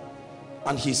Lord,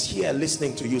 and he's here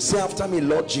listening to you. Say after me,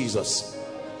 Lord Jesus.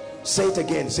 Say it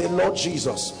again. Say, Lord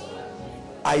Jesus,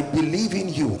 I believe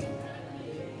in you,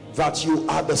 that you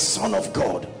are the Son of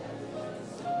God.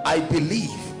 I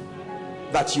believe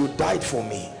that you died for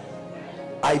me.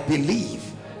 I believe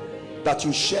that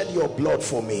you shed your blood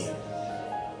for me.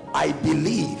 I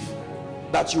believe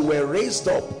that you were raised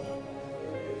up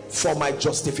for my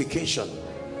justification.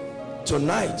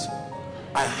 Tonight,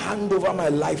 I hand over my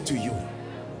life to you,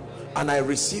 and I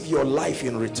receive your life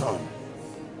in return.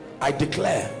 I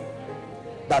declare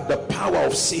that the power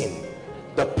of sin,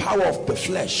 the power of the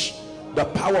flesh, the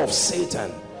power of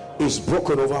Satan is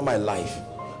broken over my life.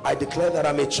 I declare that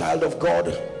I'm a child of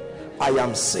God. I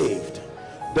am saved.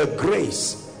 The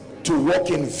grace to walk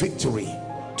in victory,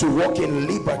 to walk in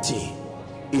liberty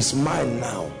is mine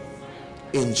now,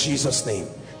 in Jesus' name.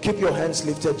 Keep your hands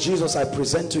lifted. Jesus, I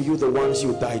present to you the ones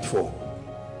you died for.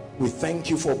 We thank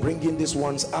you for bringing these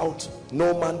ones out.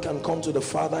 No man can come to the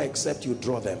Father except you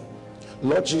draw them.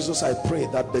 Lord Jesus, I pray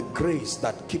that the grace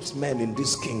that keeps men in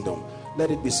this kingdom, let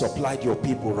it be supplied your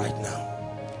people right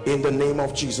now. In the name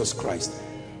of Jesus Christ,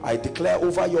 I declare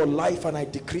over your life, and I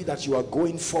decree that you are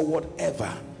going forward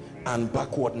ever and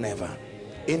backward never.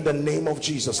 In the name of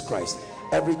Jesus Christ,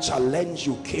 every challenge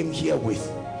you came here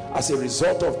with, as a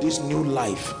result of this new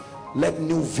life, let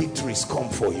new victories come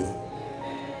for you.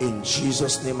 In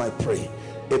Jesus' name I pray.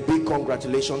 A big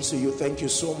congratulations to you. Thank you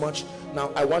so much.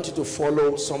 Now I want you to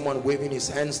follow someone waving his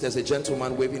hands. There's a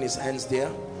gentleman waving his hands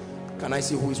there. Can I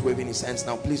see who is waving his hands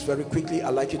now? Please, very quickly,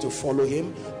 I'd like you to follow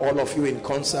him. All of you in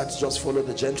concert, just follow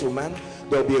the gentleman.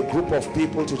 There'll be a group of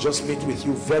people to just meet with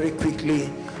you very quickly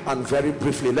and very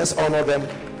briefly. Let's honor them.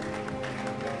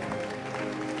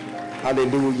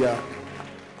 Hallelujah.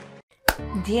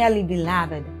 Dearly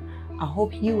beloved, I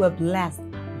hope you were blessed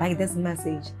by this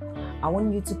message. I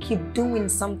want you to keep doing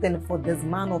something for this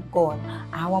man of God,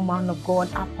 our man of God,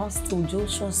 Apostle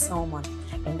Joshua Selman.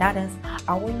 And that is,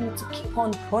 I want you to keep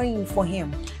on praying for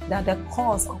him, that the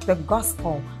cause of the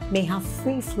gospel may have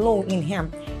free flow in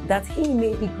him, that he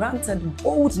may be granted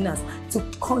boldness to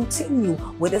continue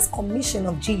with this commission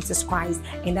of Jesus Christ,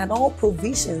 and that all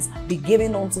provisions be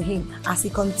given unto him as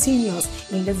he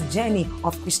continues in this journey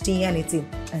of Christianity.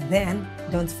 And then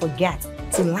don't forget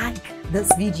to like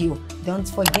this video. Don't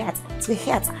forget to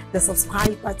hit the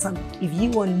subscribe button if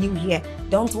you are new here.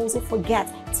 Don't also forget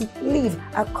to leave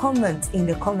a comment in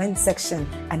the comment section,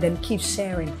 and then keep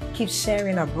sharing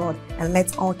abroad, and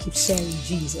let's all keep sharing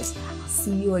Jesus. I'll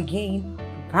see you again.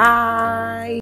 Bye.